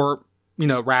all of them were,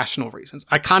 rational reasons.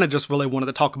 I kind of just really wanted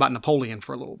to talk about Napoleon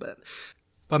for a little bit.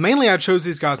 But mainly I chose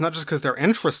these guys not just because they're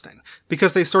interesting,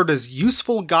 because they served as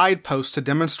useful guideposts to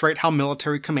demonstrate how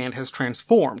military command has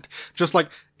transformed, just like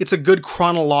it's a good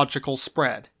chronological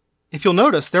spread. If you'll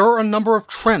notice, there are a number of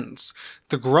trends.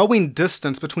 The growing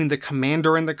distance between the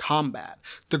commander and the combat,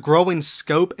 the growing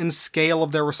scope and scale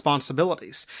of their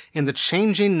responsibilities, and the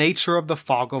changing nature of the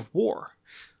fog of war.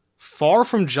 Far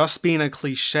from just being a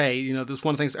cliche, there's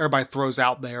one of the things everybody throws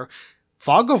out there,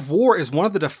 fog of war is one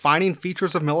of the defining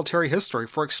features of military history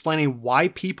for explaining why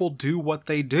people do what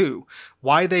they do,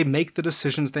 why they make the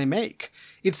decisions they make.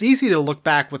 It's easy to look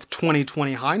back with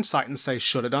 20/20 hindsight and say,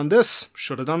 should have done this,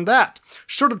 should have done that,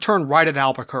 should have turned right at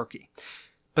Albuquerque.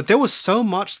 But there was so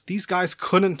much these guys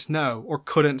couldn't know or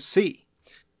couldn't see.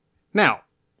 Now,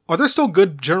 are there still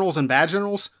good generals and bad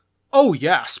generals? Oh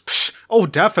yes, oh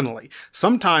definitely.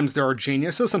 Sometimes there are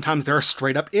geniuses, sometimes there are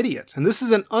straight up idiots, and this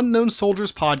is an Unknown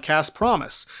Soldiers podcast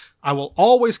promise. I will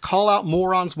always call out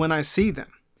morons when I see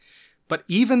them. But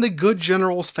even the good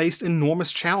generals faced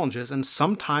enormous challenges, and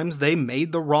sometimes they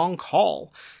made the wrong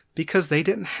call, because they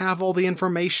didn't have all the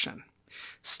information.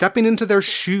 Stepping into their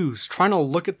shoes, trying to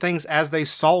look at things as they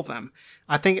saw them,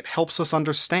 I think it helps us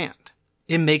understand.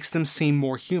 It makes them seem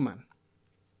more human.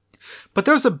 But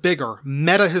there's a bigger,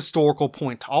 meta-historical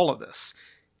point to all of this.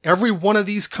 Every one of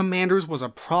these commanders was a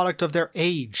product of their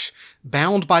age,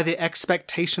 bound by the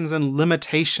expectations and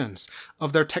limitations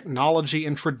of their technology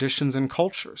and traditions and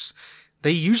cultures.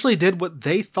 They usually did what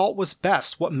they thought was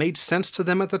best, what made sense to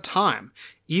them at the time,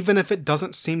 even if it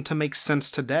doesn't seem to make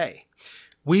sense today.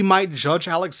 We might judge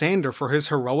Alexander for his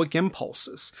heroic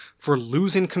impulses, for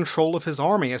losing control of his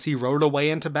army as he rode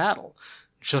away into battle,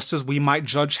 just as we might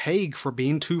judge Haig for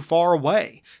being too far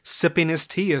away, sipping his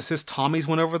tea as his Tommies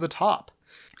went over the top.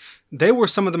 They were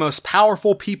some of the most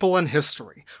powerful people in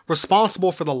history,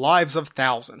 responsible for the lives of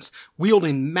thousands,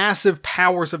 wielding massive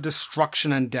powers of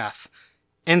destruction and death.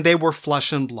 And they were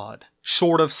flesh and blood,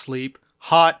 short of sleep,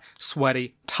 hot,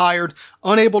 sweaty, tired,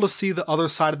 unable to see the other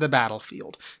side of the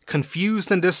battlefield,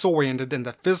 confused and disoriented in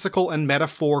the physical and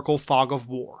metaphorical fog of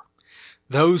war.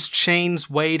 Those chains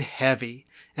weighed heavy,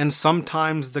 and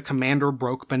sometimes the commander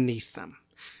broke beneath them.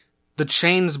 The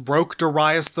chains broke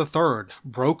Darius III,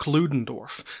 broke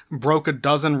Ludendorff, broke a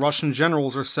dozen Russian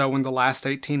generals or so in the last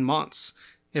 18 months.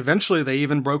 Eventually they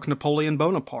even broke Napoleon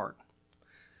Bonaparte.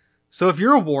 So if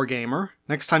you're a wargamer,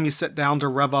 next time you sit down to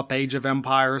rev up Age of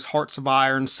Empires, Hearts of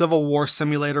Iron, Civil War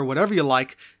Simulator, whatever you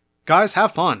like, guys,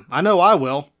 have fun. I know I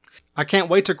will. I can't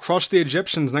wait to crush the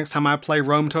Egyptians next time I play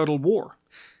Rome Total War.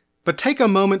 But take a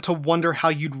moment to wonder how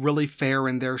you'd really fare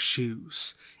in their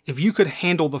shoes. If you could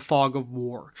handle the fog of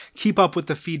war, keep up with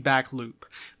the feedback loop,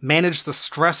 manage the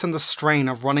stress and the strain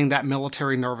of running that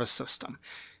military nervous system.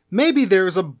 Maybe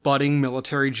there's a budding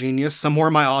military genius somewhere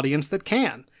in my audience that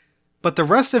can. But the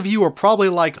rest of you are probably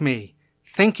like me,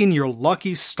 thanking your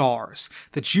lucky stars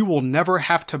that you will never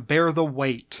have to bear the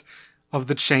weight of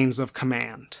the chains of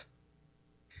command.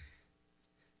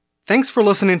 Thanks for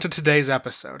listening to today's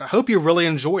episode. I hope you really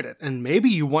enjoyed it, and maybe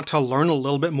you want to learn a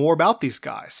little bit more about these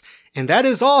guys. And that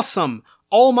is awesome!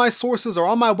 All my sources are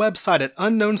on my website at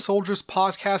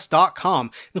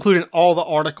unknownsoldierspodcast.com, including all the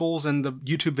articles and the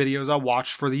YouTube videos I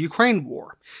watched for the Ukraine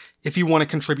war. If you want to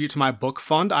contribute to my book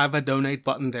fund, I have a donate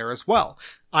button there as well.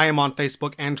 I am on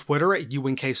Facebook and Twitter at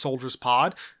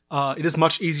UNKSoldiersPod. It is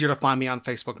much easier to find me on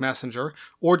Facebook Messenger,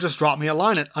 or just drop me a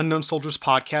line at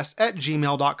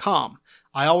unknownsoldierspodcast@gmail.com.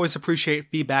 I always appreciate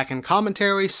feedback and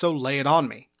commentary, so lay it on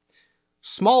me.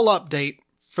 Small update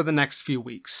for the next few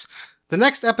weeks. The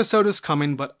next episode is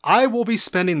coming, but I will be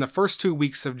spending the first 2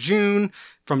 weeks of June,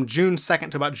 from June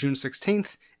 2nd to about June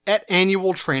 16th, at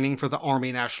annual training for the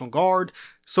Army National Guard,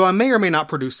 so I may or may not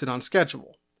produce it on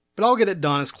schedule. But I'll get it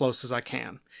done as close as I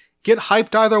can. Get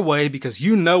hyped either way because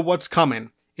you know what's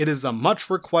coming. It is the much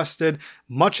requested,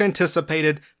 much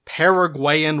anticipated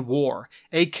Paraguayan War,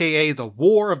 aka the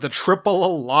War of the Triple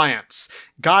Alliance.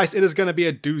 Guys, it is going to be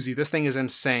a doozy. This thing is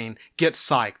insane. Get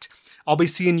psyched. I'll be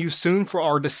seeing you soon for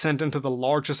our descent into the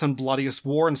largest and bloodiest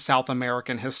war in South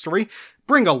American history.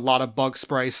 Bring a lot of bug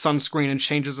spray, sunscreen, and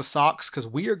changes of socks, because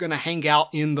we are going to hang out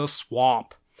in the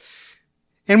swamp.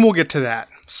 And we'll get to that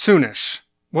soonish.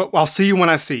 Well, I'll see you when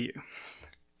I see you.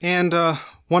 And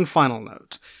one final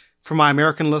note. For my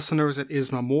American listeners, it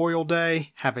is Memorial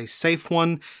Day. Have a safe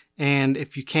one. And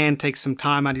if you can, take some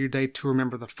time out of your day to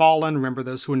remember the fallen, remember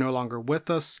those who are no longer with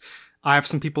us. I have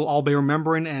some people I'll be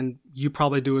remembering, and you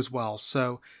probably do as well.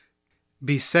 So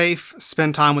be safe,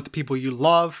 spend time with the people you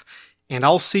love, and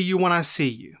I'll see you when I see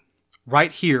you,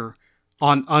 right here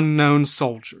on Unknown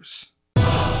Soldiers.